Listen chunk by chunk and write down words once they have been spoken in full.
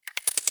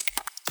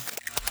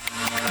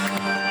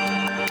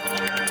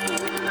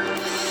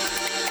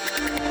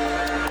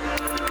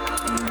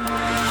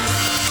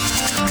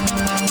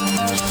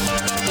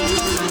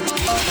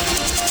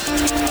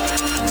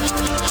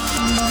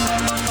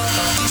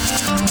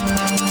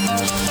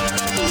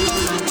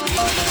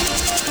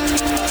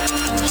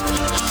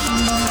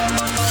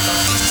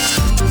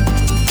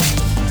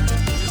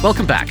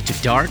Welcome back to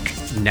Dark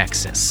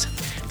Nexus.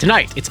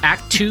 Tonight, it's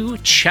Act 2,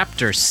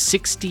 Chapter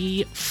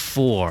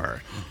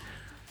 64.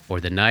 Or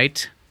the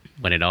night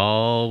when it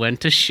all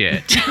went to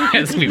shit,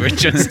 as we were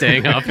just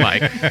staying off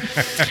mic.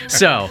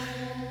 So,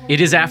 it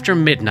is after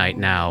midnight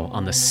now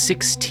on the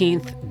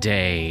 16th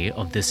day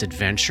of this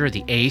adventure,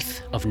 the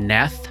 8th of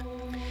Neth.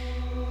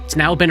 It's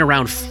now been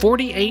around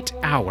 48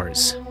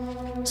 hours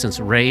since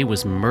Ray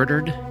was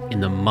murdered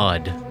in the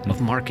mud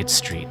of Market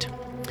Street.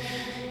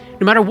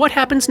 No matter what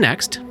happens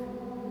next,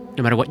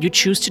 no matter what you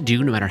choose to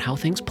do, no matter how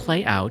things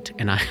play out,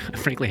 and I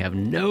frankly have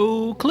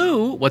no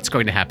clue what's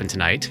going to happen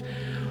tonight,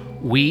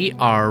 we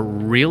are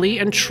really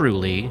and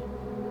truly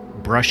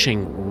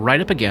brushing right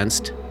up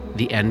against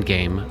the end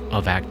game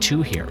of Act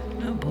 2 here.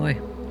 Oh boy.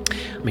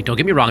 I mean, don't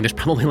get me wrong, there's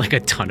probably like a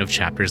ton of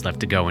chapters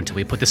left to go until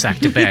we put this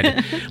act to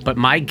bed. But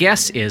my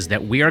guess is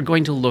that we are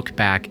going to look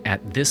back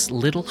at this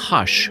little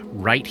hush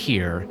right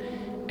here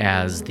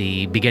as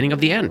the beginning of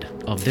the end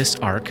of this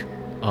arc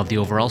of the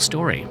overall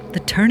story.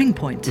 The turning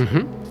point.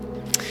 Mm-hmm.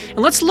 And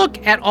let's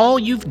look at all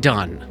you've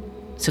done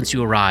since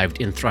you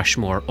arrived in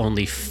Thrushmoor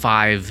only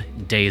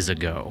 5 days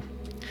ago.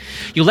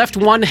 You left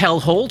one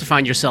hellhole to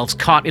find yourselves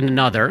caught in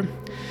another.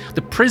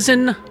 The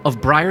prison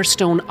of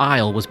Briarstone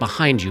Isle was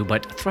behind you,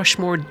 but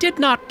Thrushmoor did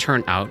not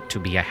turn out to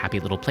be a happy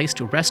little place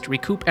to rest,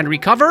 recoup, and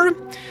recover.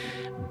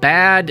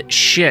 Bad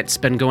shit's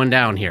been going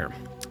down here,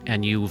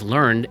 and you've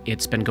learned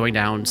it's been going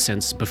down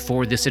since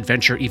before this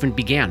adventure even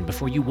began,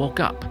 before you woke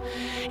up.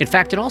 In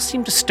fact, it all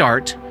seemed to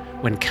start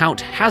when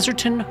Count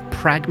Hazerton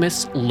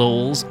Pragmus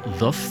Lowles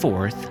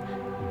IV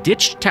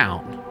ditched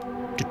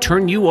town to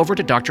turn you over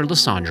to Dr.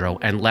 Lysandro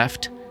and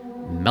left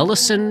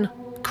Melisande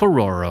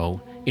Kororo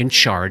in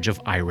charge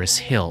of Iris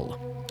Hill.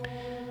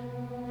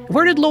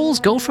 Where did Lowles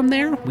go from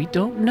there? We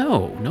don't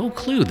know. No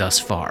clue thus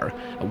far.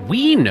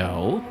 We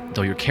know,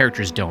 though your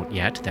characters don't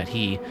yet, that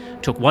he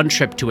took one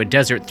trip to a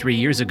desert 3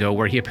 years ago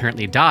where he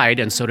apparently died,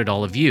 and so did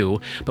all of you.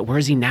 But where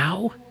is he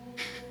now?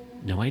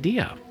 No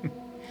idea.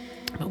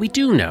 But we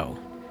do know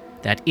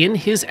that in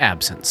his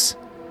absence,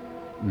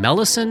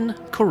 Melisande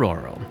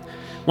Kororo,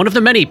 one of the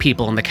many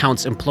people in the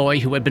Count's employ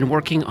who had been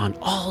working on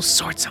all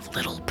sorts of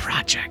little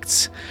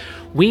projects,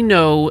 we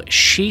know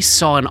she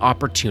saw an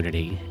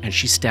opportunity and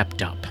she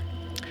stepped up.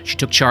 She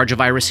took charge of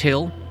Iris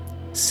Hill,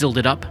 sealed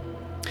it up.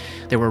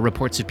 There were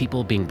reports of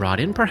people being brought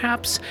in,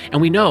 perhaps,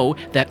 and we know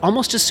that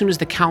almost as soon as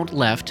the Count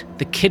left,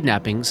 the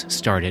kidnappings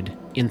started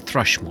in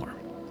Thrushmoor.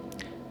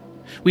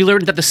 We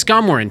learned that the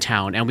scum were in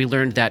town, and we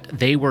learned that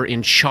they were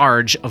in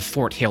charge of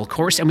Fort Hale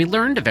Course, and we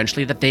learned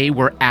eventually that they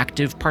were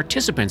active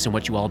participants in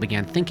what you all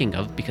began thinking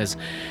of, because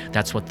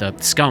that's what the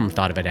scum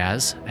thought of it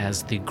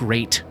as the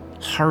Great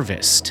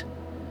Harvest.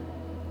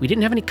 We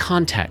didn't have any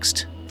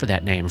context for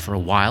that name for a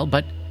while,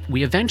 but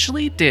we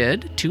eventually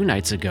did, 2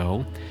 nights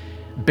ago,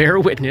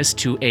 bear witness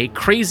to a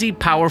crazy,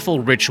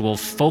 powerful ritual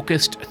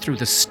focused through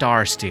the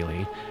Star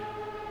Stele,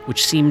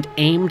 which seemed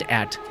aimed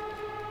at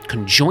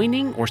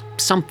conjoining or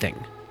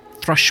something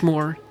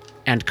Thrushmoor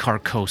and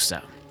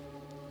Carcosa.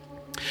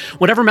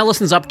 Whatever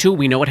Melisand's up to,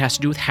 we know it has to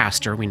do with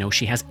Hastur, we know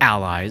she has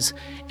allies,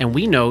 and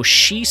we know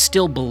she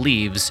still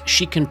believes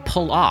she can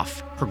pull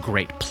off her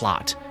great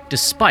plot,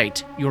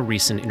 despite your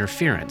recent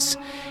interference.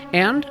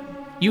 And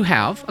you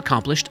have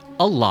accomplished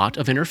a lot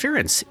of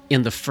interference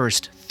in the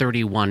first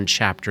 31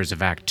 chapters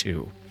of Act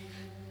 2.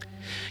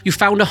 You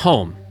found a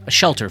home, a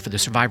shelter for the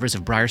survivors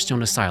of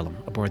Briarstone Asylum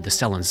aboard the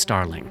Selin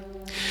Starling.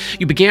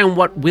 You began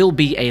what will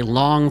be a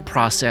long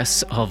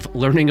process of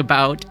learning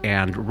about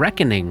and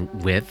reckoning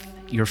with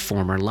your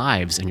former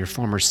lives and your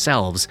former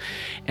selves,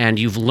 and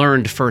you've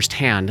learned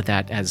firsthand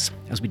that, as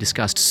we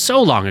discussed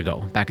so long ago,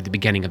 back at the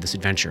beginning of this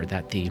adventure,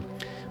 that the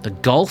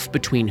gulf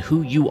between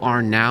who you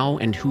are now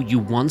and who you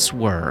once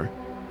were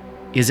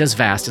is as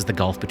vast as the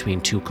gulf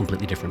between two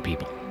completely different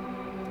people.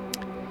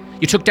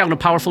 You took down a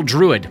powerful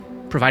druid,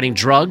 providing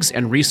drugs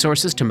and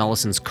resources to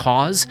Melisand's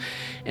cause,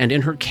 and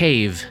in her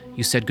cave,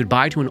 you said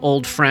goodbye to an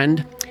old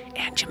friend,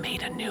 and you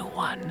made a new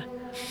one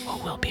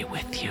who will be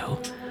with you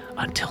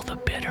until the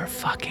bitter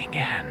fucking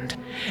end.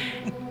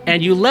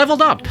 And you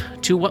leveled up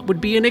to what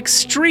would be an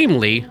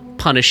extremely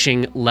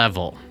punishing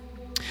level.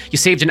 You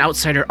saved an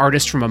outsider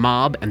artist from a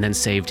mob and then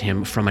saved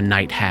him from a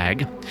night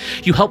hag.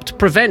 You helped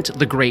prevent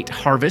the Great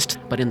Harvest,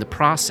 but in the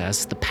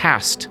process, the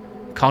past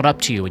caught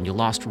up to you and you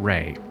lost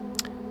Ray,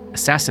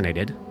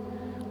 assassinated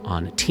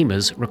on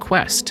Tima's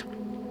request.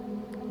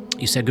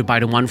 You said goodbye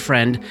to one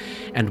friend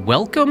and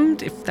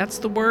welcomed, if that's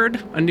the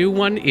word, a new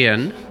one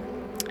in.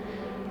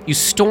 You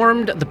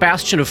stormed the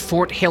bastion of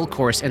Fort Hale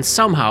Course and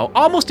somehow,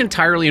 almost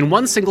entirely in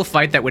one single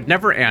fight that would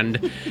never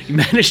end, you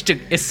managed to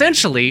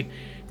essentially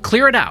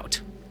clear it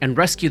out and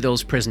rescue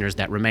those prisoners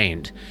that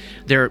remained.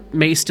 There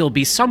may still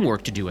be some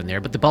work to do in there,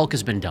 but the bulk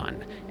has been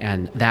done,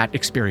 and that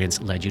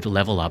experience led you to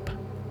level up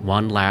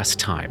one last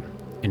time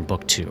in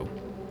Book 2.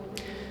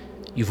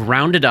 You've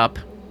rounded up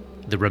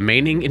the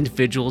remaining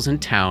individuals in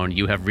town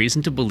you have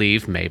reason to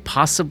believe may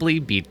possibly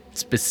be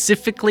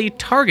specifically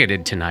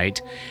targeted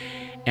tonight,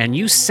 and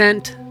you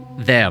sent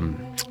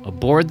them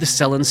aboard the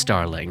Selin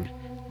Starling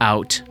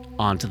out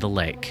onto the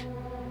lake.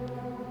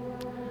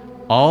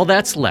 All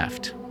that's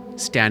left,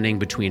 standing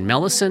between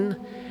Melisande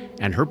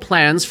and her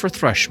plans for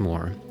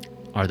Thrushmoor,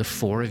 are the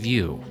four of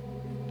you.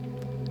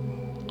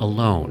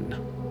 Alone,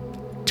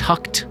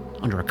 tucked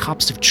under a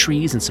copse of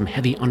trees and some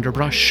heavy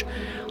underbrush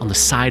on the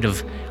side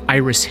of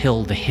Iris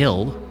Hill the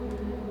hill,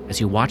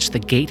 as you watch the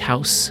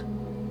gatehouse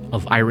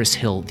of Iris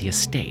Hill the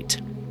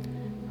estate,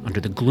 under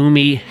the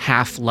gloomy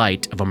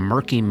half-light of a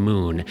murky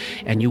moon,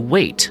 and you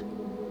wait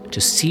to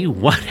see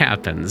what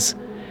happens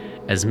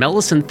as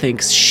Melisande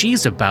thinks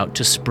she's about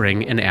to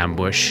spring an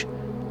ambush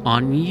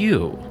on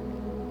you.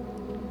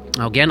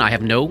 Now, again, I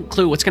have no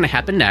clue what's going to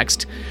happen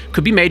next.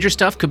 Could be major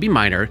stuff, could be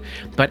minor,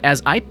 but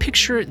as I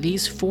picture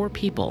these four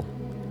people,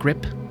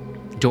 Grip,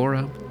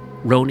 Dora,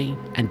 Roni,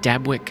 and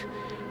Dabwick,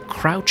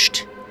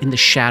 crouched in the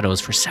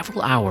shadows for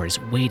several hours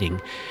waiting,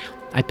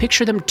 I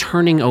picture them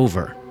turning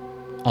over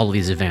all of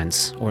these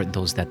events, or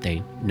those that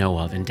they know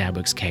of in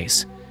Dabwick's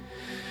case.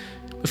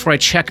 Before I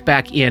check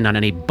back in on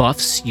any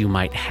buffs you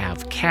might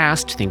have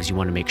cast, things you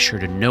want to make sure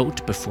to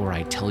note before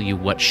I tell you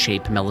what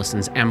shape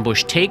Melisand's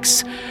ambush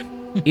takes,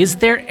 is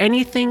there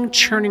anything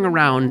churning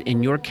around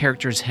in your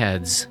characters'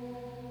 heads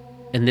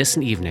in this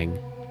evening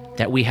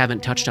that we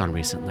haven't touched on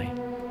recently?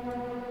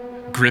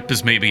 Grip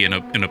is maybe in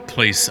a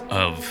place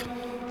of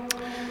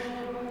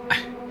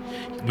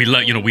we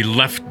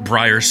left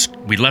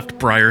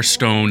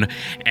Briarstone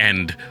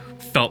and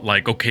felt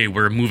like, okay,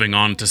 we're moving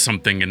on to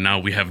something, and now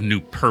we have new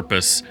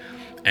purpose.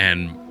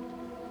 And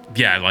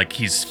yeah, like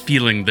he's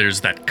feeling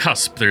there's that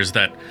cusp, there's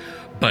that,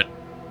 but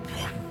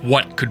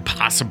what could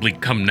possibly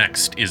come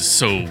next is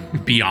so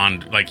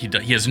beyond, like he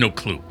has no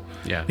clue.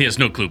 Yeah. He has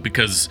no clue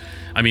because,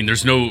 I mean,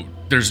 there's no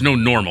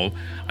normal.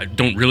 I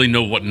don't really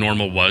know what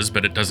normal was,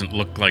 but it doesn't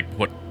look like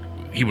what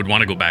he would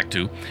want to go back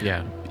to.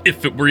 Yeah.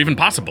 If it were even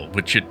possible,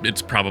 which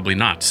it's probably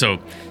not. So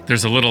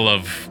there's a little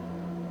of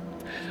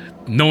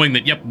knowing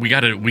that, yep,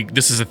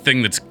 this is a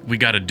thing we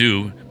gotta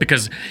do,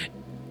 because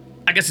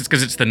I guess it's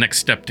because it's the next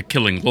step to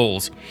killing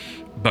Lowls.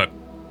 But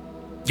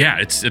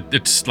yeah,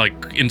 it's like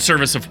in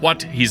service of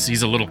what?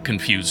 He's a little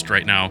confused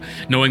right now,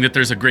 knowing that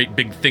there's a great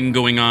big thing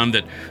going on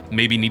that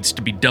maybe needs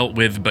to be dealt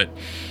with, but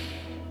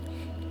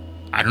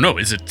I don't know.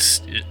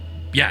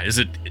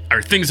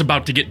 Are things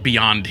about to get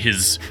beyond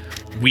his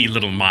wee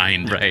little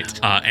mind? Right.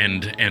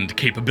 And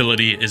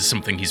capability is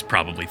something he's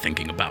probably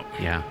thinking about.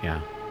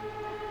 Yeah.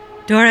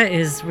 Dora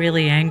is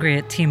really angry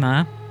at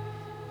Tima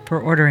for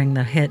ordering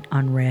the hit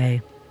on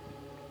Ray.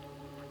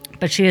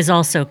 But she is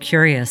also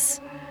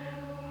curious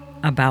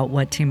about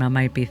what Tima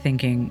might be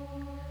thinking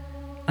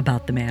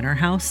about the manor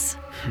house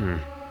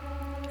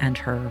and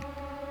her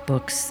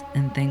books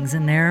and things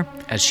in there.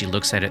 As she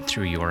looks at it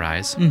through your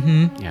eyes.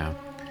 Mm-hmm. Yeah.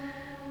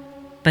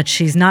 But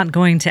she's not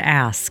going to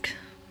ask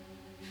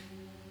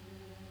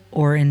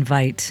or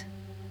invite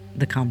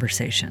the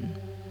conversation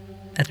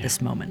at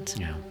this moment.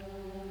 Yeah.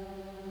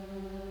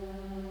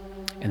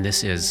 And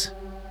this is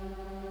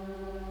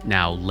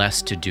now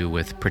less to do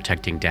with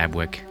protecting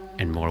Dabwick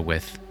and more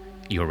with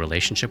your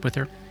relationship with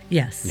her?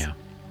 Yes. Yeah.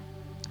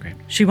 Great.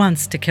 She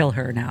wants to kill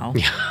her now.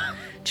 Yeah.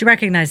 She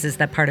recognizes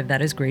that part of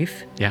that is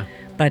grief. Yeah.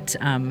 But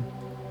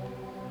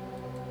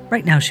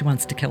right now she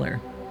wants to kill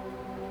her.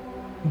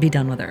 Be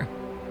done with her.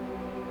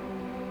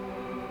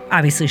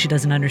 Obviously, she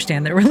doesn't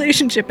understand their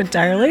relationship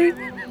entirely.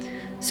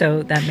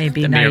 So that may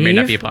be that naive may or may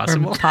not be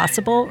possible. or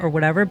possible or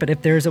whatever. But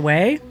if there's a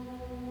way,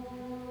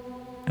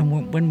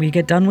 and when we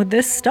get done with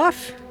this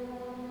stuff,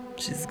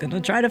 she's going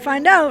to try to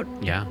find out.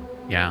 Yeah.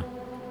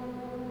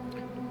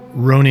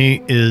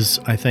 Roni is,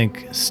 I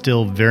think,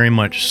 still very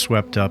much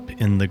swept up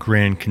in the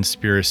grand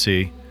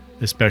conspiracy,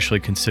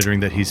 especially considering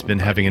that he's been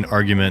having an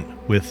argument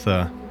with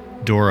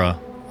Dora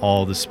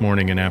all this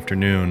morning and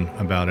afternoon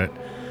about it.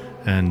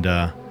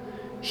 And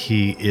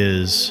he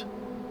is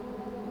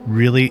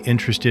really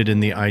interested in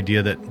the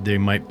idea that they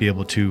might be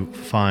able to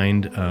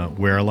find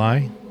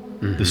Werelai,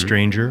 the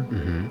stranger,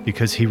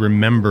 because he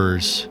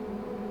remembers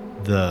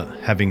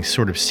having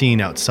sort of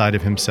seen outside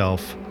of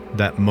himself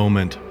that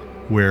moment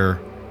where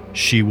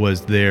she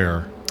was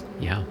there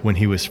when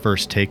he was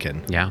first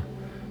taken. Yeah.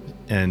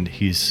 And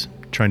he's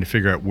trying to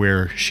figure out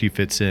where she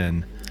fits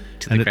in.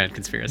 To the grand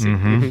conspiracy.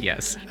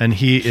 Yes. And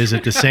he is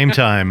at the same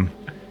time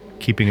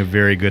keeping a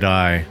very good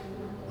eye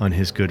on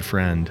his good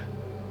friend,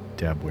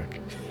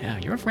 Dabwick. Yeah,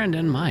 your friend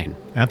and mine.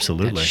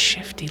 Absolutely. That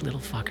shifty little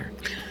fucker.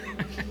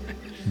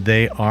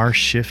 They are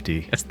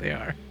shifty. Yes, they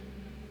are.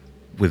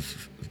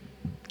 With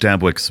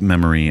Dabwick's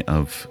memory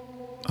of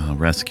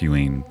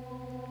rescuing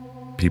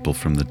people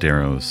from the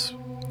Darrows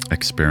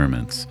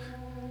experiments,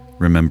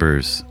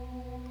 remembers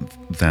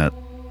that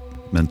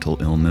mental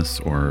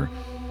illness or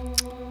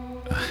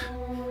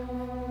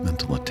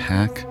mental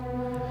attack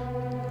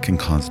can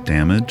cause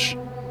damage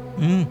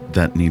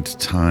that needs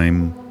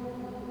time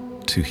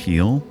to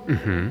heal,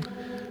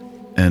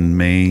 and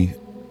may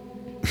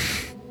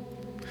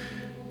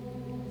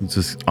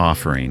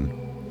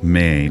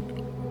may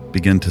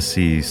begin to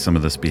see some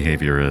of this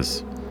behavior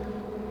as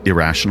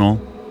irrational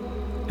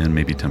and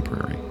maybe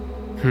temporary.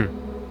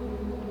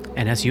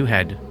 And as you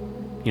had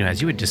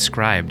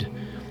described,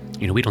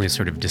 we'd only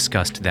sort of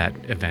discussed that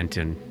event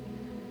in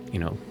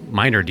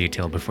minor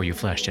detail before you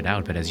fleshed it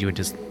out, but as you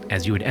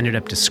had ended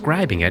up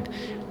describing it,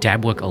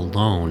 Dabwick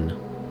alone,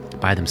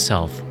 by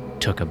themselves,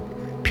 took a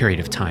period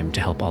of time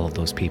to help all of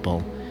those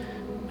people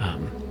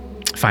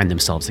find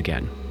themselves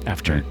again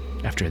after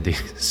the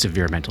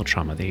severe mental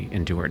trauma they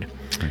endured.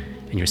 Right.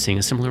 And you're seeing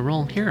a similar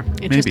role here.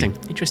 Interesting.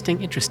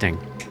 Interesting.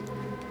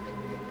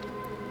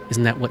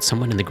 Isn't that what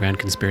someone in the Grand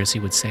Conspiracy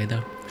would say,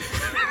 though?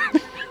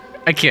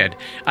 I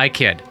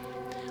kid.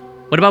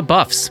 What about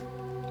buffs?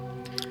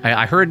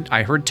 I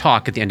heard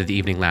talk at the end of the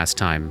evening last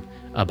time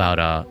about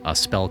a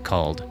spell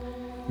called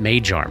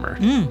Mage Armor.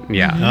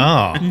 Yeah.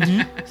 Oh.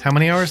 How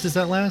many hours does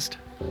that last?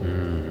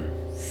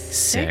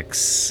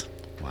 6.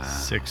 Wow.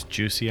 6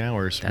 juicy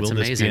hours. That's Will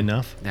amazing. this be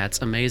enough?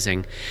 That's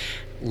amazing.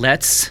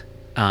 Let's,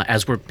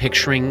 as we're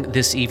picturing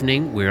this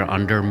evening, we're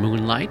under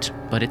moonlight,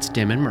 but it's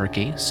dim and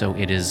murky, so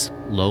it is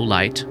low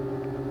light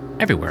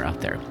everywhere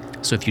out there.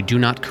 So if you do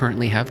not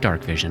currently have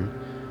dark vision,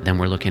 then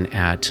we're looking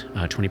at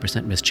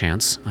 20%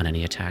 mischance on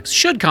any attacks.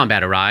 Should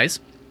combat arise.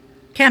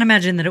 Can't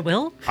imagine that it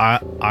will.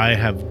 I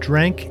have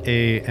drank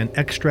an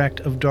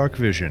extract of dark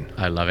vision,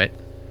 I love it.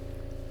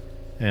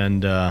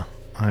 and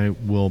I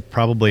will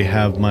probably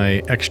have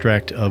my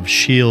extract of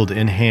shield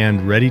in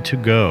hand ready to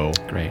go.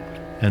 Great.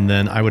 And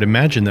then I would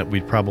imagine that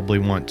we'd probably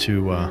want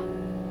to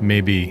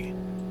maybe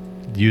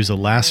use the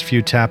last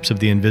few taps of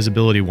the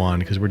invisibility wand,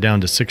 because we're down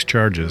to 6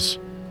 charges,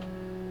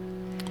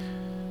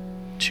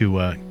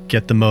 to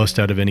get the most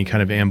out of any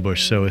kind of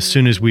ambush. So as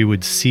soon as we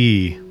would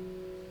see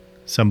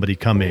somebody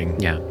coming,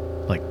 Yeah.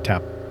 like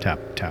tap, tap,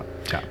 tap,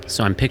 tap.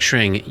 So I'm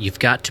picturing you've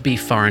got to be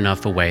far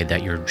enough away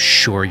that you're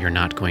sure you're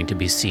not going to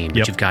be seen, but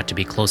Yep. you've got to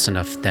be close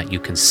enough that you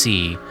can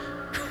see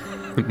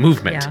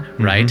movement, Yeah.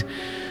 right?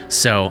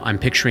 So I'm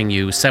picturing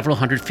you several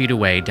hundred feet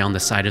away down the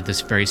side of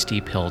this very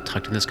steep hill,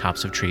 tucked in this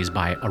copse of trees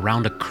by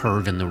around a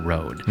curve in the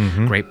road.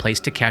 Great place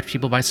to catch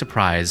people by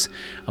surprise,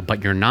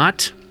 but you're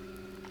not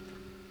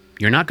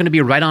going to be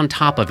right on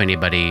top of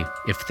anybody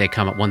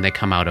when they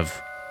come out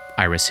of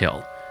Iris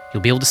Hill.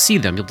 You'll be able to see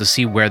them. You'll be able to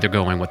see where they're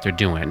going, what they're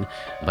doing,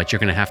 but you're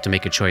going to have to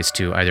make a choice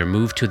to either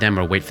move to them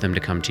or wait for them to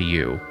come to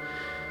you.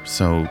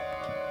 So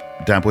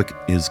Dabwick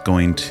is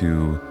going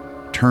to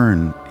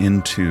turn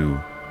into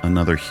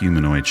another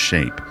humanoid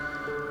shape,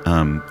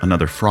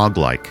 another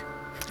frog-like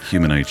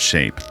humanoid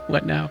shape.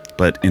 What now?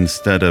 But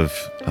instead of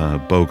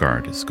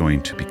Bogart, is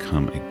going to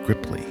become a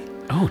Gripply.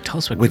 Oh, tell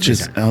us what. Which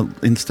is, are.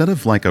 instead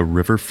of like a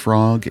river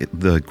frog,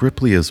 the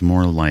Gripply is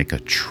more like a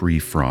tree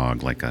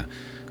frog, like a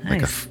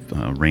Nice.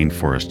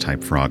 rainforest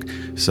type frog.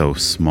 So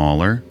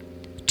smaller.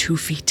 2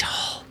 feet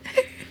tall,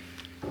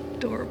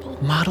 Adorable.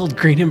 mottled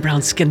green and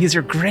brown skin. These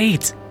are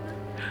great.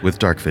 With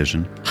dark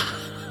vision.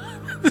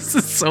 This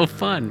is so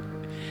fun.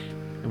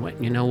 And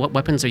what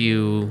weapons are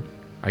you?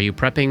 Are you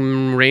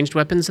prepping ranged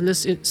weapons in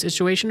this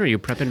situation, or are you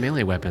prepping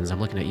melee weapons? I'm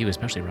looking at you,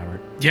 especially Robert.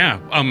 Yeah,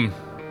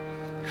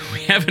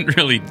 we haven't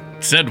really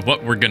said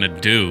what we're gonna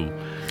do.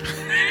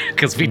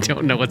 Because we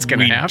don't know what's going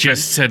to happen. We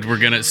just said we're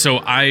gonna. So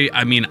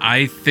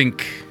I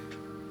think.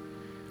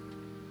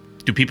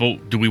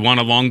 Do we want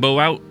a longbow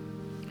out?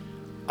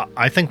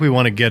 I think we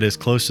want to get as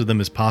close to them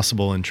as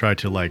possible and try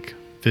to like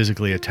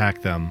physically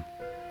attack them,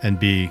 and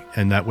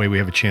that way we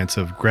have a chance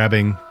of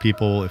grabbing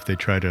people if they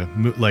try to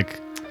move.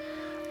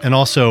 And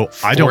also,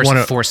 I don't want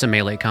to force a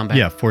melee combat.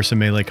 Yeah, force a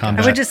melee I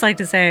combat. would just like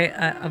to say,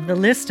 of the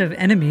list of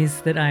enemies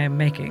that I am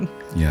making,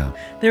 Yeah.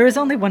 there is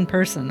only one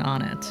person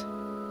on it.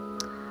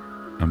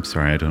 I'm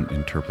sorry, I don't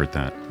interpret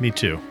that. Me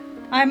too.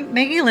 I'm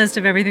making a list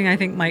of everything I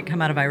think might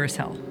come out of Iris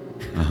Hill.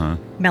 Uh-huh.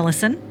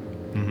 Melisson,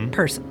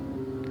 person.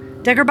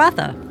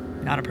 Daggerbatha,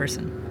 not a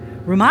person.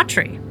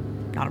 Rumatri,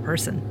 not a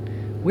person.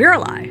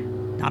 Wirelai,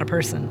 not a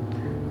person.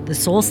 The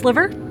Soul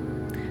Sliver,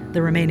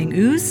 the remaining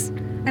Ooze,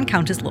 and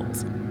Countess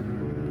Lowles.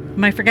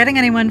 Am I forgetting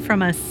anyone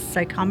from a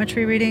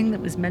psychometry reading that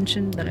was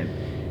mentioned? I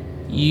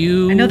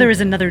know there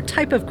is another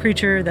type of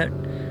creature that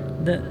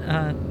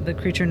the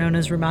creature known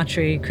as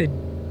Rumatri could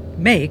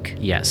make.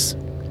 Yes.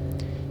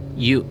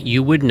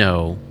 You would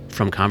know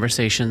from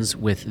conversations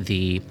with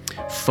the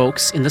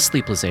folks in the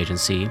Sleepless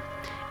Agency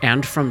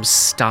and from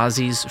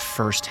Stasi's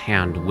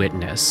first-hand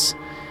witness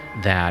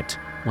that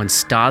when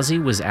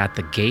Stasi was at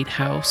the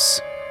gatehouse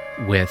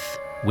with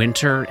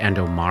Winter and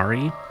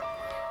Omari,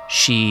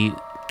 she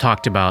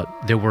talked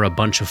about there were a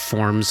bunch of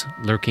forms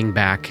lurking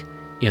back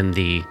in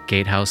the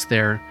gatehouse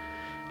there.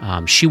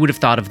 She would have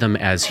thought of them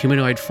as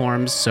humanoid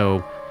forms,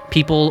 so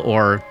people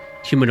or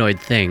humanoid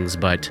things,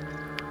 but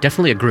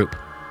definitely a group.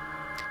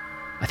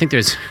 I think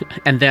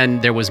and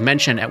then there was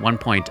mention at one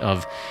point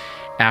of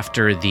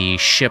after the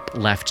ship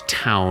left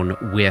town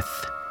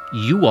with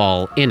you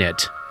all in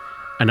it,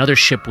 another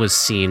ship was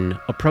seen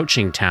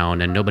approaching town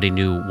and nobody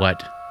knew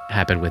what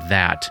happened with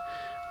that.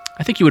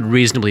 I think you would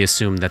reasonably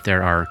assume that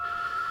there are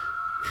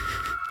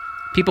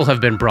people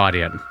have been brought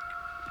in,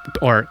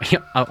 or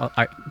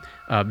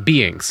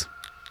beings.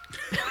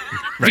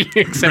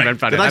 Beings have been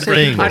brought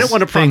in. I don't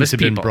want to promise Things have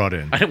been people. brought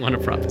in. I don't want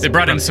to promise. They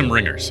brought in some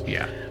ringers.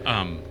 Yeah.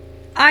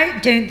 I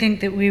don't think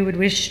that we would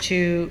wish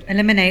to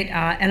eliminate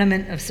our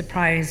element of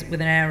surprise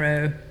with an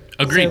arrow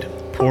Agreed. So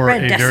put Or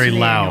red a very destiny in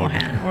your loud-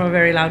 hand, or a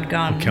very loud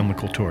gun.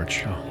 Chemical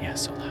torch. Oh, yeah,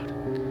 so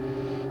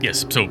loud.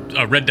 Yes, so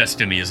Red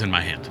Destiny is in my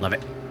hand. Love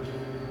it.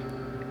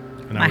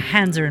 And My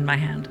hands are in my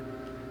hand.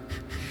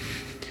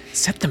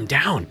 Set them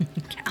down.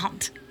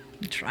 Count.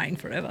 I'm trying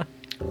forever.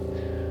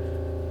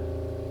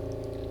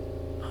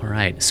 All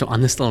right. So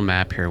on this little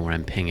map here where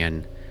I'm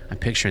pinging, I'm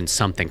picturing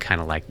something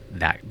kind of like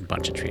that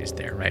bunch of trees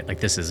there, right? Like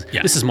this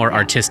is more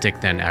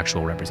artistic than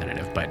actual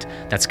representative, but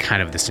that's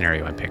kind of the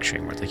scenario I'm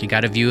picturing where it's like you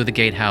got a view of the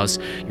gatehouse,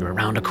 you're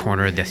around a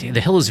corner, the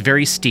hill is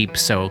very steep,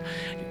 so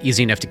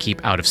easy enough to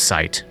keep out of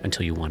sight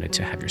until you wanted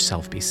to have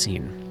yourself be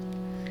seen.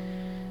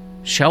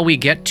 Shall we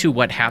get to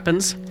what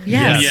happens?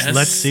 Yes. Yes.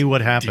 Let's see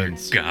what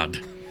happens. Dear God.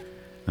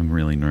 I'm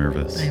really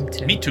nervous. I am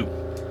too. Me too.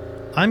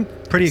 I'm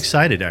pretty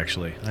excited,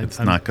 actually. It's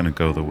not going to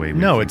go the way we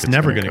No, think it's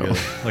never going to gonna go.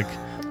 Like,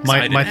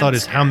 my Excited thought and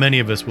is how many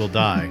of us will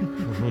die? Well,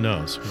 who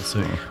knows? We'll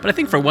see. But I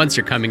think for once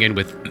you're coming in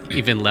with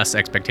even less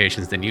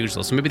expectations than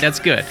usual, so maybe that's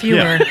good.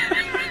 Fewer.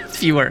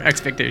 Fewer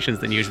expectations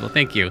than usual.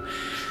 Thank you.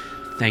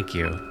 Thank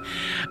you.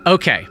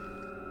 Okay.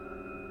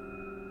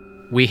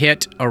 We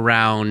hit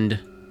around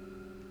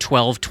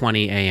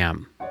 12:20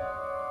 a.m.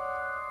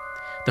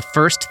 The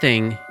first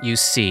thing you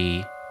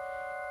see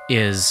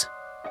is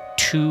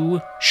two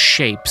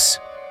shapes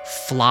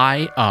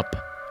fly up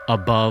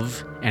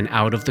above and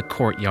out of the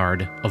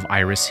courtyard of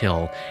Iris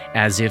Hill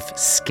as if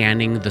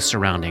scanning the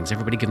surroundings.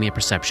 Everybody give me a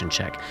perception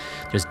check.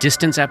 There's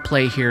distance at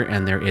play here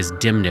and there is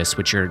dimness,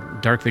 which your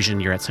dark vision,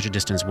 you're at such a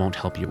distance, won't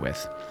help you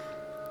with.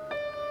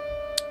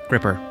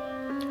 Gripper,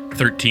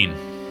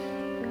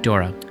 13.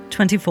 Dora,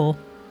 24.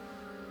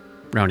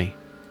 Roni,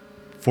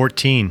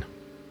 14.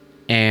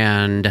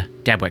 and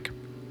Dabwick.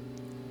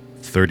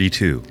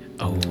 32.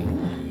 Oh,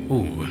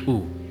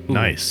 ooh.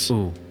 Nice.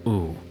 Ooh.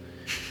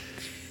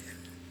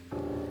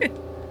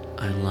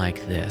 I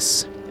like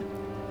this.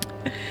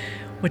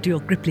 What do your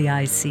gripply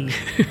eyes see?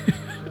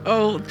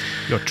 Oh,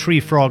 Your tree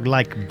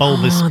frog-like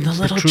bulbous the little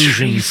tree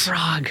protrusions.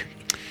 frog.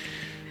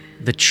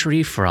 The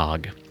tree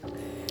frog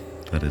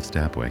That is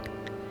Dabwick.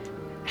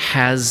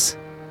 has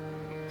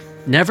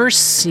never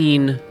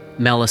seen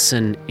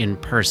Melisson in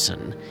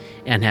person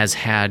and has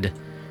had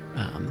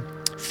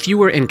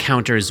fewer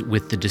encounters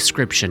with the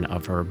description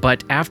of her.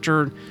 But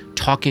after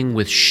talking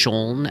with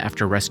Sholn,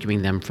 after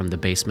rescuing them from the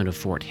basement of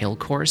Fort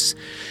Hillcourse,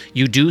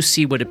 you do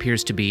see what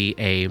appears to be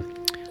a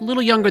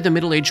little younger than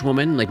middle-aged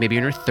woman, like maybe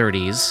in her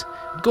 30s,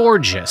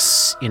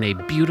 gorgeous in a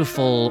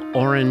beautiful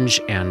orange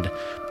and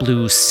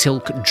blue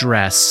silk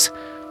dress,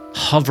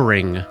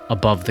 hovering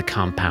above the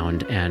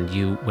compound, and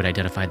you would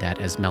identify that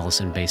as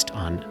Melisson based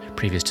on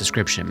previous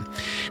description.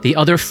 The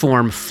other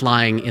form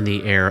flying in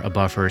the air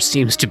above her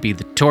seems to be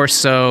the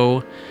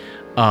torso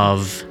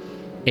of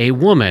a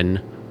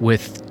woman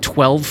with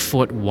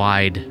 12-foot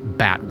wide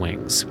bat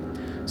wings.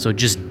 So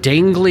just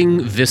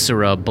dangling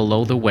viscera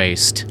below the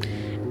waist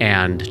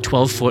and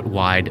 12-foot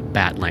wide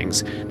bat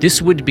wings.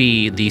 This would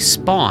be the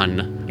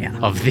spawn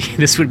of the,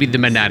 this would be the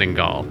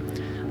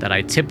Menadingal that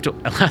I tipped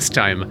last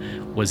time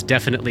was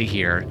definitely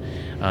here.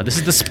 This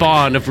is the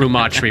spawn of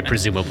Rumachri,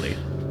 presumably.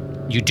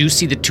 You do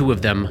see the two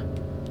of them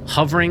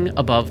hovering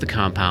above the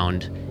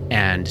compound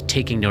and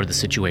taking note of the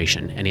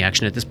situation. Any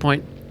action at this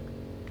point?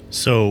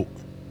 So,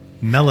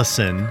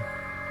 Melisson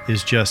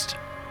is just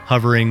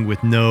hovering with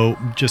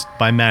just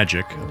by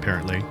magic,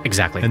 apparently.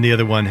 Exactly. And the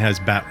other one has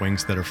bat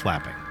wings that are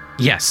flapping.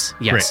 Yes.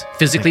 Great.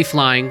 Physically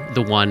flying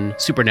the one,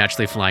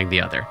 supernaturally flying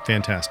the other.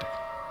 Fantastic.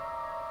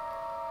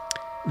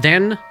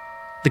 Then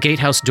the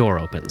gatehouse door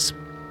opens,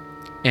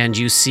 and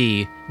you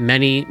see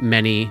many,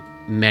 many,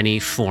 many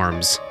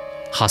forms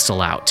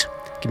hustle out.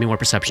 Give me more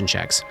perception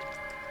checks.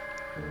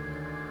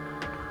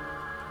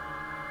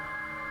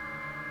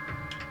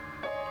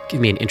 Give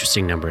me an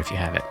interesting number if you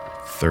have it.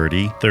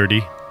 30.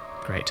 30.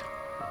 Great.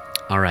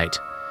 All right.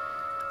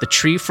 The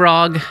tree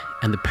frog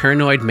and the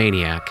paranoid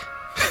maniac.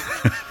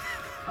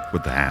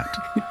 With the hat.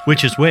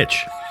 Which is which?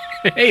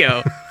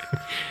 Heyo.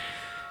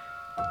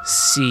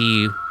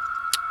 See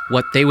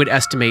what they would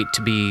estimate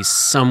to be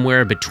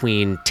somewhere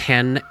between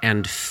 10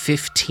 and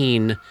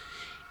 15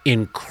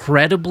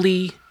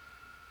 incredibly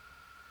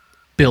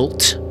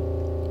built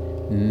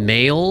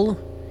male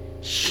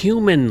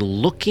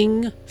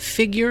human-looking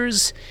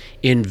figures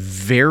in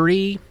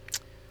very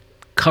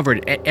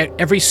covered,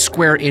 every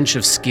square inch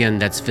of skin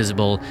that's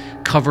visible,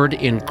 covered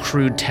in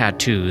crude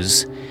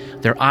tattoos.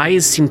 Their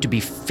eyes seem to be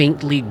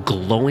faintly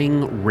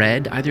glowing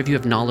red. Either of you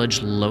have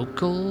knowledge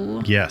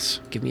local? Yes.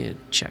 Give me a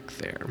check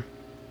there.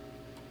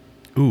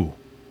 Ooh.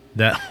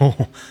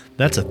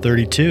 That's a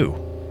 32.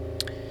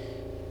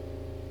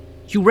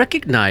 You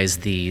recognize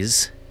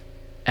these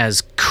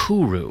as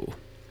Kuru.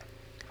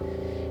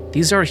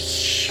 These are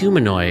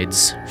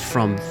humanoids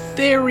from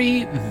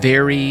very,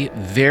 very,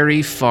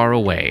 very far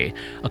away,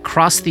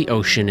 across the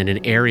ocean in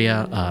an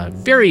area,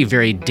 very,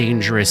 very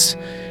dangerous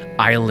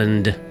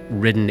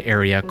island-ridden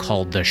area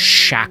called the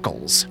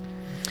Shackles.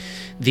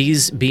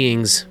 These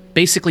beings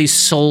basically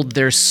sold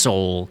their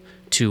soul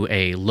to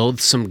a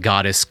loathsome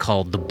goddess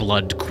called the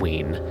Blood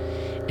Queen,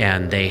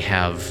 and they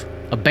have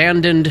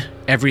abandoned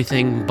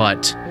everything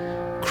but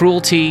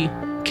cruelty,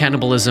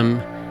 cannibalism,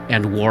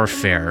 and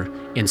warfare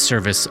in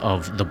service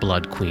of the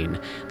Blood Queen.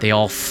 They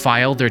all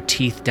file their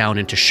teeth down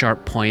into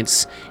sharp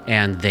points,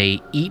 and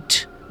they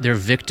eat their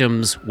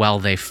victims while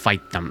they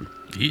fight them.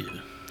 Yeah.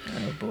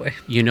 Oh boy.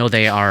 You know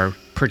they are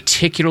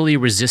particularly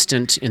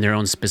resistant in their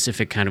own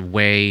specific kind of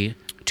way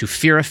to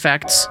fear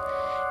effects,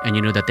 and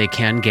you know that they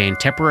can gain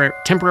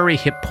temporary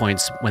hit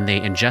points when they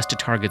ingest a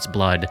target's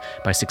blood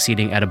by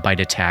succeeding at a bite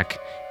attack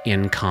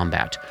in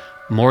combat.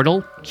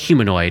 Mortal,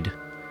 humanoid,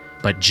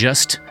 but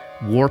just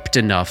warped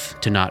enough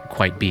to not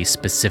quite be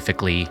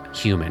specifically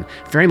human.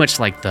 Very much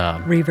like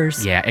the...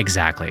 Reavers. Yeah,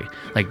 exactly.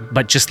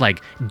 But just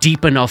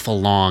deep enough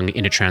along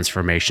into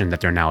transformation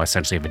that they're now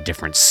essentially of a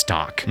different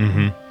stock.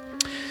 Mm-hmm.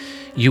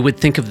 You would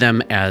think of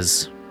them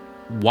as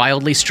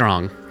wildly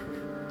strong,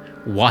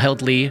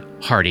 wildly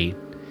hardy,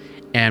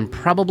 and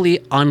probably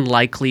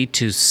unlikely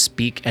to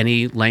speak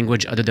any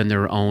language other than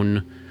their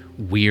own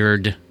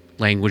weird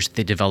language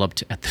they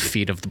developed at the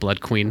feet of the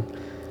Blood Queen.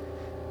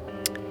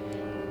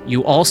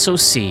 You also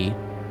see,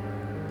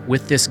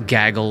 with this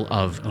gaggle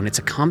of, and it's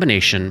a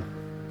combination,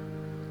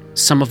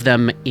 some of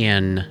them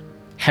in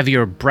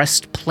heavier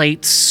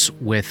breastplates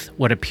with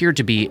what appear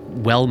to be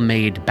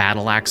well-made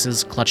battle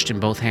axes clutched in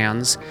both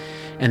hands,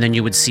 and then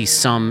you would see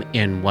some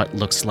in what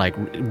looks like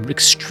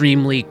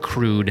extremely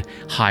crude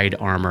hide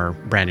armor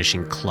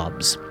brandishing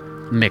clubs.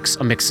 A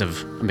mix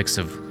of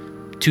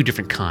two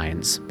different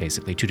kinds,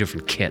 basically, two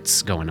different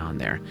kits going on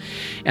there.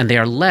 And they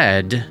are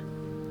led...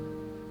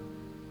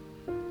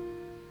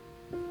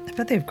 I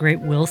bet they have great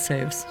will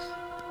saves.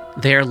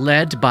 They are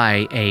led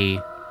by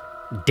a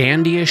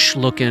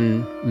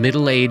dandyish-looking,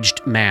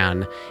 middle-aged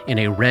man in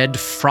a red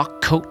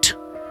frock coat,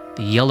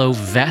 the yellow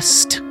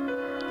vest,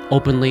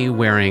 openly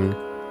wearing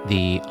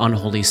the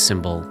unholy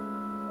symbol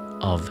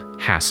of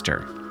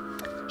Hastur.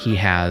 He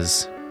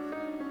has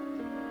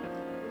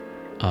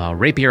a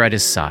rapier at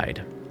his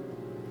side.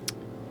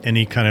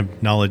 Any kind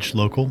of knowledge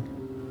local?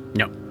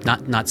 No,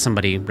 not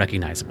somebody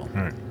recognizable.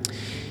 All right.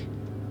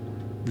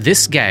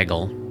 This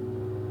gaggle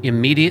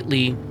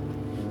immediately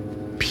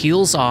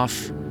peels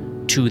off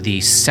to the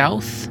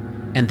south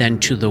and then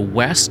to the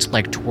west,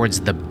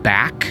 towards the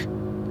back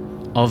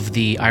of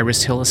the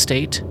Iris Hill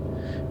estate,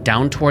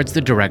 down towards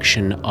the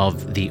direction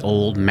of the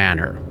old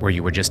manor where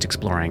you were just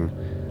exploring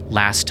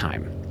last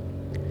time.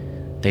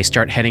 They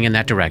start heading in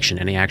that direction.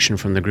 Any action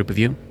from the group of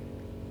you?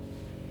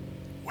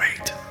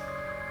 Wait.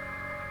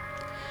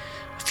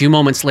 A few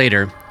moments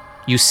later,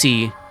 you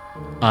see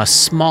a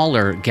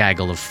smaller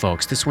gaggle of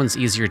folks. This one's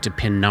easier to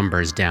pin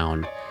numbers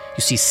down.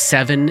 You see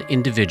 7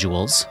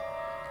 individuals.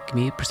 Give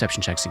me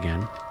perception checks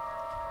again.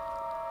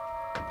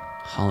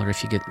 Holler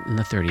if you get in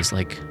the 30s,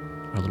 like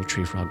our little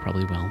tree frog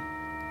probably will.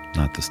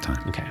 Not this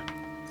time. Okay.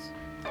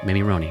 Maybe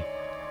Roni.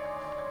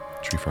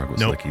 Tree frog was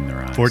Nope. licking their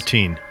eyes.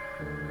 14.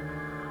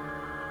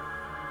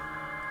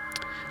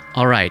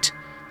 All right.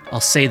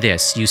 I'll say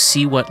this. You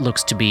see what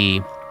looks to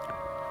be,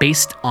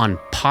 based on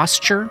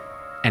posture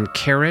and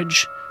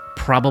carriage,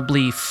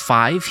 probably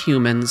 5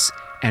 humans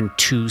and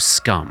 2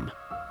 scum.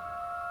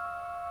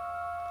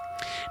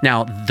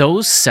 Now,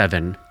 those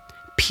 7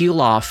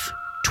 peel off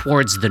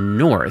towards the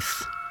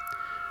north,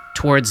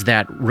 towards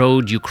that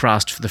road you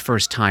crossed for the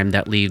first time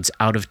that leads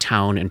out of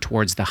town and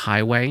towards the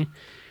highway.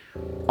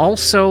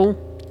 Also,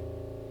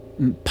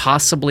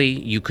 possibly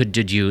you could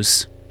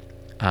deduce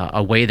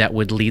a way that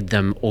would lead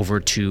them over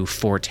to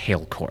Fort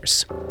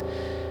Halecourse.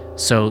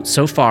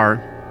 So far,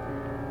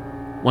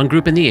 one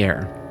group in the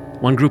air,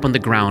 one group on the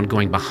ground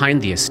going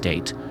behind the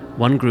estate,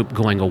 one group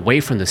going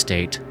away from the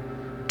estate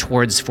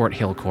towards Fort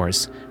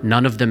Halecourse,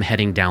 none of them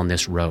heading down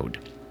this road.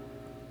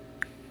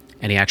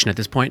 Any action at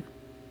this point?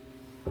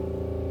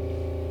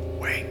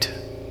 Wait.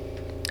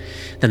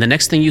 Then the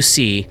next thing you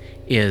see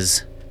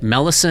is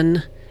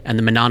Mellison and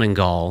the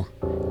Menonengal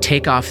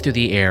take off through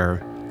the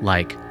air,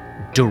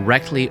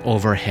 directly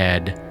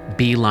overhead,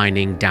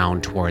 beelining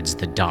down towards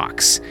the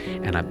docks.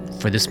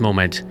 And for this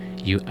moment,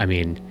 you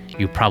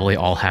probably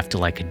all have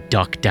to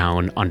duck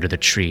down under the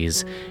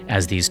trees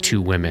as these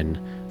 2 women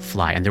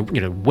fly, and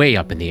they're way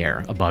up in the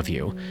air above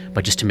you,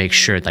 but just to make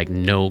sure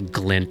no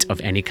glint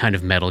of any kind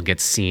of metal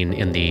gets seen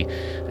in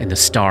the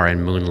star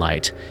and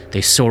moonlight,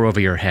 they soar over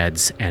your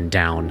heads and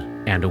down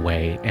and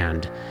away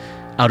and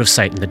out of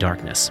sight in the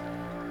darkness.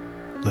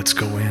 Let's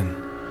go in.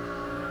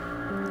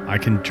 I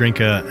can drink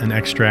an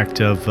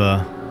extract of,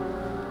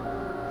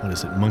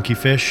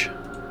 monkeyfish,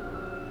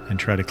 and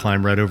try to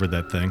climb right over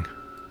that thing.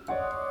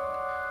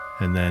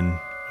 And then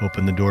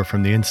open the door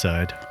from the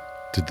inside.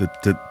 Did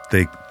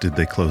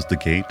they close the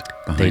gate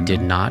behind They did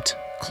them? not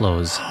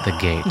close the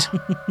gate.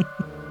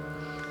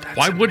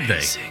 Why would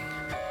they?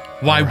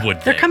 Why would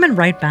they? They're coming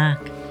right back.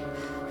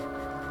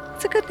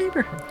 It's a good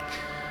neighborhood.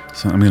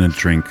 So I'm going to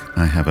drink.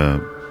 I have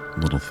a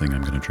little thing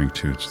I'm going to drink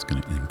too. It's just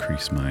going to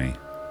increase my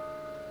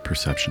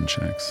perception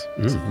checks.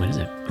 What is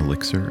it?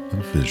 Elixir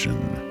of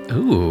Vision.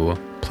 Ooh,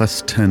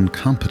 Plus 10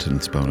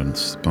 competence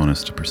bonus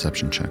to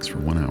perception checks for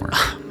 1 hour.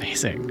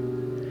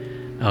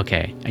 amazing.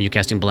 Okay, are you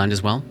casting Blend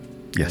as well?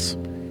 Yes.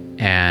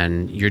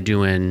 And you're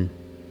doing...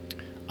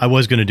 I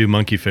was going to do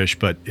monkeyfish,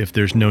 but if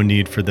there's no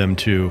need for them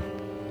to,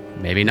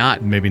 Maybe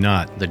not. maybe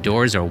not. The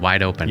doors are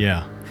wide open.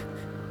 Yeah.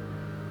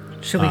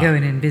 Shall we go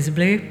in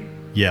invisibly?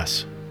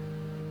 Yes.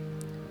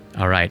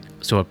 All right.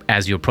 So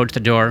as you approach the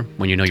door,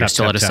 when you know you're Tap,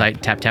 still tap, out of tap.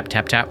 sight, tap, tap,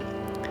 tap, tap.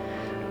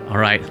 All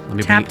right. Let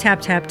me Tap, bring-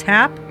 tap, tap,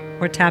 tap,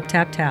 or tap,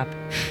 tap, tap.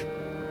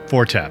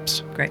 4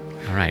 taps. Great.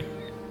 All right.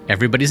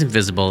 Everybody's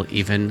invisible,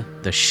 even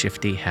the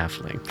shifty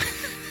halfling.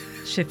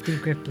 Shifty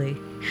Gripply.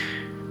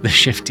 The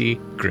shifty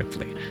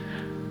Gripply.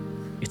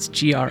 It's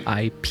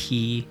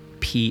Gripli.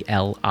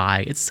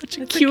 It's such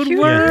a cute cute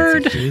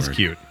word. It is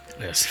cute.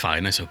 That's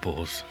fine, I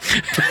suppose.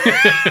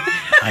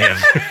 I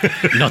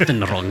have nothing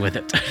wrong with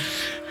it.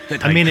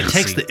 That I mean, can it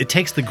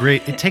takes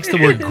see. the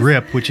word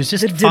grip, which is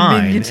just The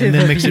fine, and diminutive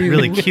then of makes it you.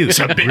 really cute. It's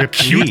a bit Grip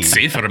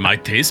cutesy for my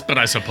taste, but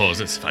I suppose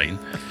it's fine.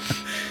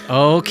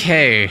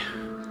 Okay.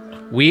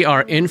 We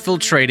are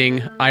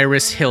infiltrating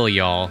Iris Hill,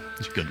 y'all.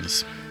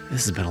 Goodness.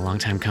 This has been a long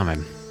time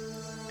coming.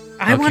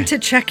 I Okay. want to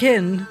check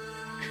in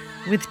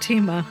with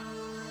Tima.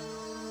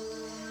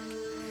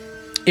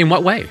 In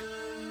what way?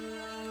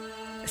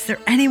 Is there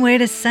any way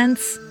to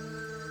sense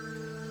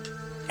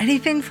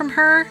anything from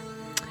her?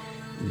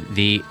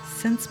 The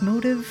Sense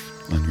motive?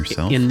 On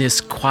yourself? in this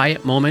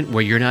quiet moment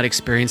where you're not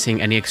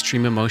experiencing any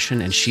extreme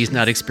emotion and she's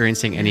not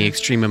experiencing any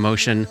extreme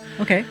emotion,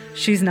 Okay,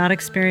 she's not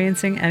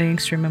experiencing any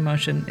extreme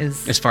emotion.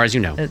 Is as far as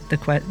you know.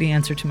 the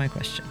answer to my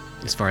question?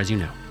 As far as you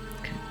know.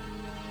 Okay.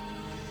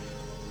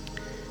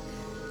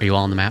 Are you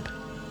all on the map?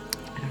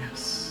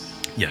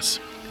 Yes.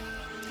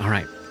 All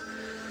right.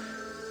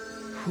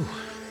 Whew,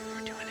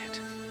 we're doing it.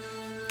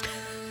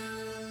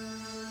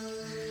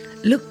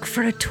 Look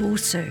for a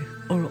torso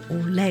or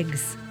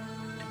legs.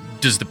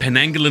 Does the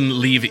Penangolin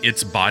leave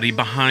its body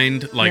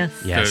behind, like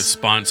Yes. the Yes.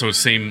 spawn? So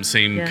same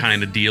Yes.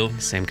 kind of deal.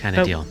 Same kind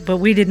of deal. But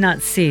we did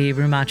not see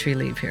Rumatri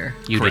leave here.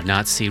 You Correct. did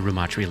not see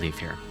Rumatri leave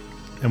here.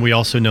 And we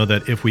also know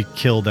that if we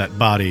kill that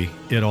body,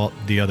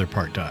 the other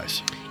part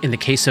dies. In the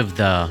case of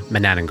the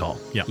Manananggal,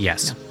 Yeah.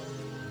 yes.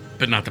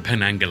 But not the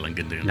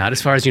Penangolin. Not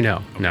as far as you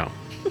know, no.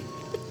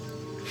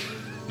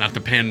 Not the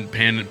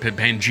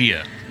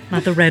Pangea.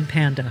 Not the red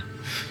panda.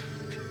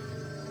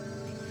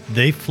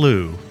 They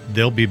flew.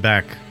 They'll be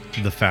back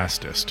the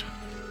fastest.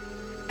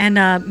 And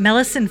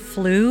Melisande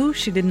flew.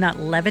 She did not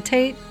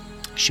levitate.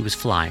 She was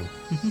flying.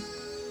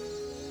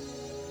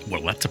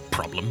 Well, that's a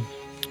problem.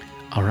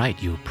 All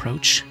right, you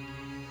approach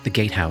the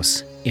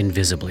gatehouse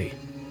invisibly.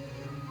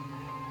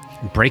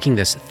 Breaking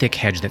this thick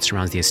hedge that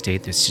surrounds the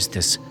estate, there's just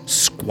this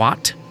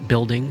squat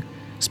building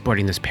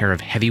sporting this pair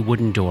of heavy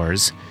wooden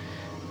doors.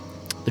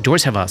 The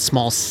doors have a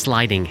small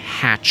sliding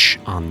hatch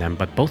on them,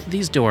 but both of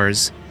these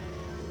doors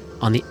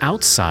on the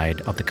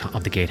outside of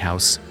the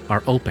gatehouse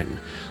are open.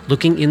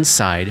 Looking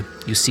inside,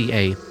 you see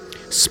a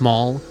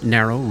small,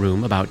 narrow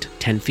room about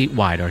 10 feet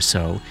wide or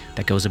so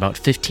that goes about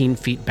 15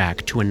 feet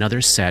back to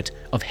another set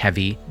of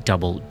heavy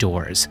double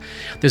doors.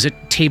 There's a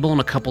table and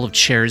a couple of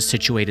chairs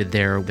situated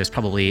there. There's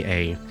probably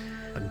a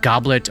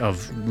goblet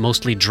of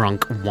mostly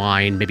drunk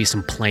wine, maybe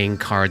some playing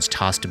cards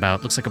tossed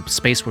about. Looks like a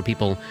space where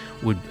people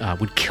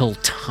would kill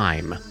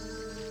time.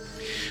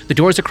 The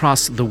doors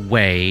across the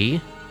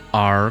way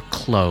are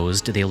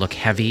closed. They look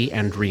heavy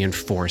and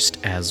reinforced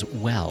as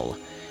well.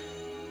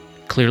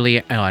 Clearly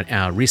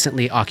a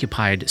recently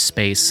occupied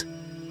space.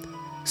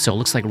 So it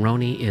looks like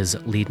Roni is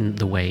leading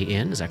the way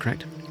in. Is that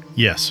correct?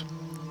 Yes.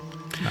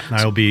 And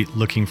I'll be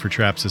looking for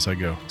traps as I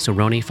go. So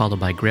Roni followed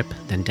by Grip,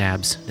 then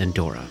Dabs, then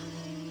Dora.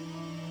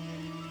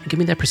 Give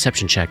me that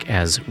perception check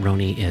as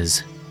Roni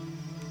is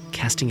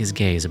casting his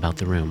gaze about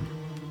the room.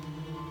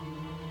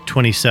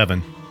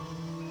 27.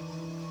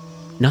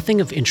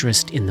 Nothing of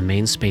interest in the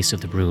main space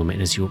of the room,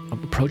 and as you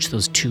approach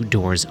those two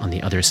doors on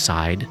the other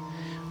side,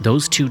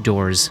 those two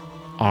doors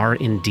are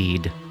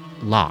indeed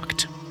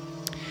locked.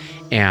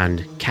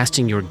 And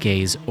casting your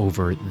gaze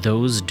over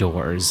those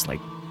doors, like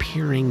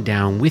peering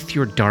down with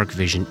your dark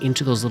vision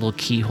into those little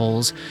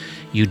keyholes,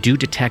 you do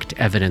detect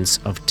evidence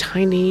of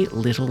tiny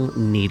little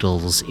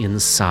needles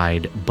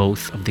inside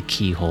both of the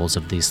keyholes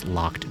of these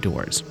locked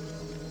doors.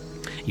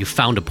 You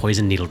found a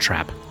poison needle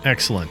trap.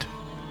 Excellent.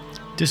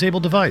 Disable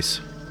device.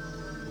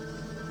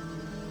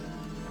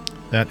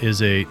 That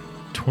is a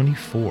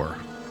 24.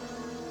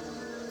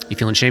 You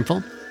feeling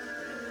shameful?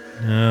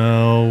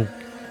 No.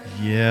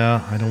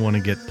 Yeah, I don't want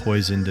to get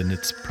poisoned, and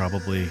it's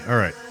probably... All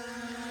right.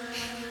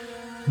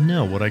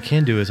 No, what I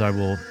can do is I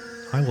will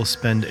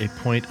spend a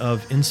point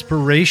of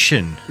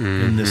inspiration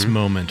in this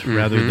moment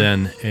rather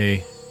than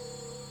a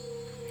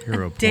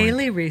hero point.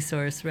 Daily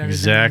resource rather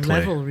Exactly. than a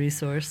level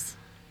resource.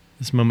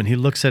 This moment, he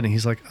looks at it and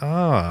he's like,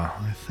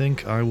 I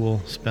think I will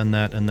spend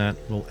that, and that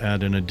will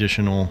add an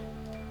additional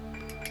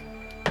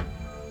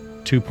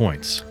 2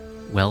 points.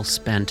 Well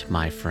spent,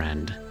 my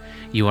friend.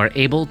 You are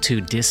able to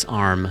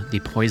disarm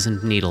the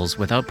poisoned needles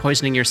without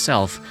poisoning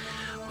yourself,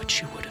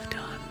 which you would have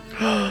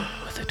done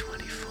with a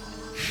 24.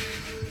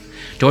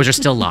 Doors are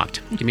still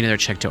locked. Give me another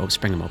check to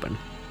spring them open.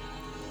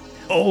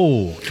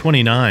 Oh,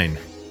 29.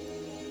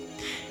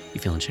 You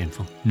feeling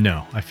shameful?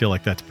 No, I feel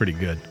like that's pretty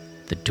good.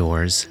 The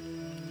doors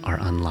are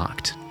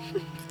unlocked.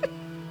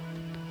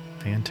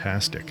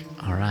 Fantastic.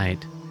 All right.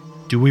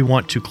 Do we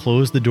want to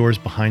close the doors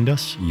behind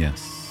us?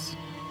 Yes.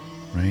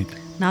 Right?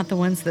 Not the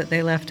ones that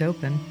they left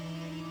open.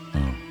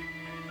 Oh.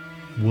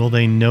 Will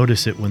they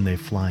notice it when they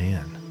fly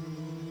in?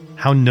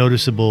 How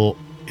noticeable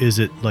is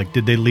it? Like,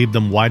 did they leave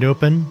them wide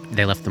open?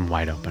 They left them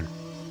wide open.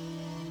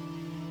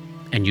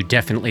 And you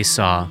definitely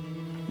saw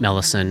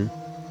Melisande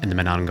and the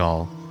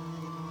Menangal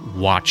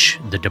watch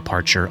the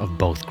departure of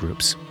both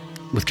groups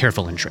with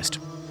careful interest.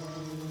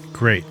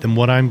 Great. Then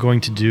what I'm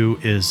going to do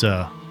is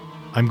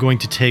I'm going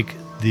to take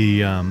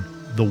the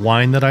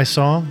wine that I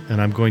saw,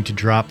 and I'm going to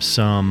drop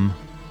some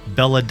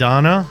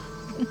belladonna.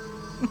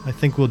 I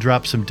think we'll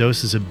drop some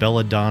doses of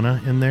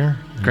belladonna in there.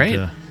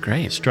 And,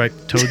 Great.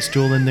 striped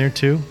toadstool in there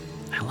too.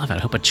 I love it. I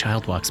hope a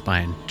child walks by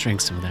and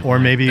drinks some of that Or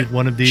wine. maybe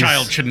one of these,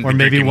 child shouldn't or be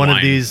maybe drinking one of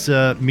wine. these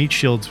meat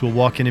shields will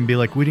walk in and be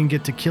like, "We didn't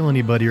get to kill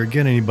anybody or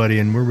get anybody,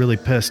 and we're really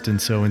pissed,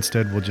 and so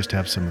instead we'll just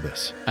have some of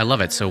this." I love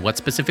it. So what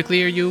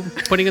specifically are you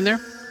putting in there?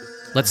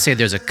 Let's say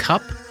there's a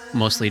cup,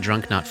 mostly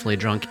drunk, not fully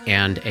drunk,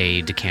 and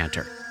a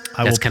decanter.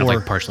 I That's will kind of pour-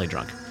 like partially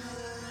drunk.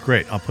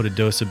 Great. I'll put a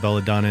dose of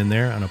belladonna in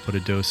there, and I'll put a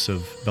dose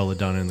of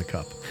belladonna in the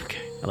cup.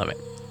 Okay, I love it.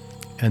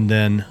 And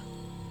then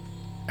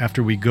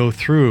after we go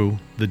through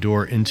the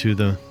door into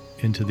the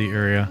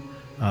area,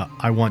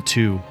 I want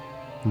to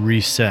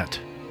reset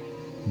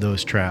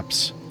those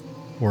traps.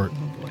 Or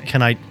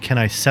can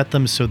I set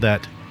them so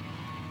that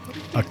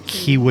a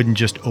key wouldn't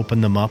just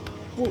open them up?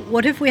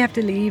 What if we have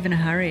to leave in a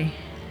hurry?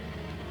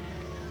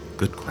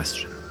 Good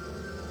question.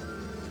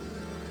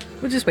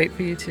 We'll just wait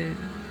for you to.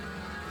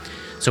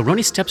 So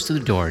Roni steps through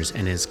the doors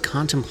and is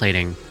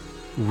contemplating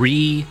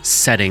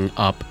resetting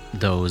up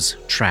those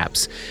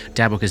traps.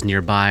 Dabok is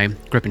nearby.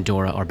 Grip and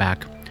Dora are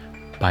back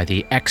by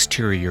the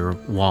exterior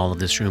wall of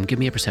this room. Give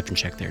me a perception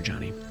check there,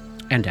 Johnny.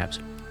 And Dabs.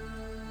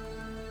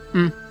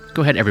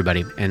 Go ahead,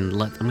 everybody, and I'm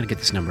going to get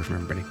this number from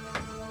everybody.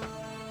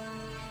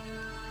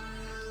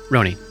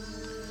 Roni,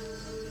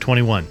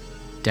 21.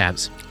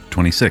 Dabs,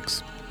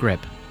 26. Grip,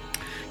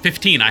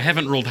 15. I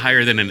haven't rolled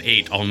higher than an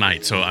 8 all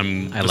night, so I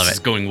this love is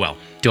it. going well.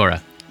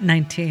 Dora.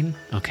 19.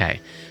 Okay,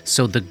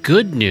 so the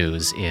good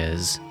news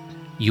is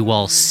you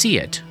all see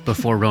it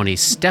before Roni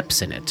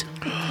steps in it.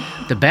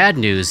 The bad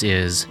news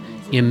is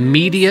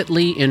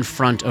immediately in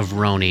front of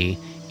Roni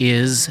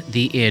is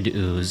the Id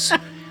Ooze.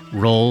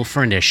 Roll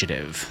for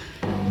initiative.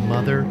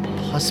 Mother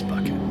puss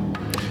bucket.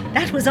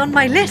 That was on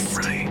my list.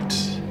 Right.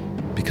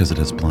 Because it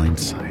has blind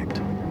sight.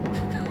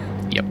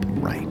 Yep.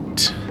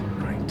 Right.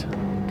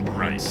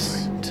 Right.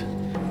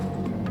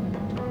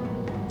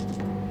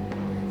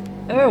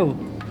 Oh.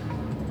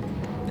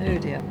 Oh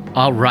dear.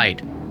 All right,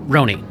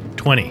 Roni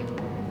 20.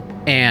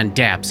 and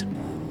Dabs.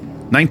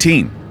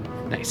 19.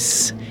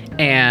 Nice.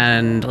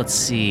 And let's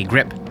see,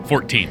 Grip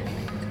 14.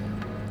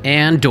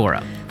 and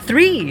Dora.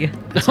 3.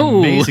 It's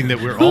amazing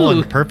that we're all in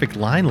a perfect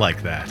line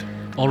like that.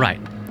 All right.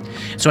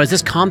 So as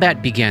this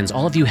combat begins,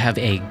 all of you have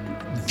a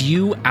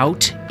view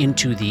out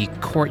into the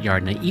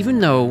courtyard. Now, even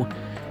though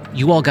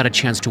you all got a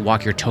chance to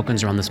walk your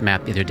tokens around this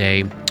map the other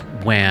day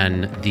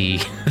when the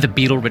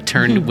beetle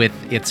returned with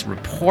its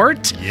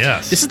report,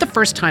 Yes. this is the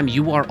first time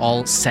you are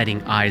all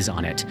setting eyes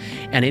on it.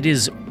 And it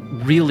is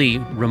really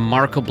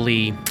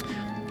remarkably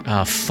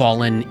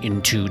fallen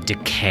into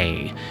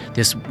decay.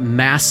 This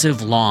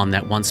massive lawn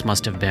that once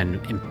must have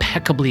been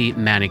impeccably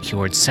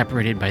manicured,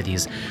 separated by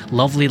these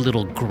lovely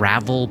little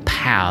gravel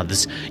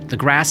paths. The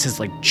grass is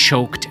like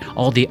choked.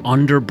 All the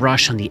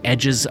underbrush on the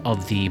edges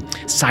of the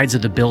sides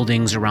of the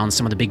buildings around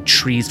some of the big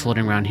trees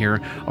floating around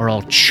here are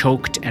all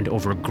choked and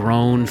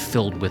overgrown,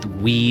 filled with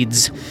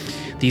weeds.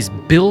 These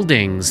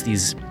buildings,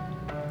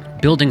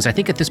 I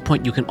think at this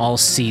point you can all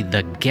see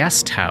the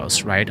guest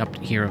house, right? Up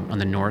here on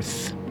the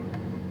north.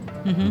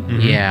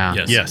 Yeah.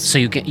 Yes. Yes. So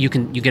you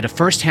get a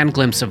first-hand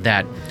glimpse of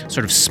that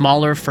sort of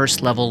smaller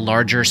first level,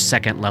 larger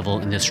second level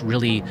in this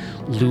really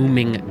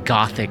looming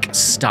Gothic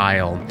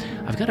style.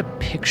 I've got a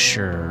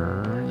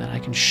picture that I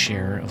can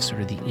share of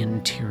sort of the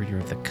interior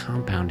of the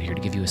compound here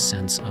to give you a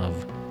sense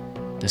of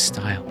the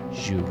style.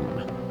 Zoom.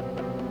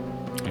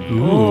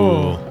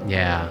 Ooh.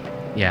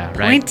 Yeah,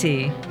 right.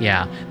 Pointy.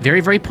 Yeah,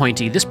 very, very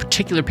pointy. This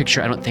particular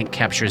picture, I don't think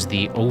captures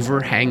the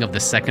overhang of the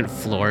second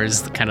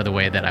floors, kind of the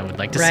way that I would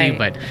like to see,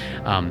 Right.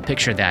 but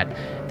picture that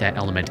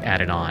element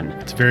added on.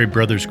 It's very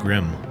Brothers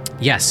Grimm.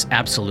 Yes,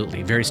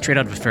 absolutely. Very straight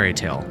out of a fairy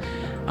tale.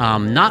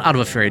 Not out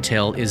of a fairy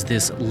tale is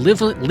this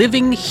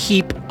living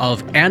heap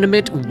of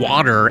animate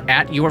water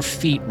at your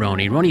feet,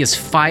 Roni. Roni is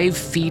 5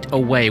 feet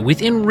away,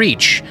 within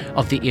reach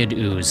of the Id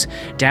Ooze.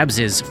 Dabs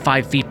is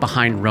 5 feet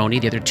behind Roni.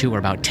 The other two are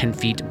about 10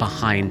 feet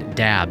behind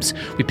Dabs.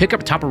 We pick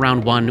up top of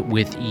round 1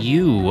 with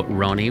you,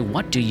 Roni.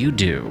 What do you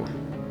do?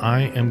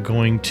 I am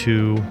going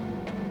to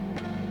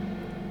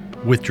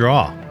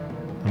withdraw.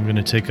 I'm going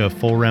to take a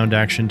full round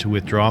action to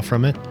withdraw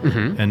from it.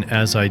 And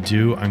as I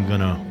do, I'm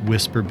going to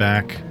whisper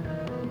back,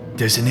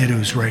 "There's an Id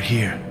Ooze right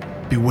here.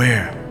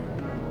 Beware."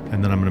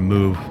 And then I'm going to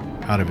move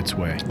out of its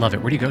way. Love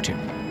it. Where do you go to?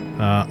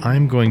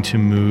 I'm going to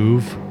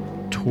move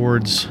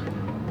towards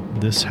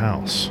this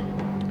house,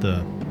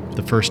 the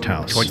first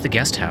house. Towards the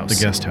guest house.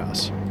 The guest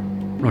house.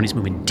 Roni's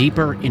moving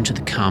deeper into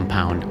the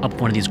compound, up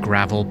one of these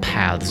gravel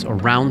paths,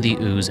 around the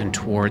ooze and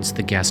towards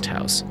the guest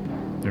house.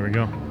 There we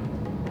go.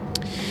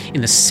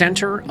 In the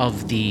center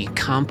of the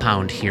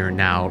compound here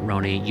now,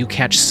 Roni, you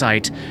catch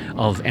sight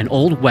of an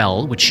old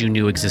well, which you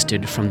knew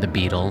existed from the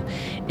beetle,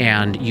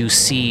 and you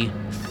see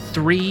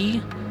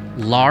 3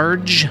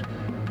 large,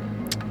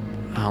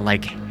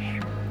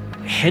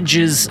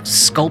 hedges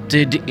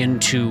sculpted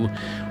into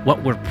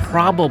what were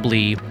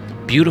probably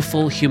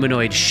beautiful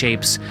humanoid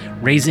shapes,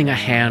 raising a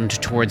hand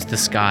towards the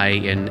sky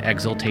in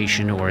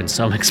exultation or in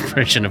some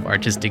expression of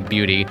artistic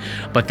beauty,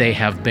 but they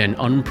have been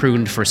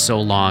unpruned for so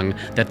long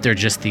that they're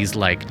just these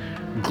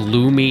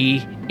gloomy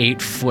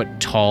 8-foot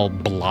tall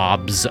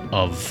blobs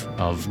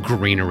of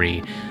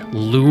greenery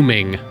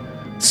looming,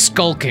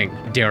 skulking,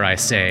 dare I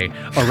say,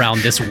 around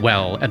this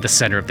well at the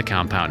center of the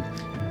compound.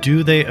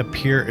 Do they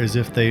appear as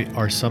if they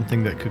are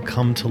something that could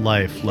come to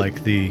life,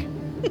 like the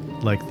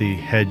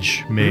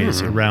hedge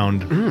maze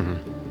around?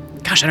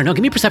 Gosh, I don't know.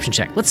 Give me a perception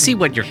check. Let's see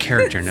what your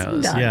character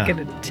knows. Not Yeah.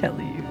 gonna tell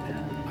you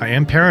that. I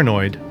am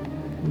paranoid.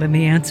 Then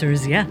the answer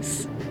is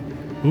yes.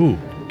 Ooh,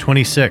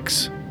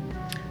 26.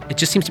 It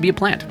just seems to be a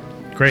plant.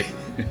 Great.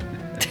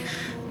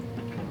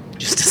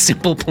 Just a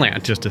simple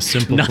plant. Just a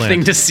simple Nothing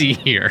plant. to see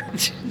here.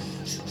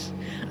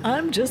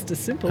 I'm just a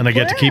simple And I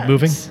get to keep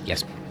moving?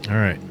 Yes. All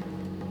right.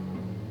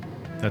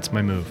 That's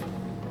my move.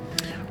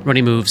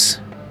 Roni moves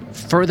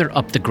further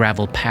up the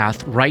gravel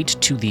path right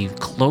to the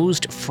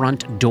closed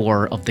front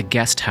door of the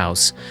guest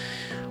house,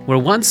 where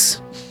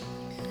once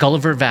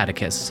Gulliver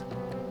Vaticus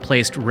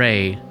placed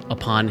Ray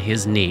upon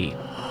his knee.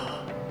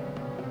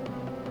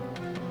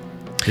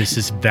 This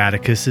is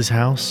Vaticus's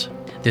house?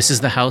 This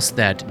is the house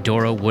that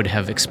Dora would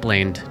have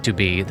explained to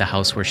be the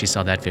house where she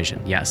saw that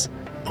vision. Yes.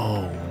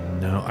 Oh,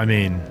 no. I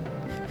mean,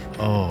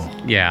 oh,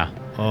 Yeah.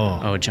 oh,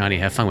 Oh, Johnny,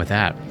 have fun with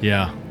that.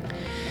 yeah.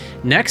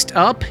 Next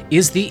up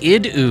is the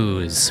Id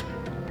Ooze.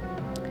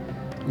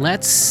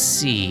 Let's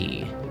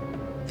see.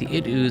 The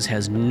Id Ooze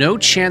has no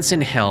chance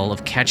in hell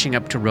of catching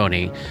up to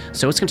Roni,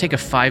 so it's going to take a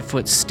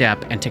 5-foot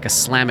step and take a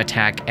slam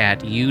attack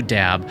at you,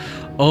 Dab.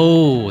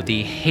 Oh,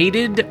 the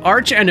hated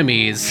arch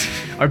enemies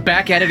are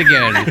back at it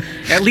again.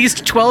 At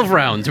least 12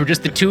 rounds were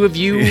just the two of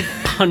you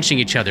punching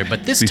each other,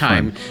 but this Be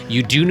time fun.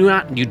 you do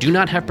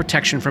not have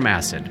protection from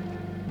acid.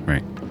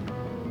 Right.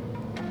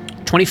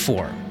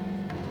 24.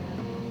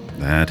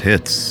 That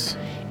hits.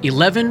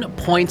 11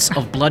 points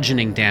of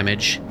bludgeoning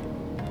damage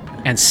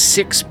and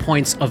 6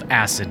 points of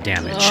acid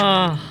damage.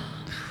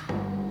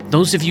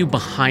 Those of you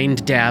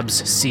behind Dabs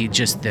see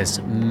just this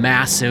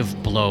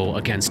massive blow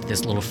against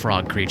this little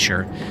frog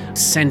creature,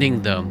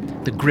 sending the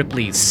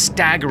Gripply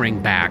staggering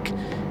back,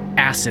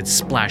 acid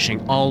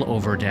splashing all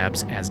over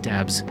Dabs as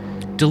Dabs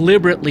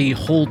deliberately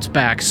holds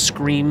back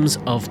screams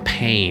of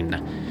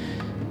pain.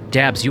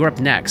 Dabs, you're up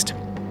next.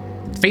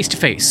 Face to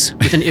face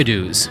with an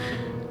Idooze.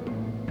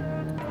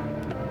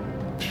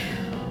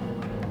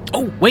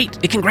 Oh, wait,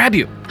 it can grab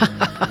you.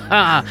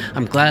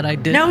 I'm glad I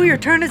did. No, your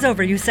turn is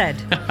over, you said.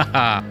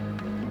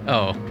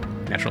 Oh,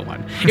 natural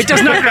one. It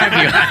does not grab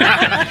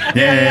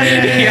you.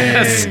 Yay!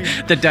 Yes,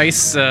 the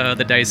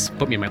dice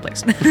put me in my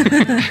place.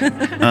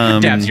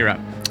 Dabs, you're up.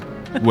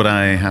 Would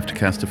I have to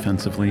cast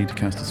defensively to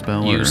cast a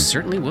spell? You or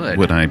certainly would.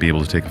 would I be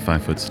able to take a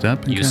 5-foot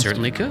step? And You cast-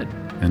 certainly could.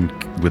 And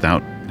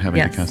without having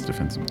Yes. to cast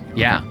defensively?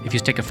 Yeah, if you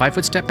take a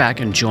 5-foot step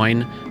back and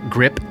join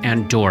Grip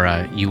and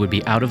Dora, you would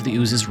be out of the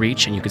ooze's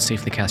reach and you could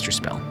safely cast your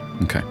spell.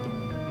 Okay.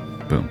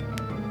 Boom.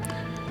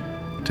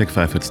 Take a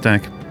 5-foot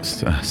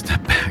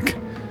step back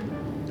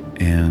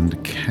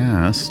and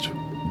cast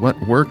what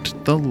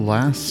worked the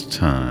last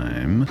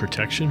time.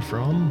 Protection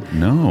from?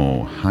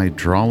 No,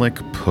 hydraulic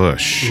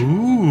push.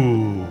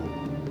 Ooh.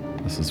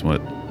 This is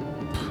what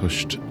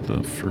pushed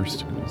the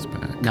first ooze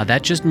back. Now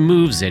that just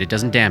moves it, it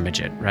doesn't damage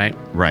it, right?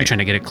 Right. You're trying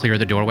to get it clear of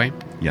the doorway?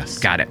 Yes.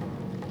 Got it.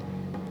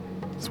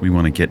 So we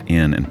want to get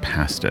in and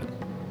past it.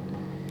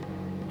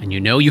 And you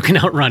know you can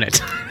outrun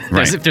it.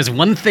 Right. If there's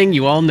one thing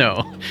you all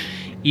know,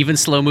 even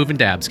slow-moving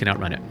Dabs can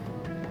outrun it.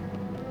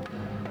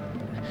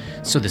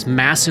 So this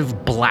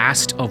massive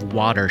blast of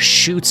water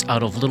shoots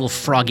out of little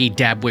froggy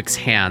Dabwick's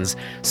hands,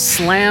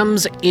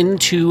 slams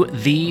into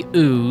the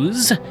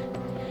ooze,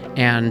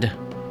 and...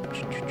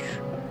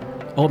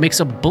 Oh, it makes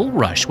a bull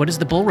rush. What is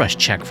the bull rush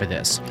check for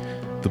this?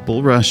 The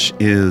bull rush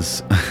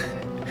is...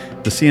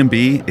 the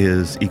CMB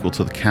is equal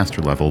to the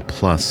caster level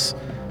plus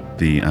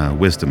the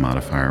wisdom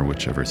modifier,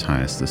 whichever is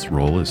highest. This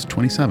roll is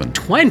 27.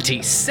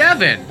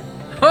 27!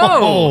 Oh!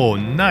 Oh,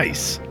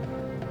 nice.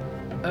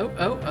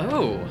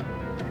 Oh.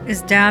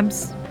 Is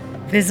Dabs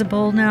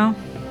visible now?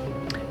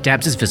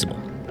 Dabs is visible.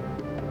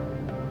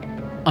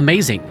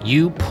 Amazing.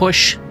 You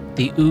push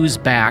the ooze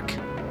back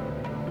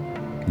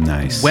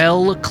Nice.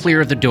 well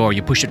clear of the door.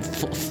 You push it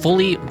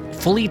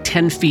fully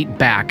 10 feet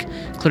back,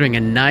 clearing a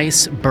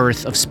nice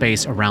berth of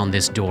space around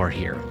this door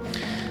here.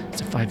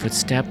 It's a 5-foot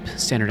step,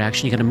 standard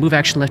action. You got a move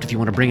action left if you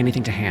want to bring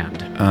anything to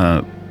hand.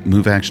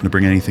 Move action to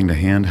bring anything to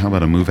hand. How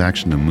about a move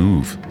action to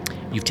move?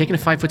 You've taken a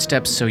 5-foot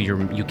step, so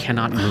you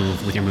cannot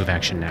move with your move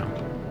action now.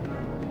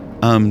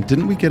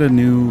 Didn't we get a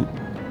new...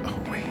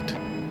 Oh, wait.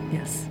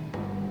 Yes.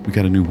 We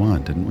got a new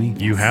wand, didn't we?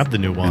 You have the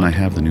new wand. And I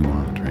have the new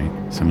wand,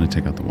 right? So I'm going to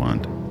take out the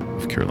wand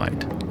of Cure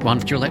Light. Wand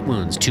of Cure Light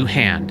Wounds,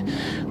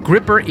 2-hand.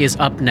 Gripper is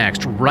up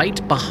next.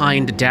 Right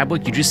behind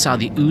Dabwick, you just saw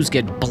the ooze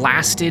get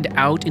blasted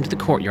out into the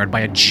courtyard by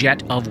a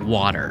jet of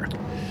water.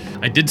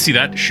 I did see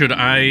that. Should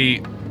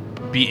I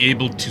be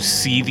able to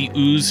see the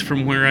ooze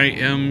from where I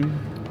am?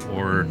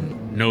 Or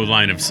no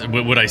line of sight?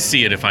 Would I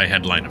see it if I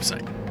had line of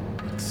sight?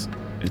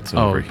 It's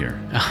over here.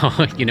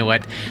 Oh, you know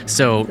what?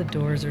 So, The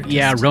doors are just...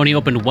 yeah, Roni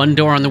opened one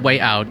door on the way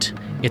out.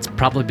 It's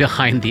probably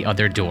behind the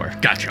other door.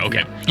 Gotcha,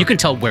 okay. You can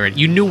tell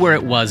you knew where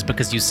it was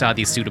because you saw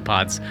these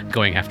pseudopods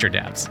going after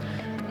Dabs.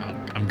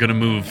 I'm going to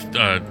move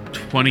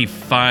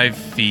 25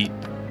 feet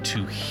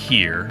to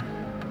here.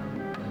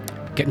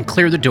 Getting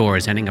clear of the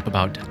doors, ending up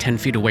about 10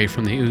 feet away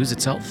from the ooze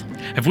itself.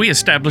 Have we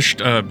established,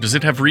 does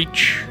it have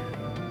reach?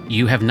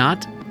 You have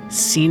not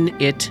seen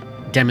it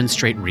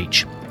demonstrate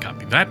reach.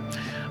 Copy that.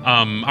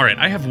 All right,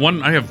 I have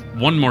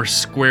one more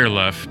square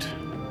left.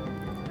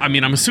 I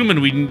mean, I'm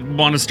assuming we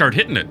want to start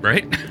hitting it,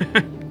 right?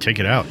 Take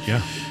it out,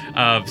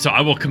 yeah. So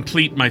I will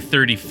complete my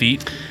 30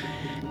 feet,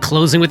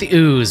 Closing with the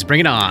ooze. Bring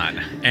it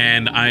on.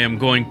 and I am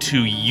going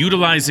to,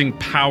 utilizing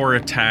power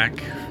attack,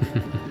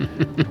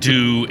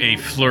 do a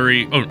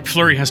flurry. Oh,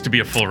 flurry has to be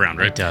a full round,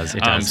 right? It does,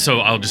 it does. So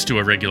I'll just do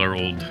a regular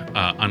old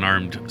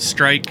unarmed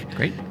strike.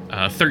 Great.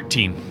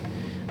 13.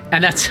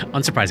 And that's,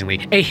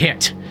 unsurprisingly, a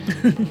hit.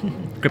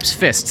 Grip's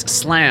fists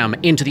slam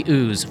into the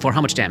ooze for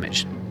how much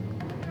damage?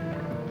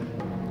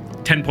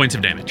 10 points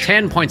of damage.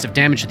 10 points of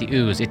damage to the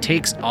ooze. It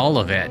takes all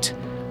of it.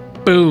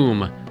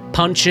 Boom.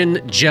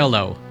 Punchin'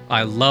 jello.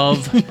 I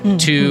love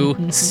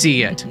to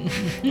see it.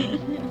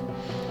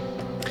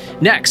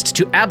 Next,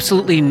 to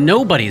absolutely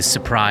nobody's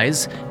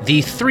surprise,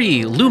 the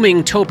 3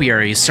 looming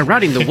topiaries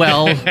surrounding the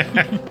well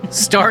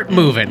start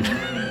moving.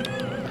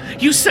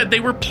 You said they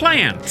were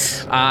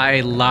plants.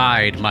 I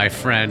lied, my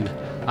friend.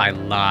 I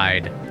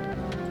lied.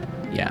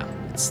 Yeah,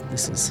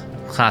 this is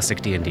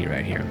classic D&D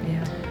right here.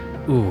 Yeah.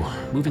 Ooh,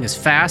 moving as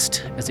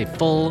fast as a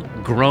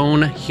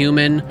full-grown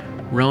human.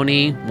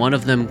 Roni, one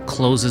of them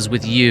closes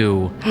with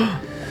you.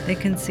 They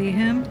can see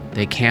him?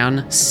 They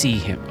can see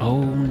him.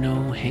 Oh,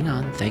 no, hang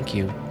on. Thank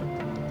you.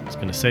 I was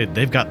going to say,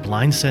 they've got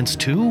blind sense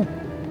too?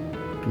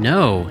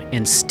 No,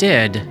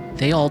 instead,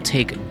 they all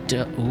take...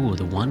 the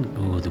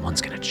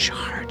one's going to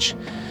charge.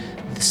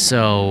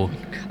 So,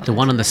 the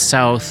one on the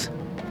south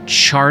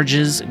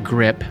charges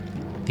Grip.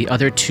 The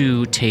other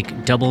 2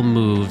 take double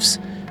moves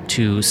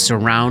to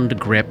surround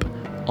Grip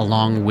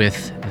along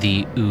with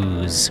the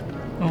ooze.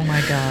 Oh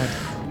my god.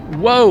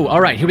 Whoa! All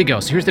right, here we go.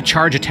 So here's the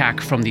charge attack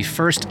from the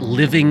first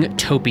living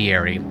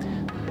topiary.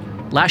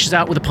 Lashes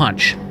out with a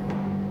punch.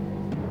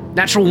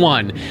 Natural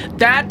 1.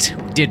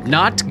 That did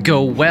not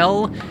go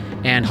well.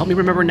 And help me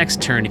remember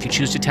next turn. If you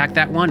choose to attack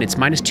that one, it's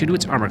 -2 to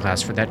its armor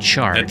class for that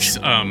charge. That's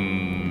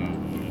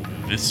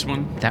this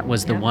one. That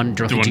was the one The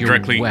directly one to your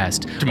directly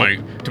west. to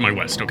my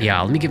west. Okay.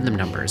 Yeah, let me give them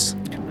numbers.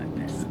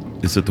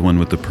 Is it the one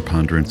with the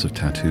preponderance of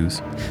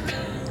tattoos?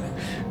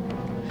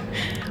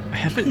 I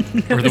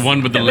haven't. Or the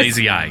one with the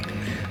lazy eye.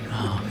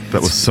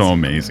 That was so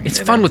amazing. It's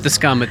fun with the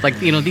scum. It's like,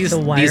 these The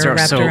wire these are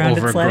wrapped so around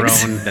its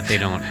legs. overgrown that they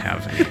don't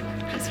have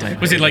any.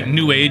 Was he like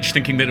New Age,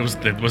 thinking that it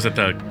was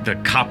the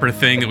copper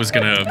thing that was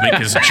gonna make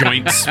his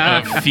joints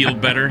feel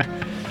better?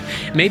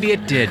 Maybe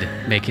it did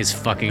make his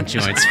fucking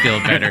joints feel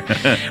better.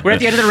 We're at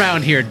the end of the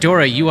round here.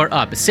 Dora, you are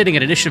up, sitting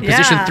at initiative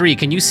position Yeah. 3.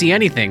 Can you see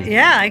anything?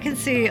 Yeah, I can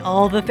see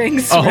all the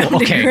things Oh,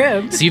 surrounding okay.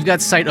 Grip. So you've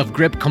got sight of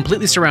Grip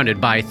completely surrounded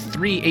by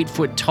 3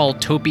 8-foot-tall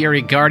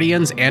topiary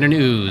guardians and an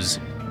ooze.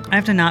 I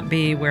have to not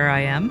be where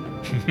I am.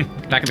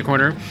 Back in the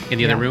corner, in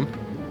the Yeah. other room.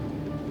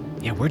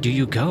 Yeah, where do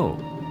you go?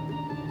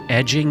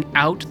 Edging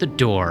out the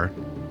door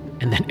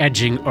and then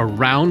edging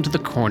around the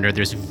corner.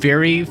 There's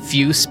very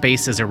few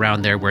spaces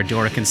around there where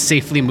Dora can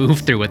safely move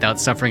through without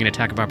suffering an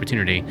attack of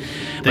opportunity.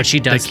 But she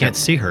does They can't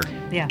see her.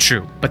 Yeah.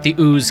 True, but the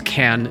ooze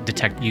can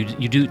detect you.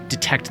 You do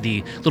detect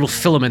the little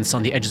filaments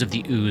on the edges of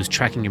the ooze,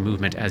 tracking your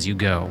movement as you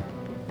go.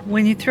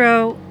 When you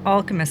throw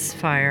Alchemist's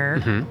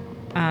Fire,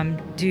 Mm-hmm.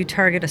 do you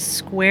target a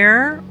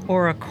square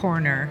or a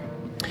corner?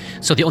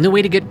 So the only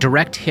way to get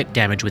direct hit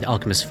damage with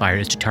Alchemist's Fire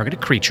is to target a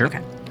creature. Okay.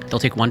 They'll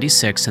take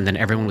 1d6, and then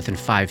everyone within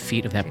 5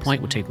 feet of that point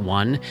will take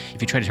 1.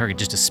 If you try to target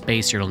just a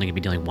space, you're only going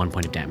to be dealing 1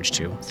 point of damage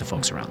to the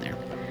folks around there.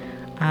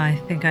 I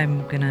think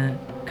I'm gonna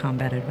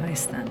combat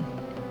advice then.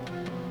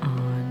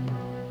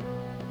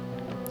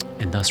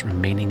 And thus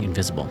remaining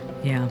invisible.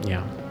 Yeah.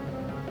 Yeah.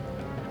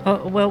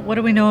 Oh, well, what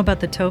do we know about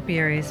the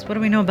topiaries? What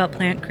do we know about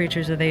plant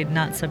creatures? Are they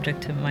not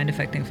subject to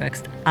mind-affecting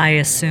effects? I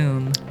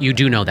assume. You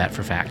do know that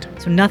for fact.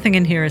 So nothing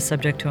in here is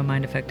subject to a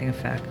mind-affecting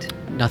effect.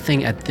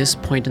 Nothing at this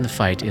point in the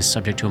fight is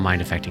subject to a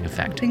mind-affecting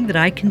effect. Nothing that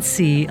I can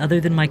see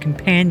other than my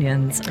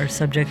companions are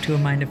subject to a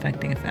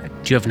mind-affecting effect.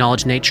 Do you have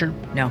knowledge nature?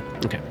 No.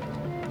 Okay.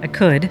 I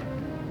could.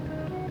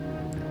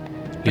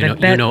 But I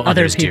bet other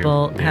others do.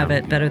 people Yeah. have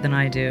it better than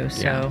I do,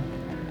 so... Yeah.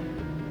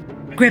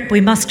 Grip,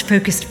 we must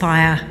focused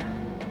fire.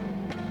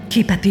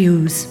 Keep at the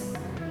ooze.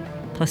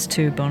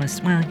 +2 bonus.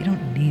 Well, you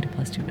don't need a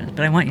 +2 bonus,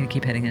 but I want you to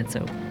keep hitting it,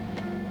 so...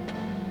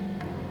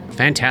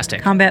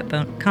 Fantastic.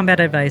 Combat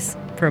advice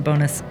for a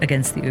bonus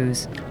against the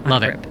ooze. on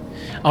Love grip. it.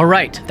 All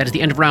right, that is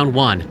the end of round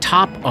 1.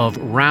 Top of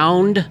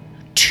round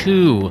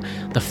 2.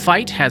 The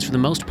fight has, for the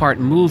most part,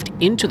 moved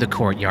into the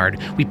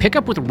courtyard. We pick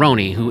up with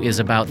Roni, who is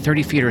about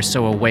 30 feet or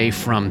so away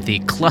from the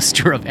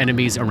cluster of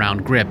enemies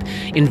around Grip,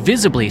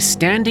 invisibly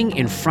standing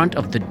in front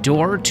of the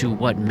door to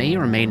what may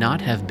or may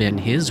not have been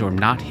his or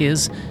not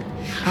his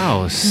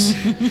house.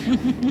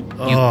 You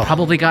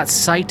probably got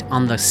sight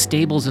on the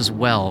stables as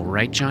well,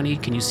 right, Johnny?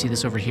 Can you see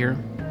this over here?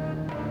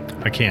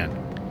 I can.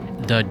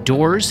 The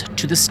doors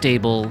to the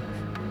stable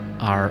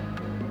are...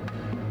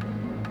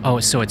 Oh,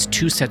 so it's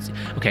 2 sets.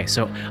 Okay,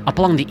 so up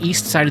along the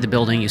east side of the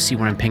building, you see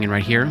where I'm pinging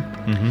right here?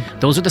 Mm-hmm.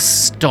 Those are the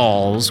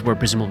stalls where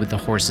presumably the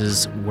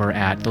horses were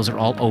at. Those are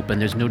all open.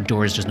 There's no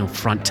doors. There's no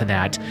front to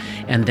that.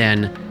 And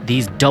then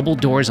these double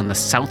doors on the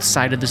south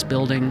side of this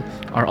building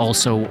are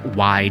also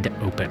wide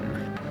open.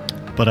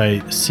 But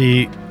I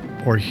see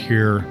or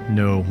hear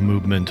no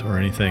movement or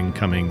anything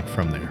coming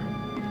from there.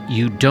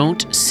 You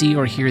don't see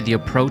or hear the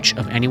approach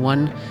of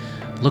anyone.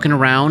 Looking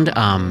around,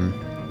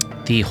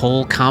 the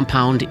whole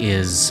compound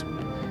is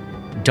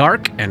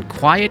dark and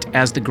quiet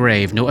as the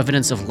grave. No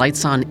evidence of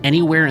lights on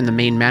anywhere in the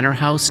main manor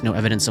house. No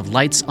evidence of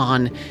lights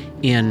on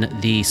in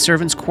the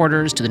servants'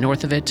 quarters to the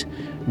north of it,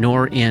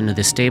 nor in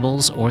the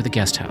stables or the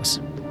guest house.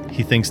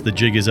 He thinks the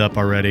jig is up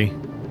already,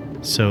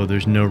 so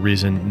there's no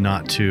reason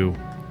not to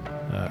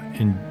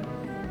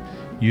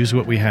use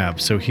what we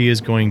have. So he is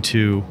going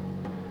to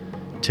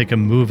take a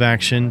move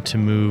action to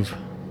move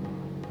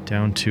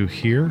down to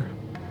here.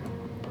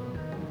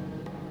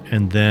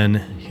 And then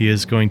he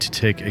is going to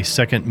take a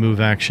second move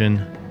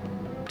action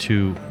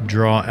to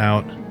draw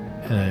out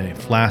a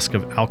flask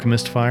of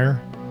alchemist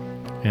fire.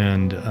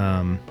 And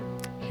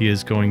he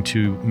is going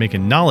to make a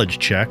knowledge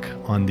check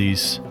on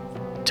these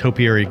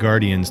topiary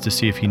guardians to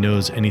see if he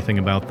knows anything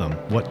about them.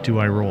 What do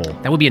I roll?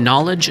 That would be a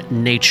knowledge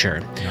nature.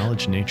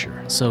 Knowledge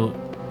nature. So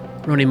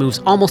Roni moves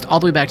almost all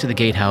the way back to the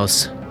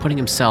gatehouse, putting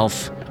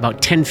himself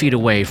about 10 feet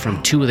away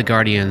from 2 of the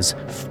guardians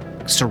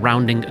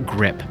surrounding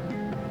Grip.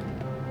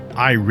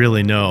 I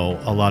really know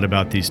a lot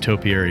about these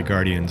topiary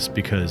guardians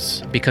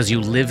because Because you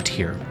lived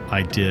here.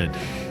 I did.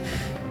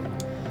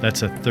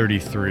 That's a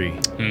 33.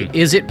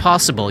 Is it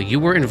possible you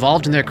were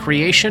involved in their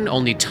creation?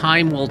 Only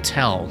time will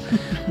tell.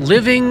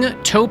 Living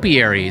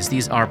topiaries.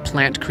 These are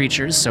plant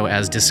creatures, so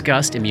as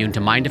discussed, immune to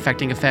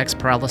mind-affecting effects,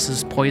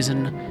 paralysis,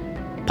 poison,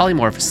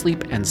 polymorph,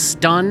 sleep, and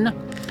stun.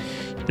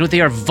 You know, they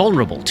are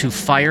vulnerable to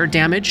fire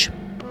damage.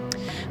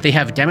 They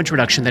have damage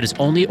reduction that is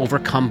only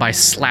overcome by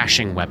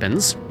slashing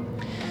weapons.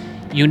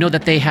 You know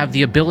that they have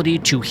the ability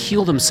to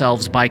heal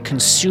themselves by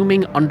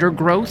consuming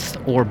undergrowth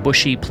or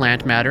bushy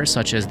plant matter,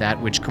 such as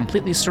that which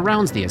completely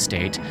surrounds the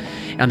estate.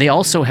 And they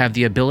also have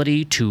the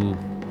ability to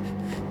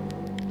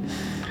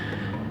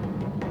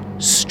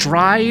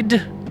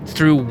stride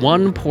through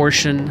one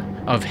portion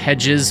of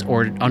hedges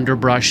or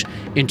underbrush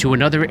into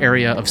another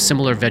area of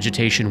similar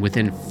vegetation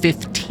within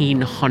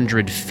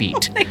 1,500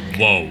 feet.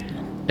 Whoa.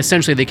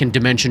 Essentially, they can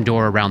dimension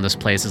door around this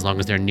place as long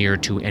as they're near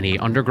to any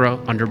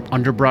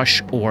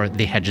underbrush or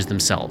the hedges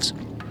themselves.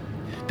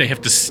 They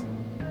have to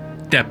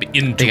step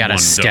into They gotta one,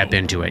 step though.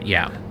 into it,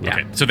 yeah.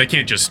 Okay, so they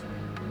can't just...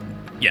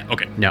 Yeah,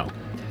 okay. No.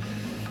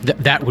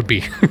 That would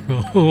be...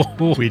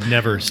 We'd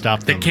never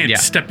stop They them. can't Yeah.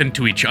 step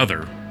into each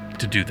other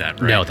to do that,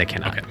 right? No, they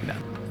cannot. Okay. No.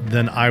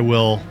 Then I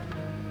will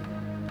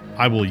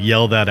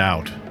yell that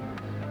out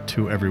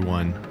to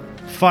everyone.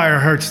 Fire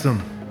hurts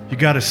them. You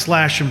gotta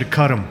slash them to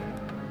cut them.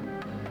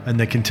 And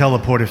they can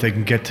teleport if they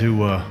can get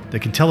to, they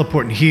can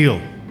teleport and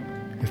heal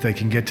if they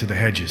can get to the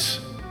hedges.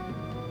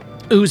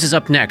 Ooze is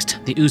up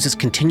next. The Ooze is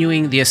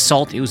continuing the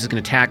assault. The Ooze is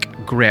going to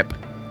attack Grip.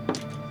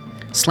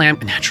 Slam,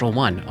 a natural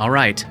 1. All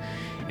right.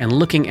 And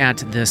looking at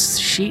this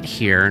sheet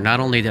here, not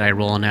only did I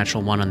roll a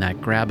natural 1 on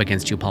that grab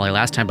against you, Polly,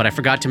 last time, but I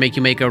forgot to make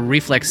you make a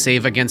reflex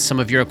save against some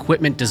of your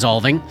equipment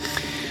dissolving.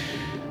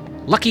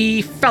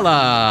 Lucky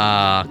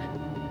fella!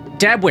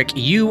 Dabwick,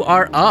 you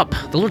are up.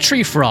 The little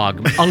tree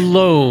frog,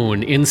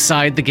 alone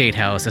inside the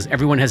gatehouse as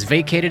everyone has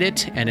vacated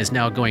it and is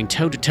now going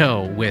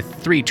toe-to-toe with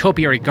 3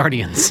 topiary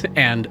guardians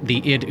and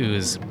the Id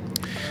Ooze.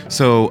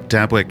 So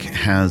Dabwick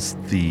has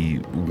the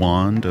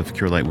wand of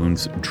Cure Light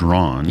Wounds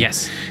drawn.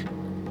 Yes.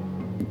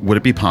 Would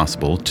it be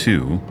possible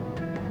to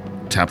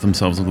tap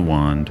themselves with the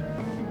wand,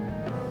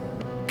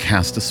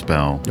 cast a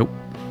spell? Nope.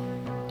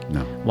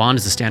 No. Wand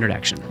is a standard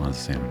action. Wand's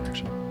a standard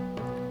action.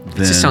 It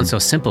just sounds so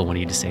simple when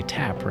you just say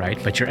tap,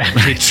 right? But you're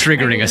actually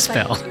triggering a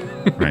spell.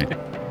 Right.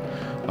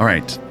 All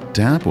right.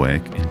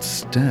 Dabwick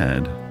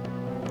instead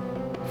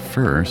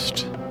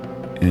first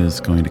is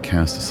going to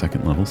cast a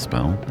second level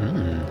spell.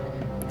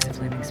 It's a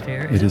flaming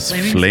sphere. It is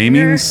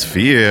Flaming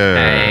Sphere.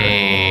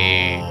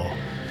 Hey.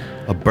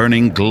 A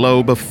burning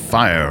globe of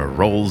fire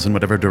rolls in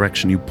whatever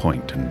direction you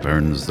point and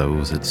burns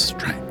those it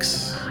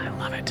strikes. I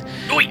love it.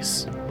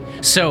 Noise!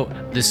 So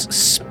this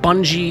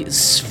spongy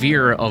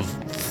sphere of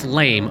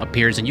flame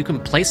appears, and you can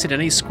place it in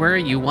any square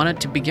you want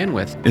it to begin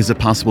with. Is it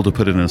possible to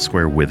put it in a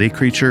square with a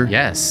creature?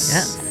 Yes.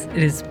 Yes,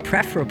 it is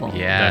preferable.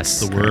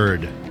 Yes. That's the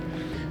word.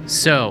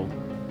 So,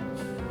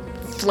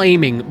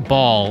 flaming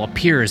ball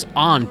appears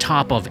on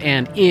top of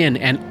and in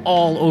and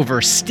all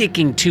over,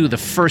 sticking to the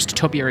first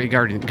Topiary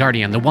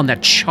Guardian, the one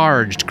that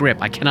charged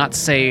Grip. I cannot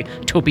say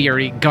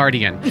Topiary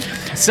Guardian.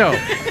 So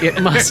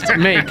it must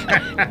make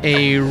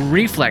a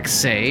reflex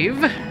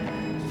save.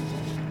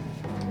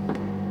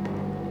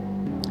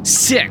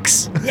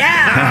 6.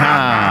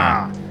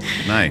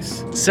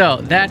 Nice. So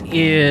that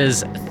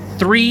is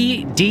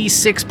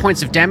 3d6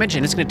 points of damage,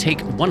 and it's going to take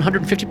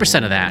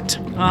 150% of that.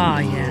 Oh,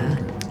 yeah.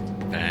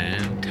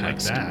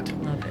 Fantastic.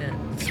 That. Love it.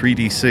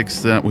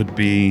 3d6, that would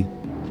be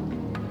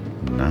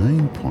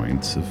 9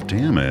 points of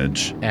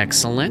damage.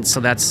 Excellent.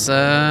 So that's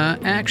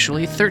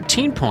actually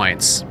 13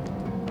 points.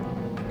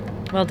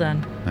 Well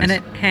done. Nice. And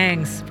it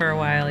hangs for a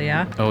while,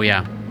 yeah? Oh,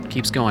 yeah.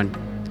 Keeps going.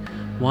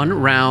 1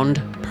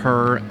 round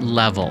per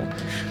level.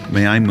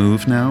 May I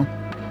move now?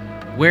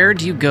 Where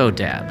do you go,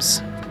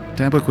 Dabs?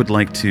 Dabwick would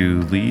like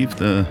to leave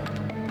the...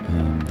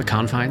 The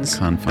confines?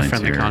 Confines The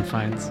friendly here.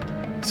 confines.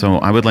 So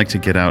I would like to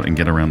get out and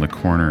get around the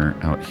corner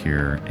out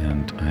here,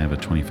 and I have a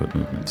 20-foot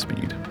movement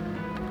speed.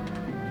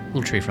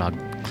 Little tree frog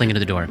clinging to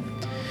the door.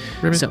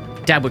 So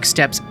Dabwick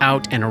steps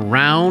out and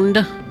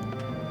around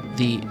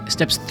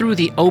steps through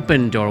the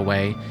open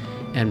doorway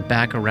and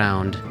back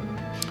around,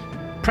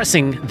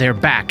 pressing their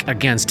back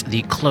against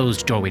the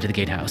closed doorway to the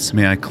gatehouse.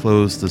 May I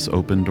close this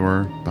open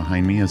door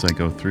behind me as I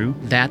go through?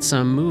 That's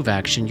a move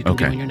action you can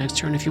do Okay. on your next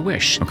turn if you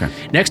wish. Okay.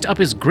 Next up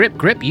is Grip.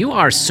 Grip, you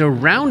are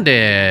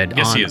surrounded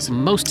Yes, on he is.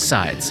 most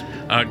sides.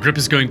 Grip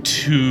is going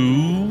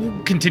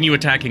to continue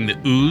attacking the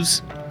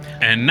ooze,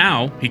 and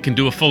now he can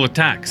do a full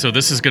attack. So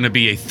this is going to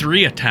be a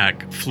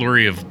 3-attack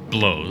flurry of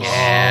blows.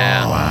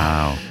 Yeah.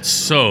 Wow.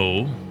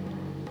 So,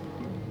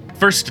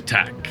 first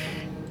attack.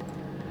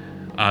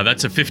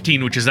 That's a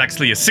 15, which is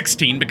actually a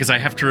 16, because I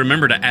have to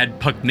remember to add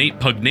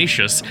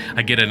pugnacious.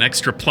 I get an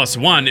extra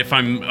 +1 if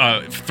I'm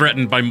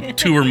threatened by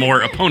 2 or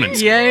more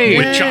opponents. Yay.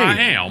 Which I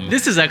am.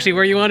 This is actually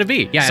where you want to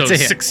be. Yeah, so it's a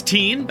hit.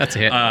 16. That's a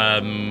hit.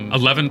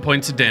 11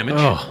 points of damage.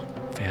 Oh,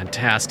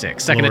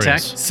 fantastic. Second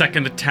Glorious. attack.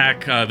 Second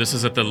attack, this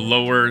is at the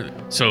lower,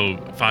 so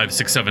 5,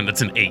 6, 7,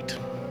 that's an 8.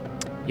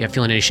 Yeah,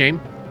 feeling any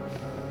shame?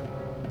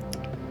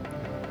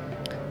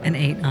 An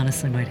 8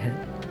 honestly might hit.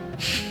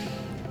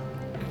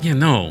 Yeah,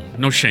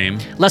 no shame.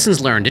 Lessons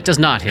learned. It does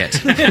not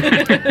hit. All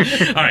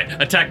right,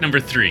 attack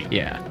number 3.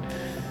 Yeah.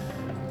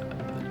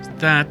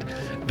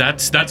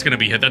 That's going to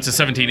be hit. That's a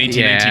 17,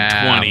 18, Yeah.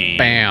 19, 20.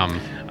 Bam.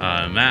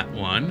 That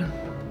one,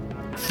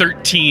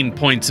 13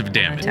 points of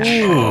damage.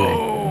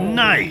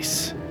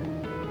 Nice.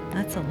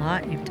 That's a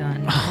lot you've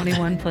done.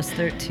 21 plus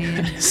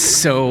 13.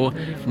 So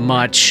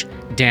much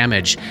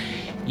damage.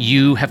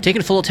 You have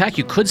taken full attack.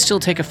 You could still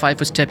take a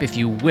 5-foot step if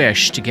you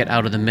wish to get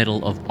out of the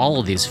middle of all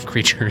of these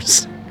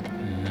creatures.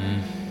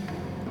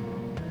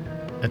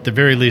 At the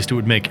very least, it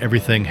would make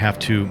everything have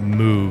to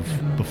move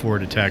before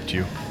it attacked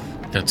you.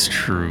 That's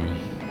true.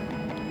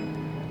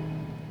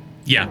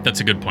 Yeah,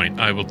 that's a good point.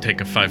 I will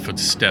take a 5-foot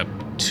step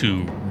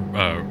to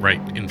right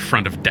in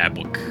front of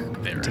Dabwick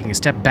there. Taking a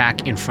step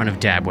back in front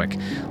of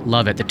Dabwick.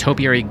 Love it. The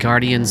Topiary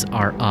Guardians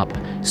are up.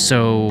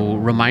 So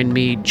remind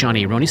me,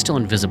 Johnny, Roni's still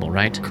invisible,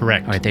 right?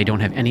 Correct. All right, they don't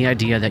have any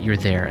idea that you're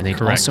there. And they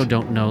Correct. also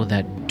don't know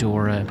that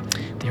Dora,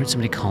 they heard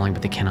somebody calling,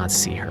 but they cannot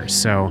see her.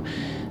 So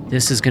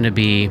this is going to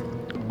be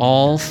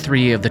all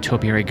 3 of the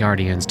Topiary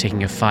Guardians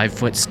taking a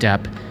 5-foot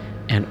step,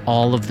 and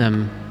all of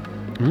them...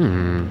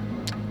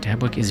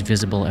 Dabwick is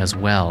visible as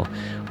well.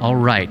 All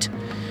right.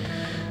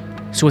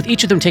 So with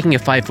each of them taking a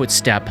 5-foot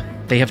step,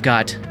 they have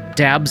got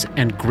Dabs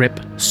and Grip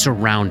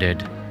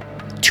surrounded.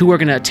 2 are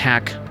going to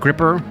attack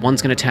Gripper,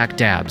 1's going to attack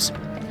Dabs.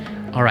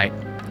 All right.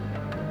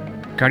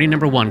 Guardian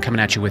number 1 coming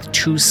at you with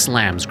 2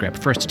 slams, Grip.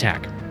 First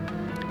attack.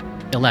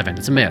 11,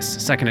 it's a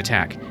miss. Second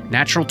attack.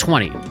 Natural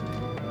 20.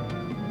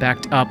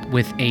 Backed up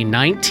with a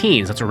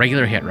 19, so that's a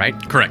regular hit, right?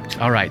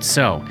 Correct. All right,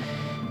 so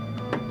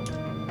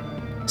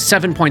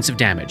 7 points of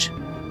damage.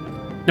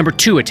 Number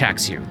 2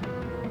 attacks you.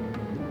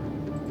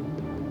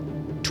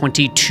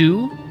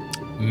 22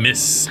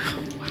 Miss.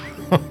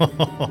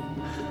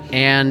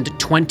 and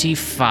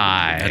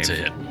 25. That's a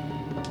hit.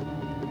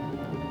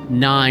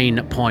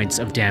 9 points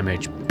of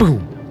damage.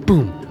 Boom,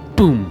 boom,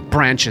 boom.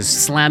 Branches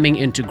slamming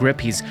into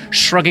Grip. He's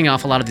shrugging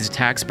off a lot of these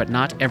attacks, but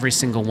not every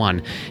single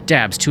one.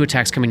 Dabs, 2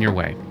 attacks coming your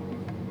way.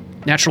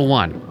 Natural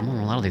 1. I'm on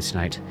a lot of these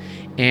tonight.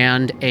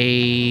 And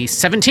a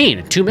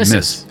 17. 2 misses.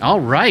 Miss. All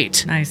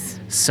right. Nice.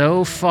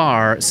 So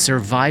far,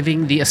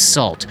 surviving the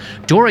assault.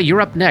 Dora,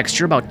 you're up next.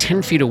 You're about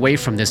 10 feet away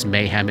from this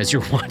mayhem as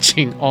you're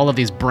watching all of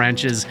these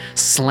branches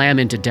slam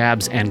into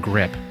Dabs and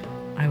Grip.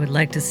 I would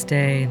like to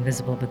stay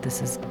invisible, but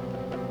this is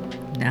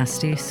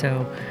nasty.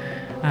 So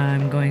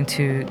I'm going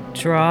to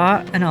draw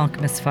an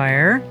Alchemist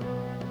Fire.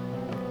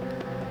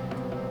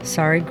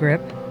 Sorry,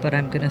 Grip, but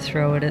I'm going to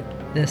throw it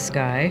at this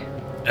guy.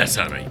 That's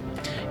all right.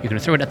 You're going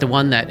to throw it at the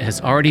one that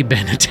has already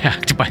been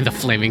attacked by the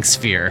flaming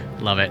sphere.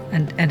 Love it.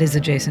 And is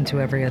adjacent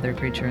to every other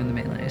creature in the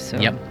melee. So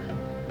Yep.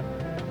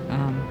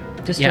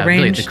 Just Yeah, a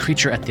really, range. the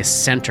creature at the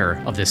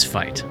center of this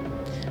fight.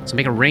 So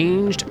make a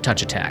ranged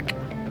touch attack.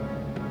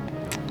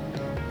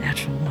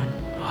 Natural 1.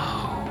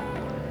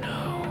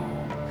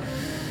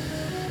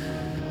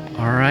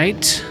 All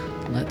right.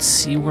 Let's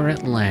see where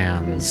it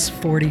lands.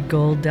 40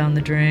 gold down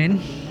the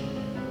drain.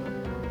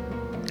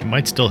 It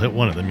might still hit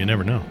one of them. You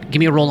never know. Give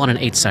me a roll on an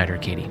 8-sider,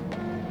 Katie.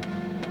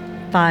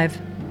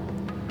 5.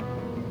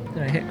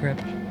 Did I hit grip?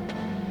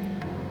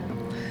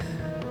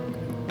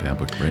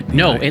 Dabwick right in the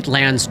No, eye. it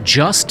lands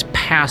just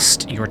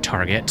past your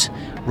target.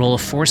 Roll a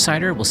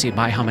 4-sider. We'll see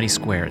by how many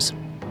squares.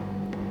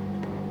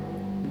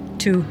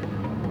 2.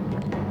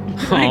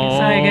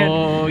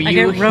 Oh, I you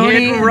get Roni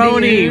hit and the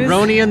Roni. ooze.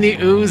 Roni and the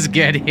ooze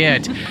get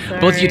hit.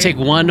 Both of you Sorry. take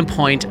 1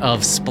 point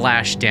of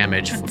splash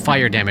damage,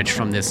 fire damage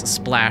from this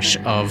splash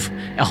of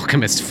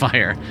alchemist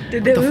fire.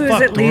 Did the the ooze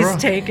fuck, at least Dora?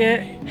 take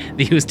it?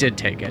 The ooze did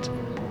take it.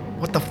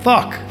 What the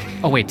fuck?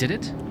 Oh, wait, did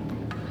it?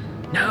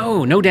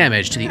 No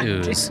damage to the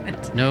ooze.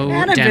 No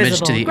And damage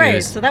invisible. to the Great,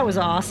 ooze. so that was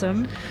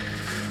awesome.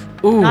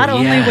 Ooh, Not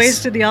only yes.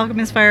 wasted the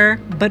alchemist fire,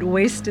 but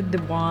wasted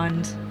the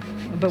wand,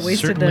 but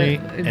wasted Certainly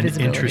the an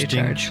invisibility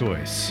interesting charge.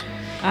 choice.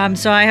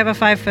 So I have a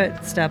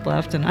 5-foot step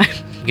left, and I'm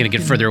You gonna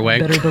get further away?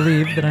 better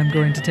believe that I'm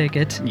going to take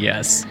it.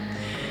 Yes.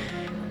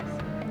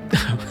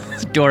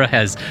 Dora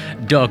has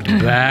ducked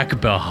back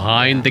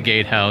behind the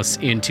gatehouse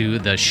into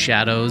the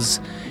shadows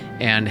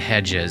and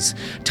hedges.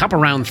 Top of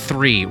round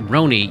 3,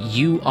 Roni,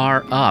 you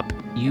are up.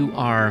 You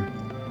are,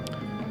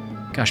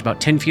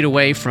 about 10 feet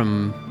away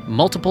from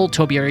multiple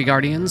Topiary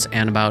Guardians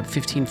and about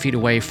 15 feet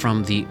away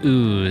from the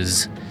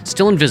ooze.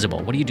 Still invisible.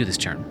 What do you do this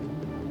turn?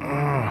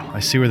 I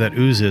see where that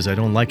ooze is. I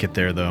don't like it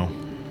there though.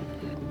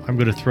 I'm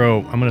gonna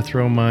throw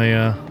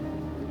my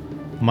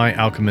my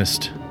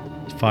alchemist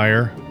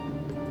fire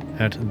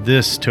at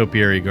this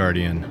Topiary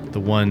Guardian, the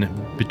one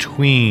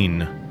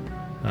between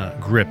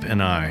Grip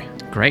and I.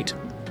 Great.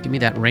 Give me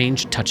that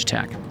ranged touch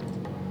attack.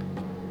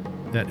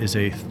 That is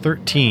a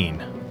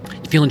 13.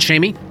 You feeling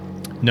shamey?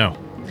 No.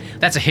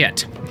 That's a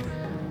hit.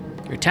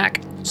 Your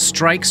attack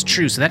strikes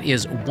true, so that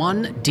is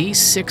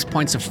 1d6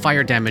 points of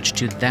fire damage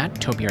to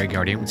that Topiary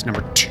Guardian. It's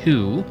number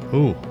 2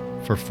 Ooh,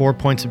 for 4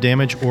 points of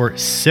damage or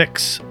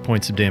 6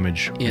 points of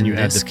damage when in you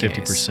add this the case.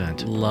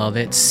 50%. Love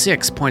it.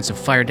 6 points of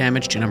fire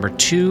damage to number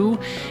 2,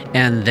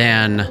 and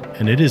then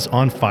And it is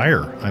on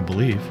fire, I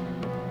believe.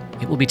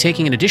 it will be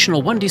taking an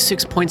additional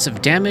 1d6 points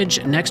of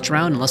damage next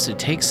round unless it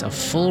takes a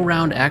full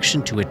round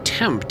action to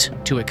attempt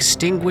to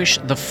extinguish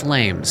the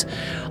flames.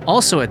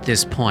 Also at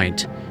this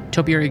point,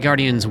 Topiary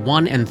Guardians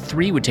 1 and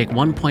 3 would take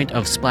 1 point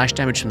of splash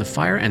damage from the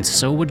fire, and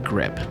so would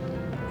Grip.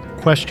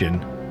 Question.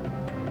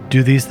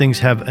 Do these things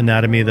have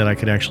anatomy that I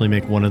could actually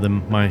make one of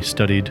them my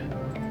studied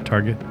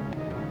target?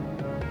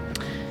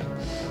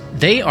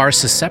 They are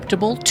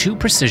susceptible to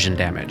precision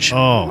damage.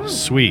 Oh,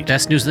 sweet.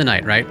 Best news of the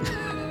night, right?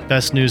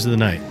 Best news of the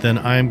night. Then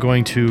I'm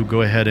going to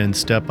go ahead and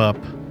step up.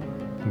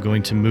 I'm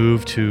going to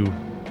move to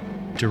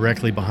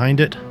directly behind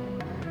it.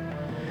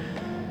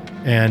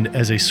 And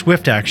as a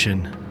swift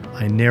action,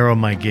 I narrow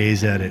my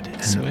gaze at it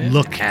and Swift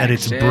look at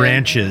its action.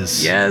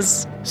 branches.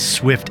 Yes.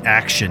 Swift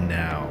action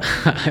now.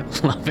 I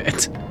love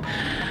it.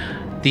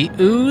 The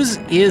ooze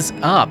is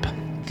up.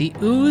 The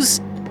ooze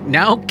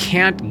now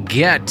can't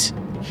get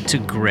to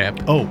Grip.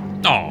 Oh,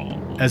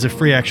 Oh, as a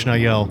free action, I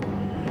yell,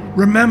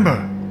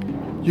 Remember,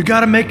 you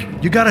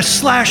gotta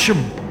slash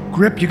him.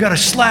 Grip, you gotta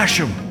slash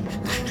him.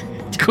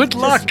 Good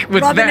luck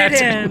with Rubbing that.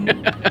 it in.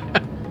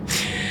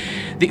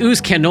 The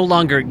ooze can no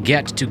longer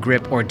get to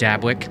Grip or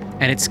Dabwick,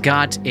 and it's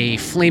got a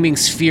flaming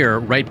sphere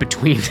right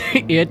between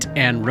it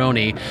and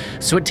Roni.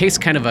 So it takes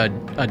kind of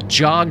a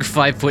jog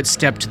 5-foot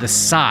step to the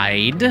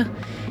side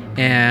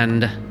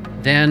and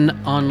then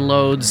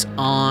unloads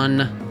on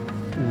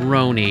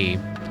Roni.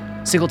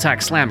 Single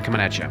attack slam coming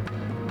at you.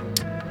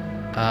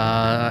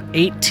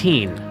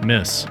 18.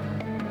 miss.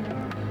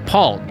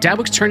 Paul,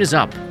 Dabwick's turn is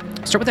up.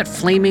 Start with that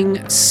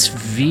flaming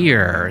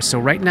sphere. So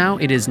right now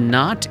it is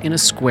not in a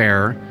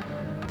square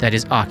that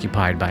is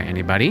occupied by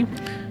anybody.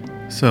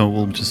 So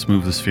we'll just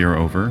move the sphere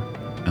over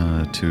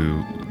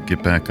to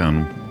get back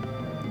on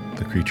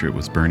the creature it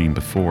was burning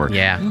before.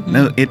 Yeah.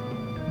 No,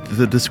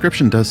 the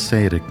description does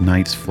say it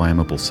ignites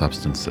flammable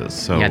substances.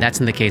 So Yeah, that's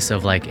in the case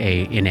of like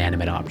a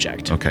inanimate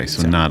object. okay.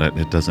 So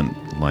it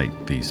doesn't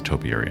light these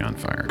topiary on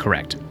fire.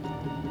 Correct.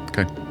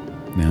 Okay.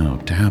 Now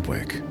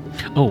Dabwick.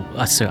 Oh,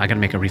 so I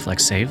gotta make a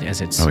reflex save as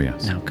it's Oh,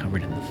 yes. now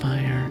covered in the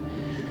fire.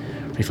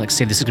 Reflex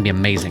save. This is gonna be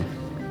amazing.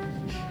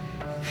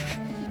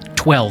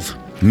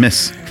 12.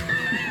 Miss.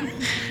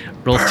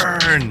 Roll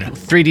Burn.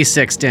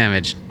 3d6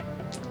 damage.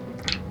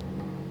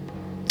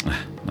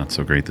 Not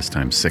so great this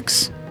time.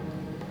 6.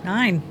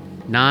 9.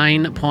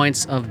 9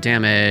 points of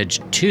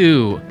damage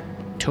to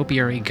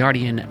Topiary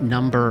Guardian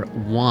number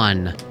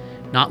 1.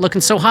 Not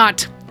looking so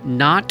hot.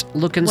 Not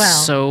looking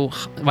Well.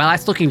 well,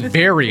 that's looking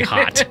very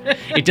hot.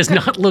 It does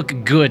not look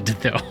good,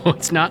 though.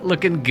 It's not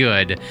looking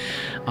good.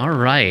 All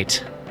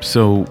right.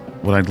 So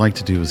what I'd like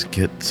to do is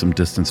get some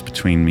distance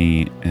between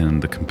me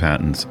and the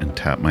combatants and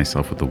tap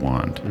myself with the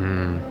wand.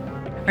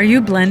 Are you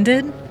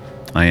blended?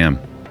 I am.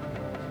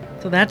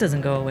 So that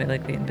doesn't go away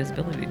like the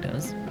invisibility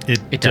does.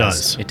 It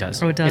does. It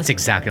does. Oh, it does? It's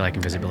exactly like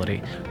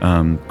invisibility.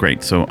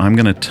 Great. So I'm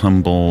going to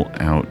tumble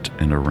out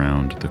and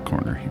around the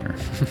corner here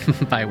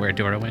By where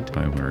Dora went.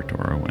 by where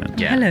Dora went.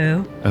 Yeah.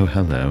 Hello. Oh,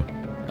 hello.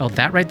 Oh,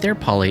 that right there,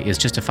 Polly, is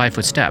just a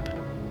 5-foot step,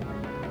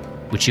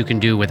 which you can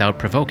do without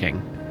provoking,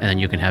 and then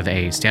you can have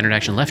a standard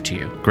action left to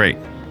you. Great.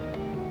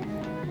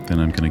 Then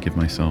I'm going to give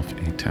myself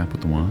a tap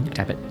with the wand.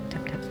 Tap it.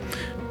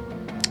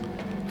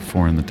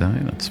 4 on the die.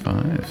 That's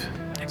 5.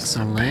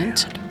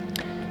 Excellent.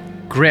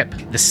 Grip,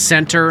 the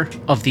center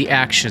of the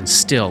action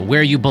still,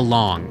 where you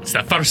belong. It's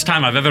the first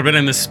time I've ever been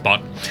in this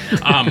spot.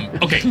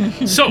 Okay,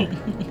 so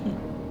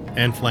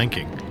And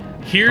flanking.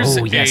 here's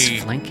Oh, yes, a...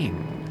 flanking.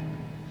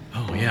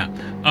 Oh, yeah.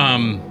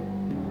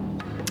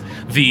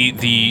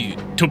 The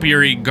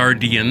Topiary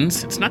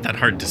Guardians, it's not that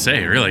hard to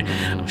say, really.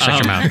 Shut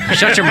your mouth.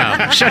 Shut your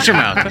mouth. Shut your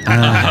mouth.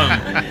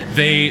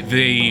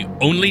 They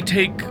only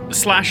take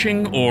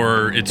slashing,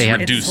 or it's They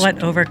have- reduced? It's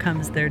what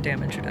overcomes their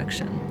damage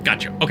reduction.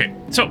 Gotcha. Okay,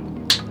 so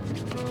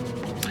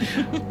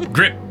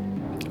Grip,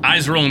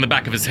 eyes roll in the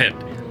back of his head.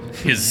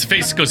 His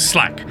face goes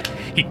slack.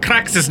 He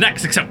cracks his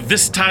neck, except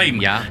this time,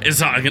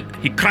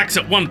 he cracks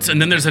it once, and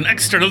then there's an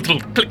extra little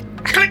click,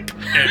 click,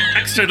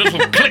 extra little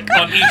click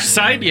on each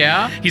side.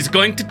 Yeah. He's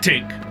going to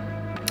take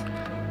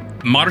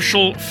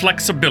martial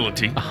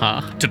flexibility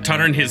to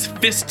turn his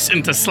fists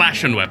into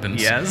slashing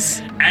weapons.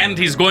 Yes. And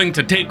he's going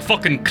to take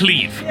fucking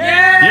cleave.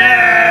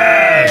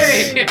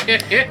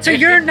 So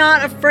you're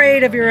not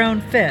afraid of your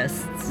own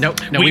fists. Nope.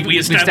 No, we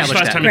established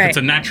last that. time Right. if it's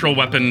a natural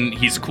weapon,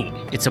 he's cool.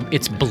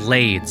 It's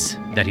blades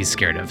that he's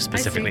scared of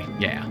specifically. I see.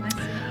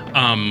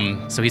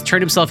 Yeah. So he's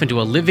turned himself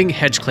into a living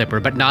hedge clipper,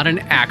 but not an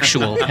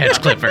actual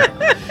hedge clipper.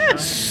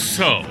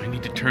 So I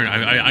need to turn.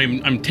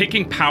 I'm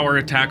taking power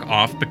attack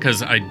off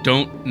because I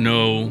don't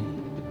know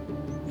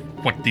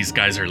what these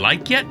guys are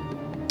like yet.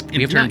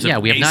 We have not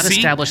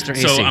established their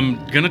AC. So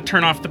I'm gonna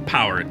turn off the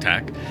power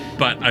attack,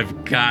 but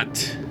I've got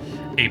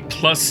a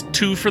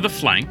 +2 for the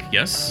flank.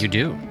 Yes, You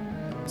do.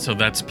 So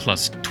that's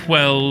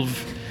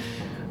 +12.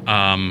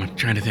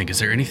 Trying to think. Is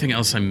there anything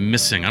else I'm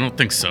missing? I don't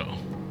think so.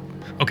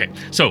 Okay,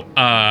 so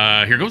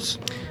here goes.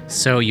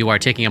 So you are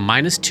taking a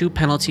 -2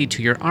 penalty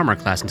to your armor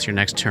class until your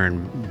next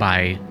turn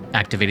by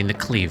activating the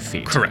cleave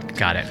feat. Correct.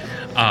 Got it.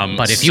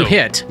 But if you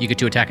hit, you get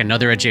to attack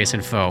another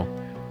adjacent foe.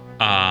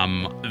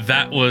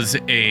 That was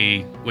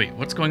a... Wait,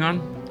 what's going on?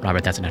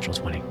 Robert, that's a natural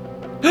 20.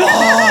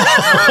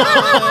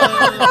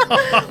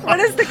 What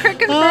is the crit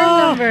confirm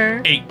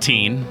number?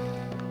 18.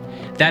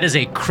 That is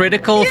a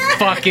critical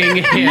fucking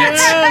hit.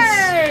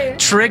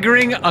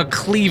 Triggering a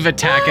cleave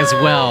attack as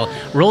well.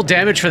 Roll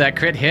damage for that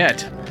crit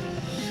hit.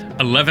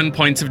 11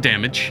 points of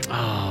damage.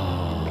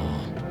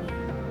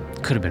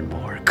 Could have been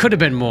more. Could have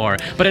been more.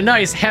 But a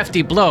nice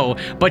hefty blow.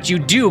 But you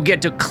do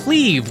get to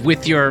cleave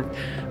with your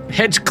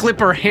hedge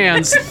clipper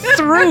hands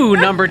through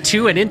number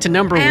 2 and into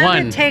number And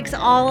 1. it takes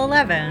all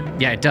 11.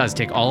 Yeah, it does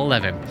take all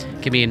 11.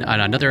 Give me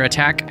another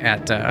attack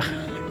at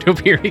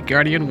Topiary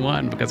Guardian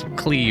 1 because of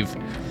cleave.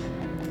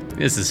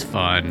 This is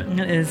fun.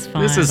 It is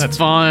fun. This is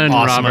fun,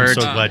 Awesome. Robert.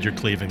 I'm so glad you're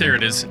cleaving. There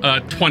it is.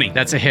 20.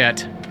 That's a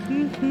hit.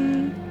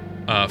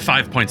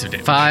 5 points of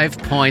damage. 5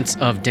 points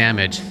of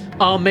damage.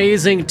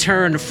 Amazing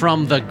turn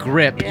from the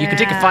grip. You can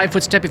take a Yeah.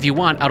 5-foot step if you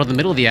want out of the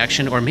middle of the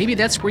action, or maybe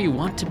that's where you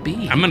want to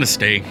be. I'm going to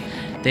stay.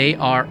 They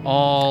are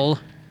all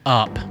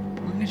up. As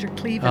long as you're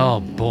cleaving. Oh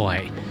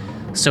boy.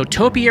 So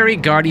Topiary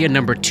Guardian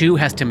number 2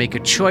 has to make a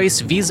choice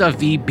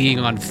vis-a-vis being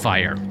on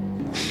fire.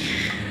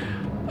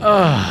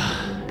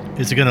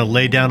 Is it going to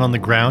lay down on the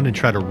ground and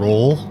try to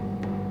roll?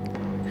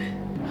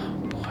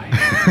 Boy.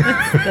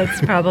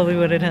 That's probably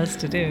what it has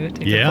to do.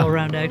 Take Yeah. a full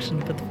round action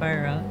to put the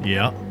fire out.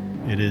 Yeah,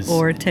 it is.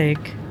 Or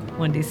take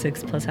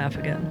 1d6 plus half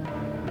again.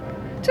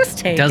 Just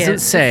take it. Doesn't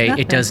It's say,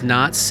 nothing. it does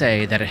not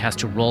say that it has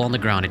to roll on the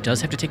ground. It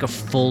does have to take a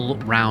full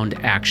round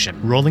action.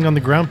 Rolling on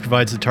the ground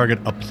provides the target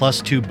a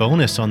 +2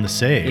 bonus on the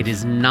save. It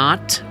is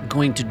not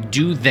going to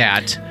do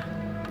that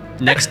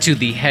next to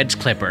the hedge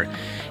clipper.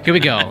 Here we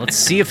go. Let's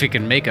see if we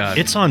can make a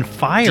It's on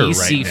fire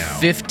DC right now.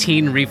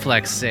 15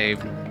 reflex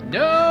save.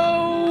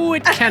 No,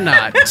 it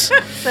cannot. So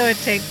it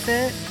takes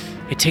it.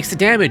 It takes the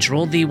damage.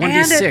 Roll the And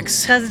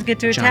 1d6. it doesn't get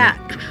to Johnny.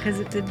 attack because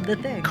it did the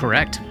thing.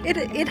 Correct.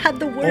 It had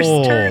the worst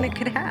Oh. turn it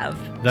could have.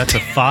 That's a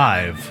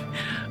 5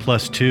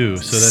 +2,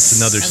 so that's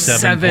another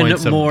 7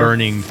 points of more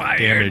burning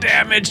fire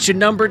damage. to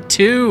number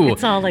 2.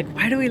 It's all like,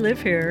 why do we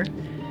live here?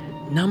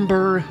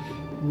 Number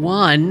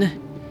 1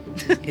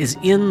 is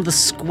in the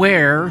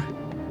square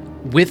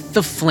with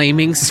the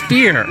flaming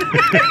spear.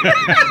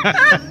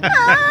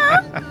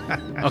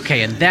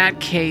 Okay, in that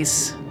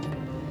case,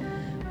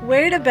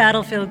 Way to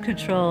battlefield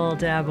control,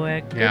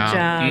 Dabwick. Good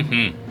Yeah.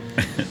 job.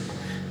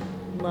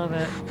 Love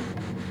it.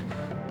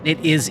 it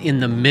is in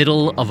the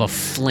middle of a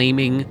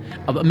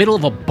middle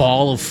of a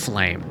ball of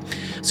flame.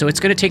 So it's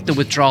going to take the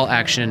withdrawal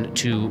action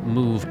to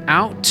move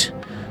out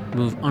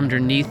move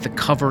underneath the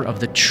cover of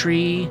the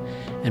tree,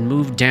 and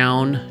move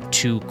down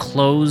to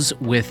close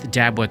with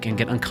Dabwick and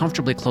get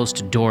uncomfortably close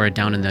to Dora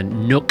down in the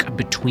nook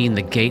between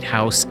the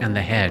gatehouse and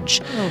the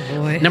hedge. Oh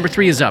boy. Number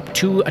 3 is up.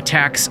 2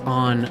 attacks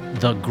on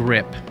the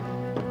grip.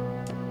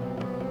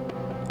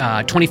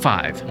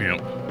 25.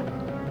 Yep.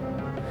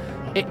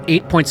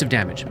 8 points of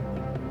damage.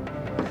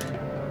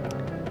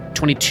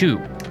 22.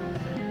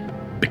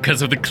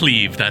 Because of the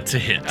cleave, that's a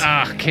hit.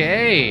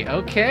 Okay.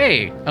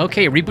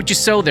 Reap what you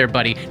sow there,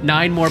 buddy.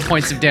 9 more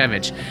points of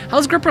damage.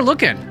 How's Gripper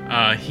looking?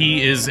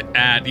 He is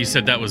at, you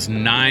said that was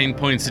 9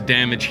 points of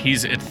damage.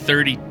 He's at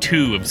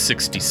 32 of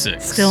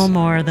 66. Still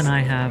more than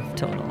I have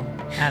total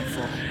at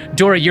full.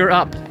 Dora, you're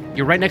up.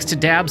 You're right next to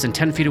Dabs and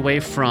 10 feet away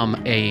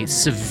from a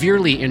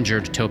severely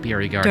injured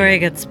Topiary Guardian. Dora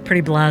gets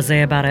pretty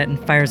blasé about it and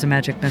fires a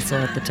magic missile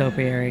at the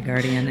Topiary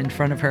Guardian in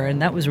front of her,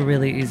 and that was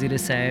really easy to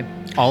say.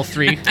 All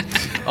 3?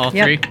 All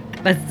Yep. 3?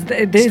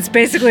 It's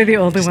basically the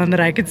only one that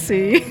I could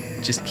see.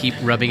 Just keep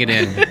rubbing it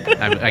in.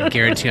 I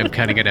guarantee I'm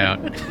cutting it out.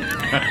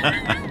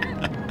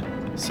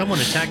 Someone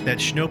attacked that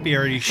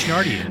Schnopiary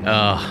Schnardian.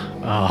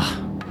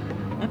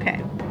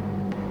 Okay.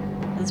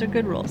 Those are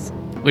good rolls.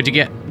 What'd you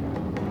get?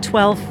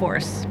 12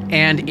 force.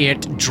 And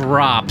it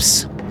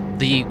drops.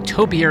 The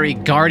Topiary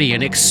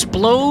Guardian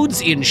explodes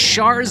in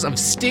shards of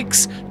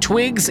sticks,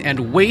 twigs,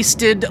 and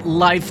wasted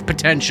life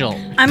potential.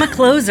 I'm a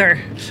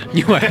closer.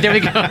 You are. There we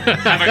go.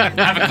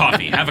 Have a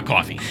coffee. Have a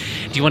coffee.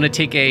 Do you want to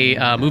take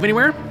a move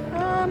anywhere?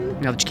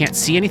 Now that you can't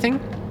see anything?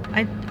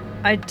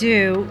 I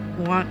do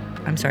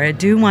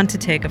want to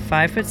take a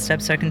 5-foot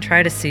step so I can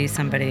try to see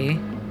somebody.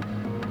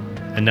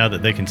 And now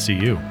that they can see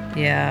you.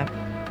 Yeah.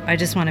 I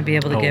just want to be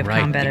able to give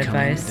combat become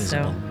advice.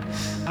 invisible.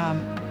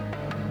 So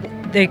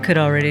they could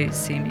already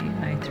see me.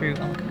 I threw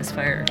Alchemist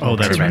Fire. Oh,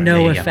 that's to right.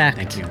 no Yeah, yeah. effect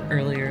Thank you.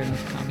 earlier in the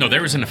combat. No,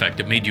 there was an effect.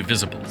 It made you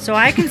visible. So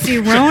I can see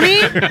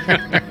Roni,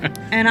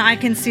 and I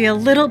can see a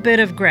little bit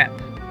of Grip.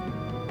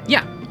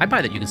 Yeah, I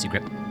buy that you can see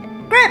Grip.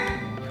 Grip!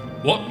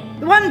 What?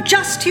 The one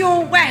just to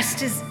your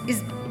west is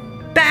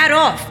bad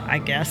off. I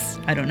guess.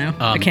 I don't know.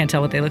 I can't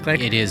tell what they look like.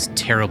 It is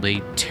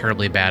terribly,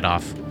 terribly bad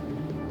off.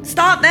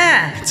 Start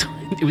there.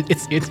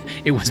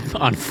 It was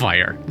on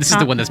fire. This is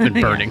the one that's been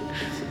burning.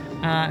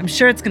 I'm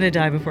sure it's going to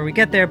die before we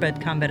get there,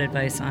 but combat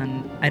advice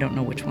on, I don't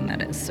know which one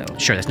that is, so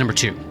Sure, that's number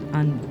 2.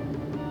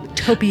 on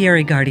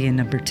Topiary Guardian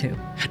number 2.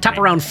 Top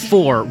of round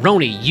 4,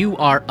 Roni, you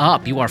are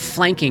up. You are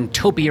flanking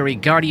Topiary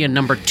Guardian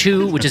number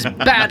 2, which is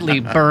badly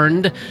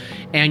burned,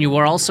 and you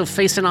are also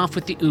facing off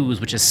with the ooze,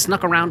 which has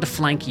snuck around to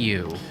flank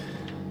you.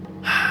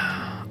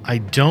 I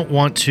don't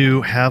want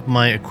to have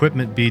my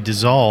equipment be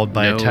dissolved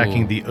by No.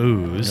 attacking the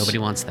ooze. Nobody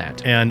wants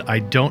that. And I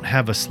don't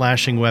have a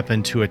slashing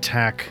weapon to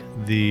attack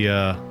the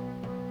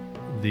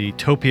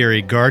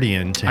Topiary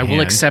Guardian to I will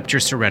hand. accept your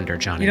surrender,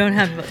 Johnny. You don't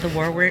have the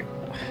war.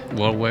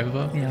 Well,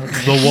 whatever. Yeah,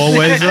 okay. The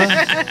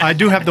Wallweza? I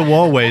do have the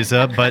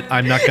Wallweza, but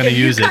I'm not going to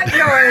use it. Cut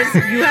yours.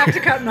 You have to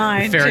cut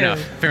mine. Fair too. enough.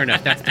 Fair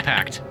enough. That's the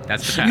pact.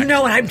 That's the pact. You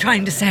know what I'm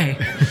trying to say.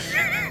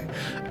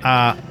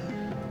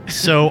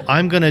 So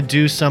I'm going to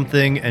do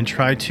something and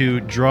try to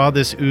draw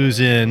this ooze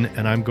in,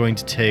 and I'm going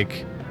to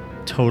take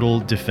total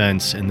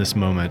defense in this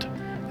moment.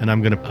 And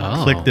I'm going to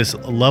Oh. click this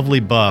lovely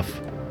buff,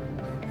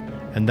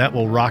 and that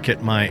will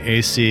rocket my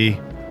AC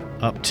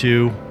up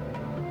to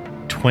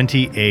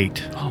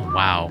 28. Oh,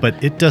 wow.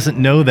 But it doesn't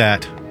know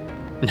that.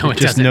 no, It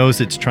just doesn't.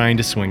 knows it's trying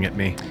to swing at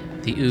me.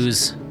 The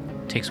ooze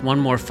takes one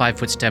more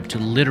 5-foot step to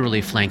literally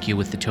flank you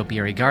with the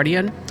Topiary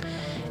Guardian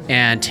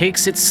and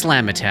takes its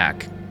slam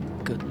attack.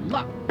 Good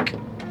luck.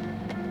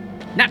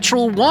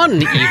 Natural 1,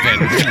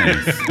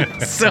 even.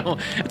 So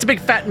it's a big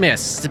fat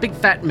miss. It's a big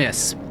fat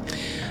miss.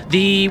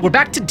 We're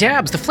back to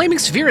Dabs. The Flaming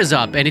Sphere is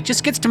up, and it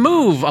just gets to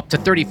move up to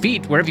 30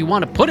 feet, wherever you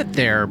want to put it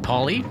there,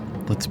 Polly.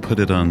 Let's put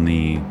it on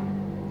the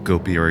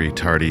Gopiori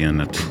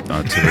Tardian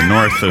to the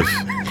north of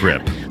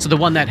Grip. So the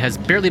one that has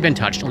barely been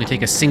touched, only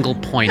take a single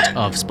point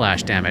of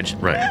splash damage.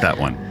 Right, that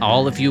one.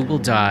 All of you will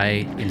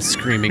die in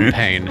screaming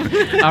pain.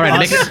 All right,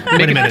 Wait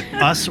a minute.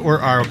 Us or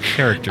our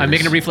characters? I'm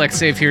making a reflex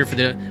save here for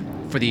the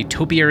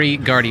Topiary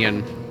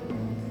Guardian.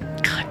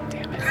 God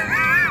damn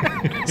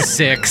it.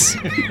 6.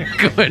 Go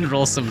ahead and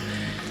roll some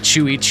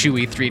chewy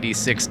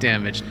 3d6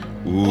 damage.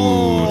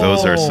 Ooh,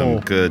 those are some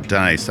good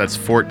dice. That's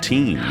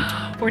 14.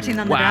 14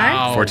 on the Wow.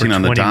 die. 14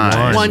 on the 21.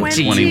 die.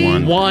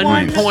 21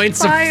 points.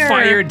 points of Fire.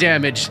 fire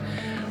damage.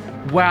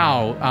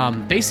 Wow.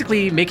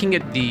 Basically making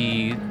it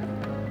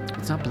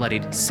it's not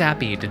bloodied,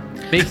 sappied.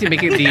 Making it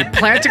the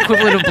plant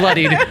equivalent of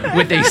bloodied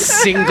with a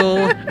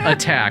single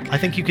attack. I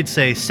think you could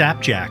say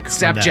sapjack. on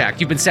that. Sapjacked.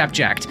 You've been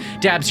sapjacked.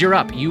 Dabs, you're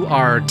up. You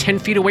are 10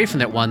 feet away from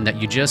that one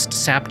that you just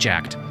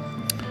sapjacked.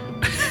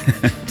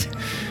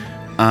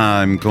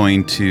 I'm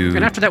going to...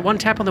 And after that one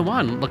tap on the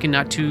one, looking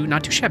not too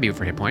shabby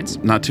for hit points.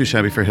 Not too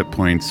shabby for hit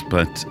points,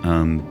 but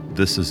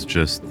this is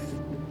just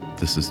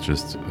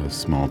a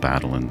small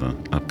battle in the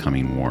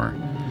upcoming war.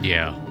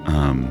 Yeah.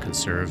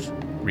 Conserve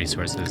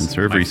resources.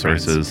 Conserve my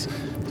friends. resources.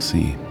 Let's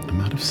see.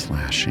 I'm out of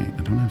slashing.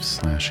 I don't have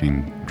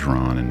slashing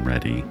drawn and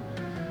ready.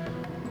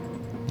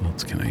 What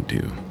else can I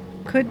do?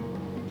 Could.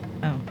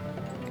 Oh.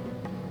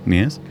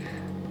 Yes?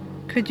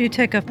 Could you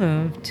take a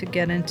move to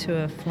get into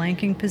a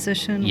flanking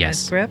position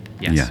Yes. with Grip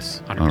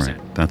Yes. 100%. All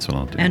right. That's what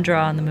I'll do. and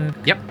draw on the move?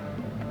 Yep.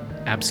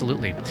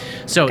 Absolutely.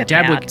 So Look at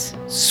Dabwick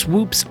that.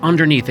 swoops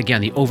underneath again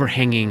the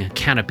overhanging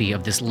canopy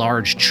of this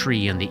large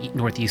tree in the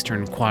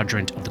northeastern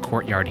quadrant of the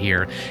courtyard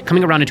here,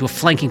 coming around into a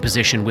flanking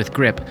position with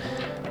Grip.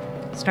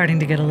 Starting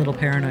to get a little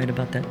paranoid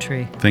about that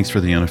tree. Thanks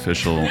for the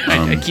unofficial.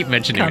 I keep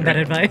mentioning Combat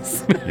it.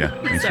 advice. Yeah,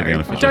 thanks for Sorry. the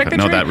unofficial. Attack the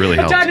No, tree! that really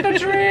helped. Attack the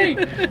tree!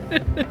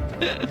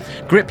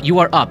 Grip, you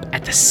are up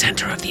at the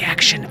center of the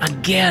action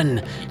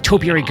again.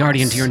 Topiary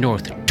Guardian to your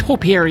north,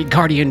 Topiary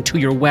Guardian to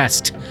your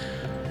west.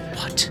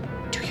 What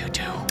do you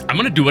do? I'm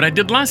going to do what I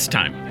did last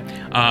time.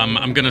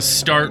 I'm going to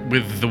start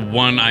with the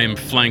one I am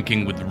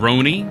flanking with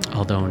Roni.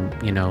 Although,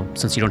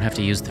 since you don't have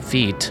to use the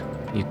feat,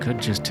 you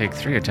could just take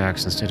 3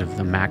 attacks instead of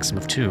the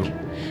maximum of 2.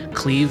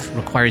 Cleave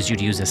requires you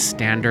to use a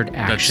standard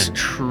action.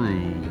 That's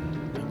true.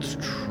 That's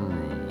true.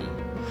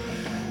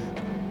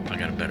 I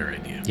got a better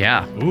idea.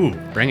 Yeah. Ooh.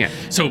 Bring it.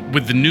 So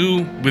with the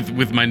new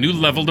with my new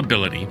leveled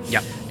ability,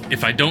 Yep.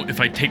 if I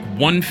take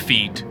 1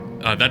 feat,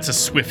 that's a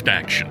swift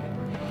action.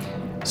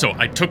 So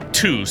I took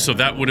 2, so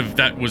that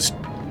was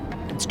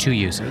It's 2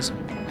 uses.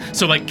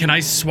 so like can I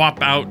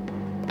swap out?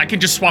 I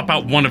can just swap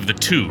out one of the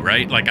 2,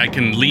 right? Like I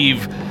can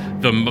leave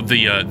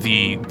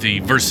the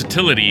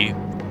versatility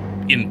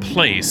in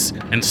place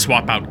and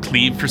swap out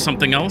cleave for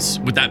something else.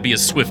 Would that be a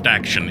swift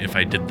action if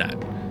I did that?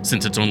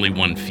 Since it's only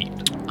 1 feat.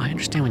 I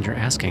understand what you're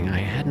asking. I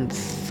hadn't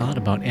thought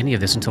about any of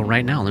this until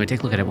right now. Let me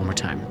take a look at it one more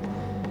time.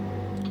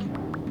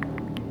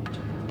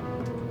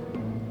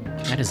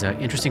 That is an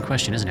interesting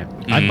question, isn't it?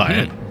 I'd buy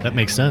it. That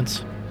makes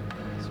sense.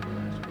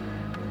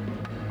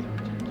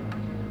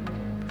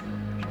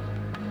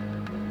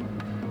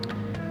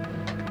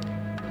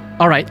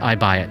 All right, I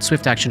buy it.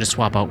 Swift action to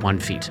swap out 1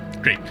 feat.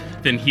 Great.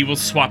 Then he will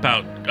swap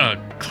out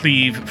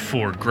cleave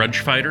for grudge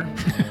fighter.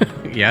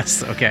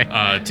 Yes, okay.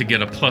 To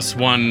get a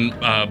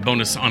 +1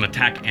 bonus on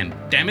attack and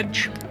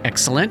damage.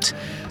 Excellent.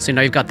 So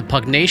now you've got the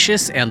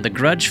Pugnacious and the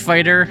Grudge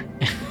Fighter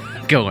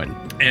going.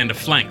 And a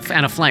flank.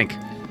 And a flank.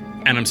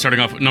 And I'm starting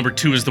off with number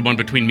 2 is the one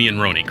between me and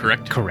Roni,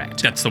 correct?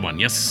 Correct. That's the one,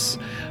 yes.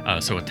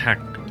 So attack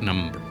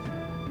number.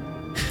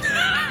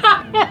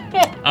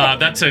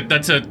 That's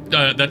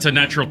a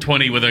natural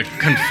 20 with a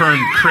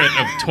confirmed crit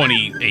of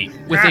 28.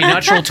 With a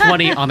natural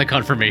 20 on the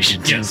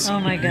confirmation. Yes. Oh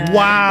my god.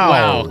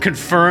 Wow.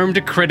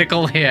 Confirmed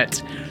critical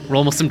hit.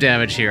 Roll me some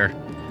damage here.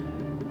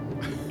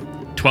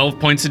 12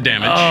 points of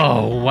damage.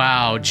 Oh,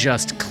 wow.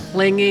 Just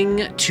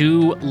clinging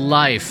to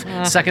life.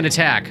 Second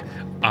attack.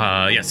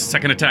 Yes,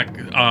 second attack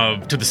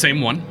to the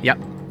same one. Yep.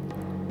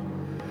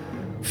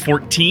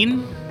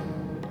 14?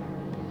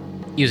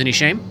 Use any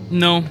shame?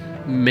 No.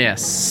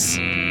 Miss.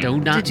 Do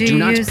not Did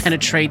you use-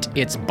 penetrate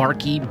its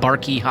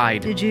barky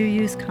hide. Did you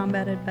use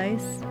combat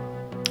advice?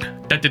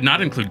 That did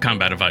not include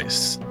combat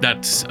advice.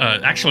 That's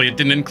actually it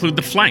didn't include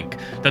the flank.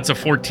 That's a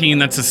 14,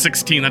 that's a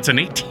 16, that's an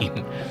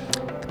 18.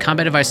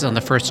 Combat device is on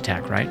the first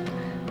attack, right?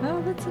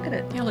 Oh, let's look at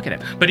it. Yeah, look at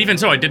it. But even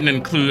so, I did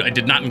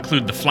not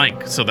include the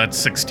flank, so that's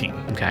 16.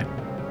 Okay.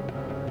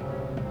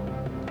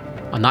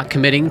 I'm not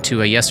committing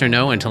to a yes or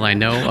no until I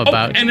know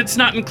about. Oh, and it's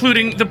not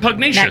including the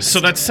pugnacious, Next. so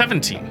that's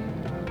 17.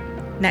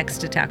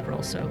 Next attack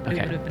roll, so it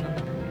Okay. would have been on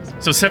the previous.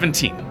 So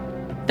 17.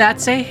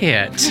 That's a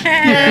hit.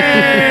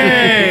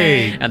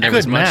 Hey! And there Good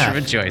was much math.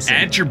 rejoicing.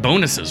 Add your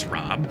bonuses,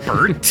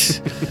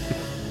 Robert.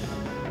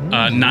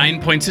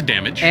 9 points of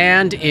damage.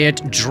 And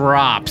it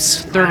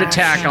drops. Third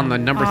attack on the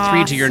number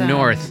 3 to your Awesome.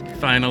 north.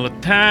 Final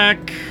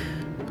attack.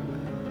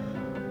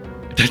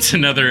 That's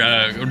another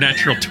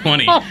natural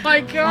 20.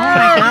 my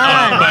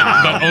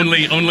god! But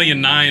only a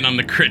 9 on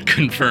the crit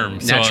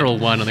confirm. So, Natural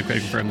 1 on the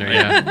critical confirm there,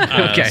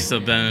 yeah. Okay. So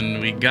then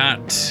we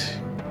got,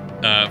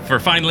 for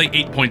finally,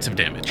 8 points of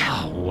damage.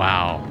 Oh,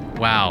 wow.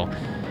 Wow.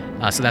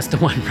 So that's the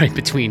one right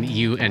between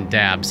you and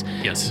Dabs.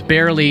 Yes.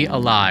 Barely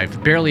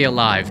alive. Barely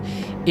alive.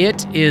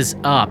 It is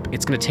up.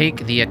 It's going to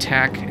take the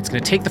attack. It's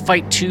going to take the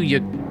fight to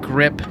you,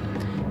 Grip.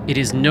 It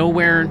is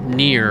nowhere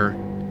near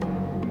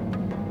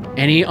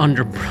any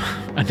undergrowth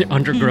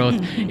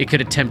it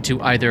could attempt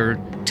to either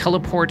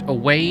teleport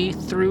away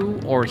through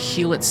or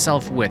heal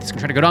itself with. It's going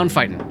to try to go down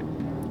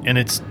fighting. And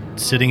it's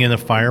sitting in a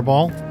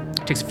fireball.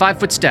 Takes a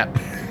 5-foot step.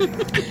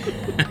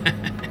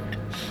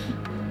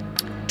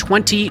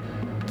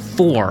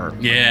 24.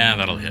 Yeah,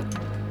 that'll hit.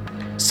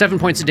 7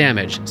 points of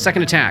damage.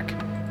 Second attack.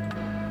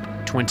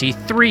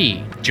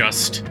 23.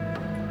 Just.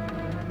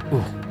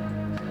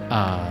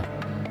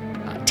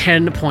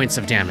 10 points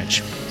of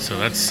damage. So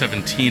that's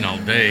 17 all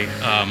day.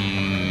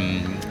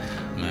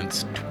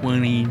 That's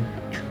 20.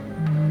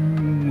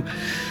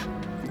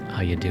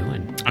 How you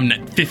doing? I'm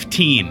at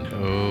 15.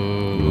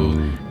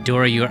 Oh.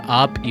 Dora, you're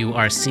up. You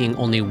are seeing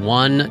only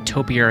one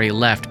topiary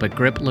left, but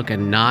Grip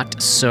looking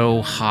not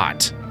so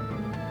hot.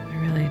 I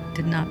really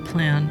did not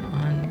plan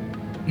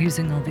on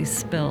using all these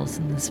spells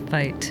in this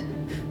fight.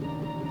 We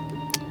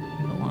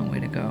have a long way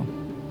to go.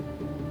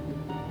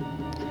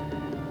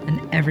 And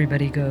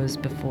everybody goes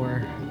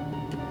before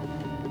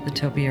the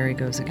topiary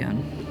goes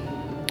again.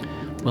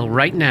 Well,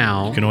 right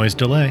now... You can always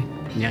delay.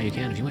 Yeah, you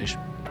can if you wish.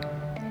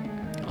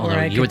 Although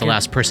I you could were the give-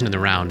 last person in the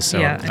round, so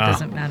Yeah, it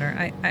doesn't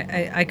matter.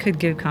 I could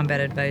give combat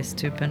advice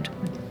too, but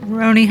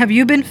Roni, have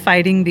you been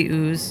fighting the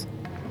ooze?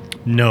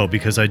 No,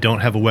 because I don't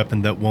have a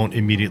weapon that won't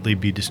immediately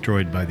be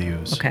destroyed by the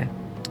ooze. Okay.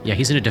 yeah,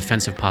 he's in a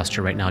defensive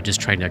posture right now, just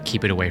trying to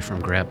keep it away from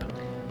Grip.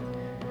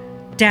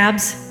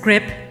 Dabs,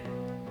 Grip,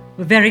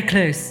 we're very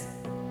close.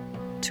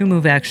 2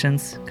 move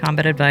actions,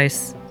 combat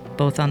advice,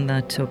 both on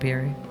the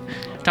topiary.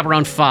 Top of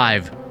round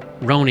 5.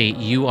 Roni,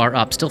 you are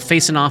up, still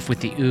facing off with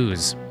the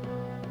ooze.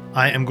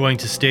 I am going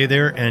to stay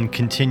there and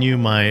continue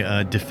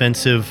my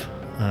defensive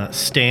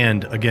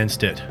stand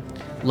against it.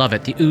 Love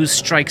it. The ooze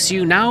strikes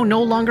you, now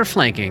no longer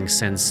flanking,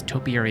 since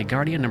Topiary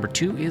Guardian number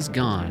 2 is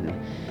gone.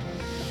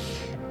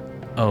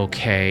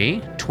 Okay,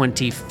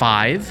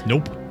 25.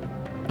 Nope.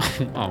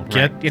 Oh, right.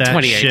 Get Yeah, that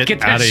 28. shit Get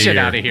that outta shit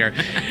here. out of here.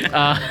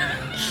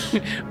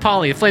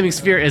 Polly, the Flaming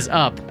Sphere is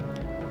up.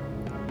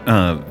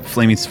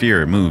 Flaming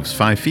sphere moves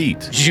 5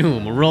 feet.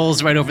 Zoom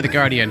rolls right over the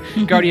Guardian.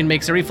 Guardian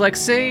makes a reflex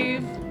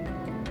save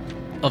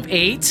of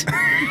 8.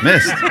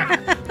 Missed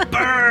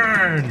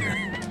Burn!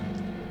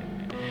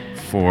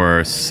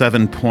 for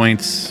 7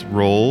 points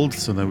rolled.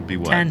 So that would be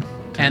what? 10.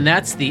 And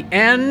that's the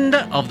end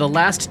of the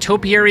last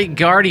Topiary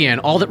Guardian.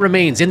 All that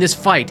remains in this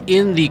fight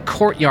in the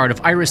courtyard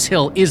of Iris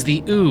Hill is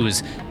the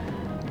ooze.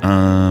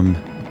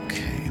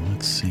 Okay,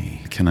 let's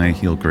see. Can I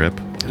heal Grip?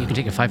 You can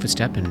take a 5-foot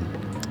step and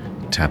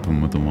Tap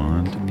him with the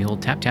wand. the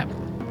old tap tap.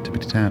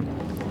 Tippity tap.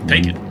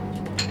 Take it.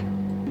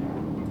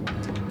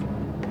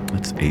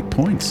 That's 8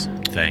 points.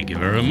 Thank you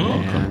very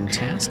much.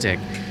 Fantastic.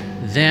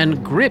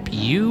 Then, Grip,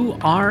 you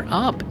are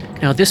up.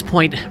 Now, at this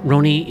point,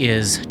 Roni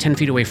is 10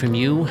 feet away from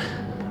you,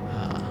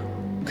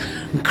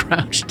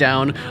 crouched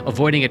down,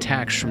 avoiding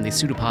attacks from the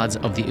pseudopods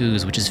of the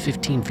ooze, which is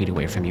 15 feet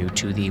away from you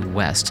to the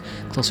west,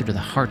 closer to the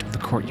heart of the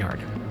courtyard.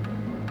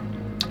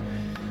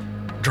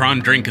 Drawn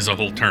drink is a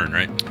whole turn,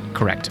 right?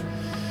 Correct.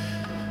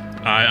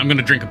 I'm going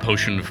to drink a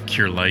potion of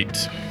Cure Light.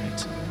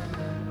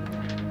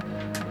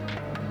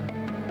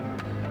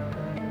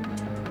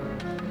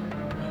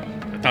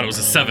 I thought it was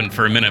a 7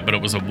 for a minute, but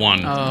it was a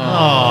 1.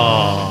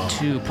 Oh,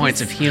 2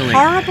 points of healing.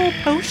 Horrible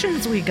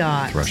potions we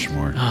got.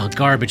 Rushmore. Oh,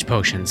 garbage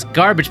potions.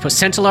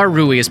 Centaular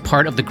Rui is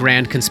part of the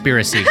grand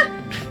conspiracy.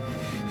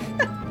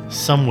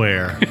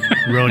 Somewhere,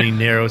 Roni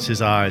narrows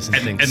his eyes and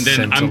thinks, and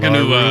then I'm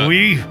 "Sentinel gonna,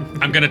 Rui?"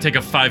 I'm going to take a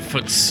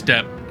 5-foot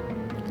step.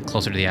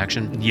 Closer to the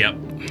action. Yep.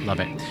 Love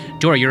it.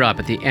 Dora, you're up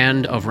at the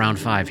end of round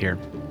 5 here.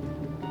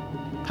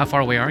 How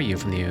far away are you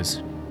from the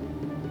ooze?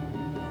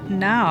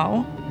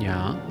 Now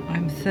Yeah.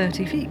 I'm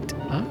 30 feet.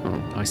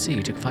 Oh, I see.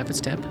 You took a 5-foot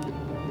step.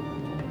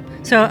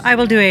 So I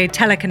will do a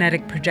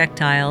telekinetic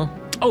projectile.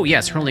 Oh,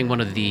 yes, hurling one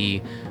of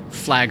the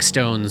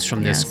flagstones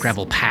from this Yes.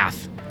 gravel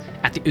path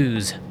at the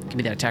ooze. Give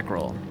me that attack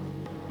roll.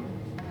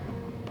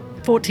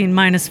 14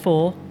 minus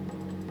 4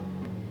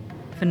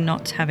 for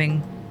not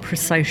having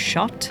precise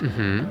shot.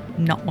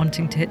 Not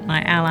wanting to hit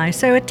my ally.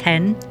 So a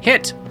 10.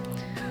 Hit!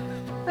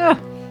 Oh,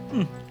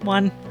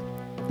 1.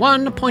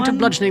 1 point of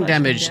bludgeoning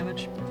damage.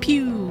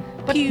 Pew!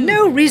 But pew.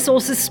 no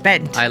resources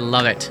spent. I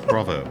love it.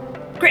 Bravo.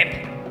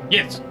 Grip.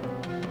 Yes.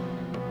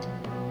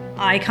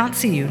 I can't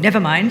see you. Never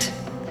mind.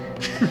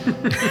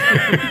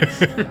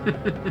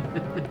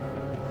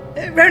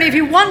 Roni, if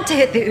you want to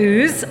hit the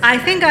ooze, I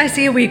think I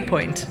see a weak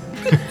point.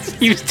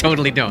 You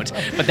totally don't,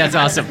 but that's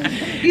awesome.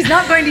 He's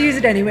not going to use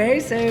it anyway,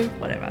 so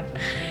whatever.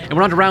 And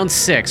we're on to round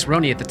 6.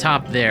 Roni at the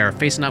top there,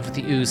 facing off with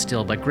the ooze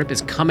still, but Grip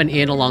is coming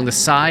in along the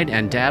side,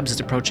 and Dabs is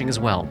approaching as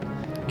well.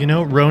 You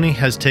know, Roni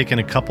has taken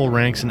a couple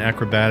ranks in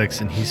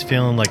acrobatics, and he's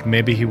feeling like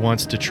maybe he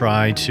wants to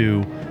try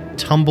to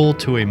tumble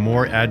to a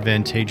more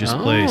advantageous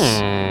place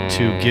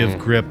to give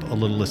Grip a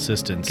little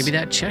assistance. Give me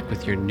that check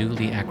with your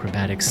newly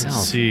acrobatic self.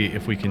 Let's see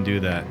if we can do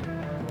that.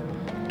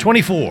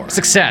 24.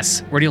 Success.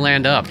 Where do you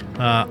land up?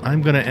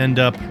 I'm going to end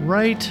up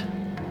right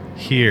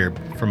here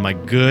for my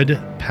good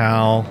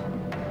pal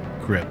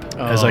Grip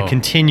as I Oh.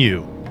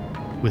 continue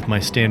with my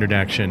standard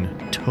action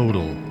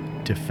total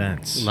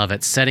defense. Love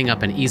it. Setting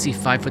up an easy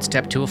 5-foot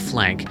step to a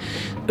flank.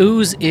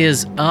 Ooze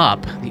is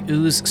up. The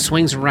ooze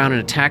swings around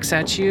and attacks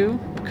at you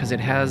because it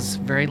has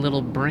very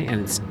little brain.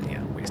 And it's,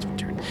 waste of a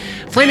turn.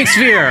 Flaming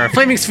Sphere.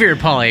 Flaming Sphere,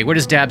 Polly. Where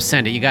does Dab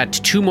send it? You got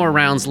 2 more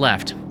rounds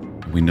left.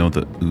 We know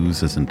the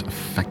ooze isn't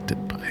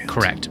affected by it.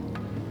 Correct.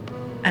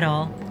 At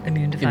all.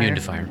 Immune to fire. Immune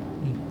to fire.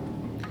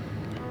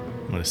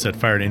 I'm going to set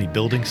fire to any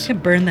buildings. Can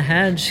burn the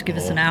hedge. Give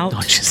us an out. Oh,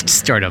 just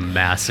start a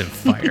massive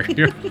fire.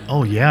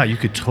 Oh, yeah, you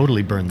could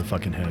totally burn the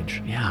fucking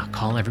hedge. Yeah,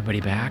 call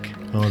everybody back.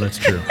 Oh, that's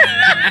true.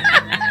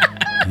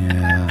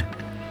 Yeah.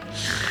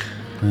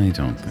 I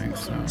don't think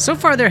so. So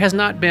far, there has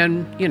not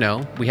been,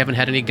 we haven't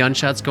had any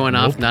gunshots going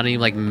off, Nope. not any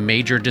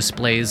major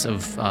displays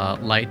of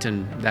light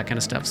and that kind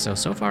of stuff. So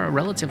far, a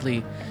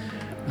relatively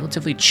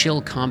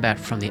chill combat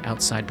from the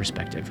outside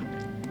perspective.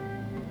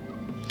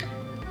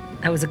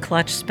 That was a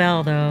clutch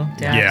spell, though.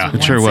 Dabs, Yeah, it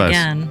once sure was.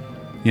 Again.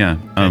 Yeah.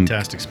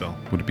 Fantastic spell.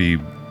 Would it be?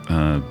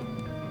 You're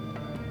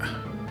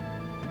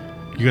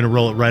going to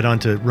roll it right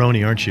onto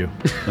Roni, aren't you?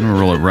 I'm gonna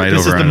roll it right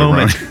This over is the onto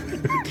moment. Ron.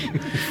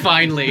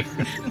 Finally,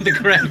 the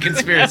grand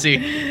conspiracy.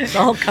 It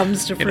all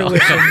comes to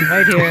fruition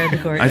right here in the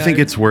courtyard. I think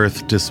it's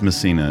worth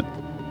dismissing it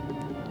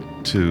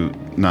to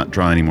not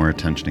draw any more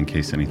attention in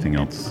case anything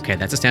else Okay,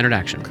 that's a standard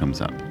action.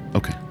 comes up.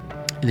 Okay.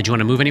 And did you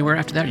want to move anywhere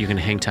after that? Or are you going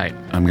to hang tight?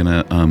 I'm going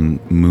to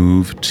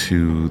move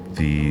to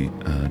the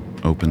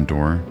open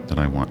door that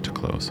I want to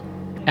close.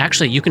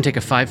 Actually, you can take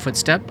a 5-foot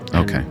step.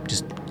 And Okay.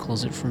 Just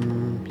close it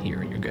from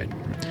here. You're good.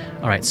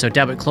 All right, so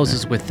Dabbit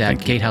closes with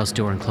that gatehouse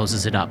door and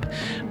closes it up.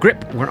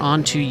 Grip, we're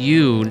on to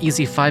you. An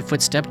easy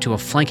 5-foot step to a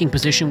flanking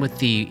position with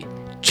the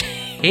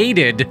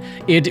hated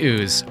Id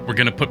Ooze. We're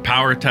going to put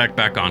power attack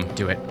back on.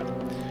 Do it.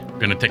 We're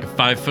going to take a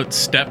 5-foot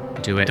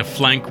step Do it. to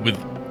flank with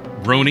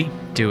Roni.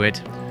 Do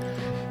it.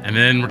 And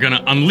then we're going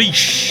to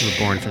unleash. You were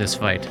born for this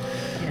fight.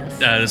 Yes.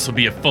 This will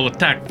be a full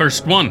attack.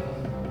 First one.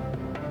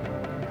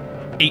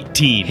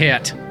 18.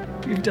 Hit.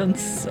 You've done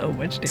so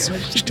much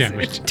damage.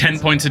 Damage. 10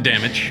 points of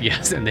damage.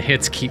 Yes, and the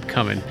hits keep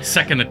coming.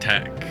 Second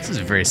attack. This is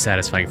a very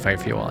satisfying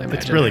fight for you all, I imagine.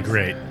 It's really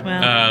great.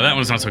 Well, That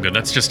one's not so good.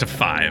 That's just a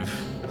 5.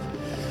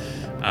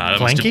 That was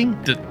Flanking?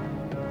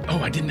 oh,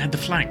 I didn't add the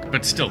flank,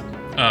 but still.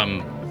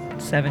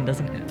 7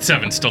 doesn't hit.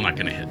 7 still not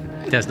going to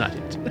hit. Does not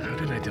hit.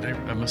 How did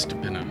I must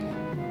have been a...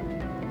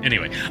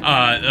 Anyway,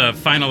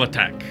 final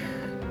attack.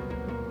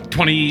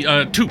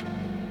 22.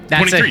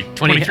 That's 23. A,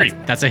 23.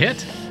 That's a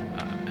hit.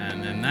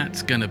 And then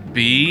that's going to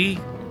be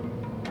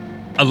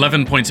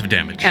 11 points of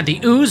damage. And the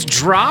ooze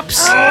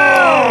drops.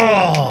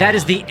 That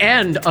is the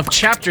end of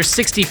chapter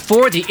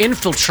 64. The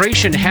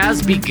infiltration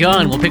has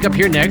begun. We'll pick up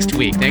here next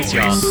week. Thanks,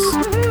 y'all.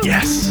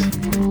 Yes.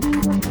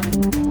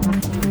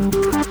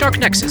 Dark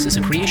Nexus is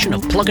a creation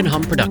of Plug and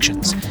Hum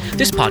Productions.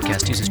 This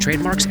podcast uses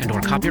trademarks and/or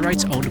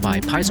copyrights owned by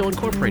Paizo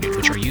Incorporated,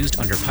 which are used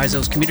under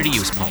Paizo's community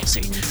use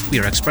policy. We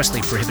are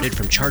expressly prohibited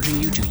from charging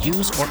you to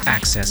use or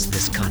access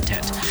this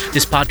content.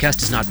 This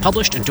podcast is not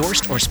published,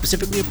 endorsed, or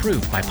specifically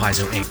approved by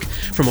Paizo Inc.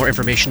 For more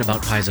information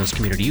about Paizo's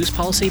community use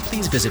policy,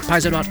 please visit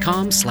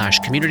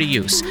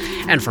paizo.com/communityuse.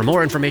 And for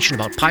more information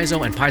about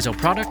Paizo and Paizo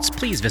products,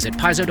 please visit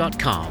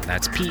paizo.com.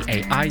 That's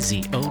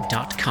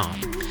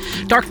PAIZO.com.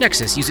 Dark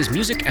Nexus uses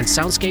music and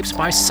soundscapes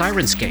by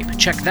Sirenscape.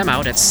 Check them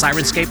out at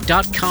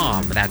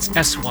sirenscape.com. That's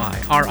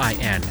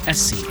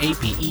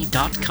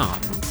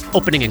SYRINSCAPE.com.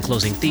 Opening and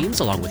closing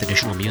themes, along with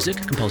additional music,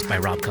 composed by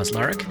Rob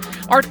Kozlarek.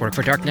 Artwork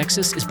for Dark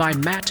Nexus is by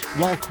Matt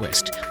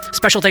Walquist.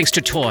 Special thanks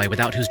to Toy,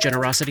 without whose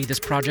generosity this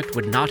project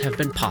would not have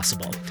been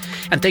possible.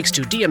 And thanks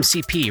to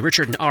DMCP,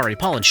 Richard and Ari,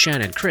 Paul and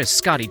Shannon, Chris,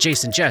 Scotty,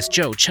 Jason, Jess,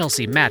 Joe,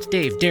 Chelsea, Matt,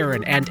 Dave,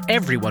 Darren, and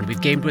everyone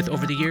we've gamed with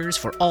over the years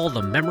for all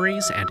the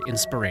memories and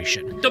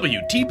inspiration.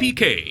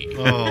 WTPK.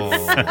 Oh.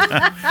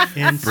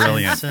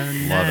 Brilliant.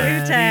 Love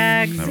it.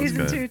 Tag. That was Season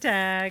good. 2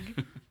 tag.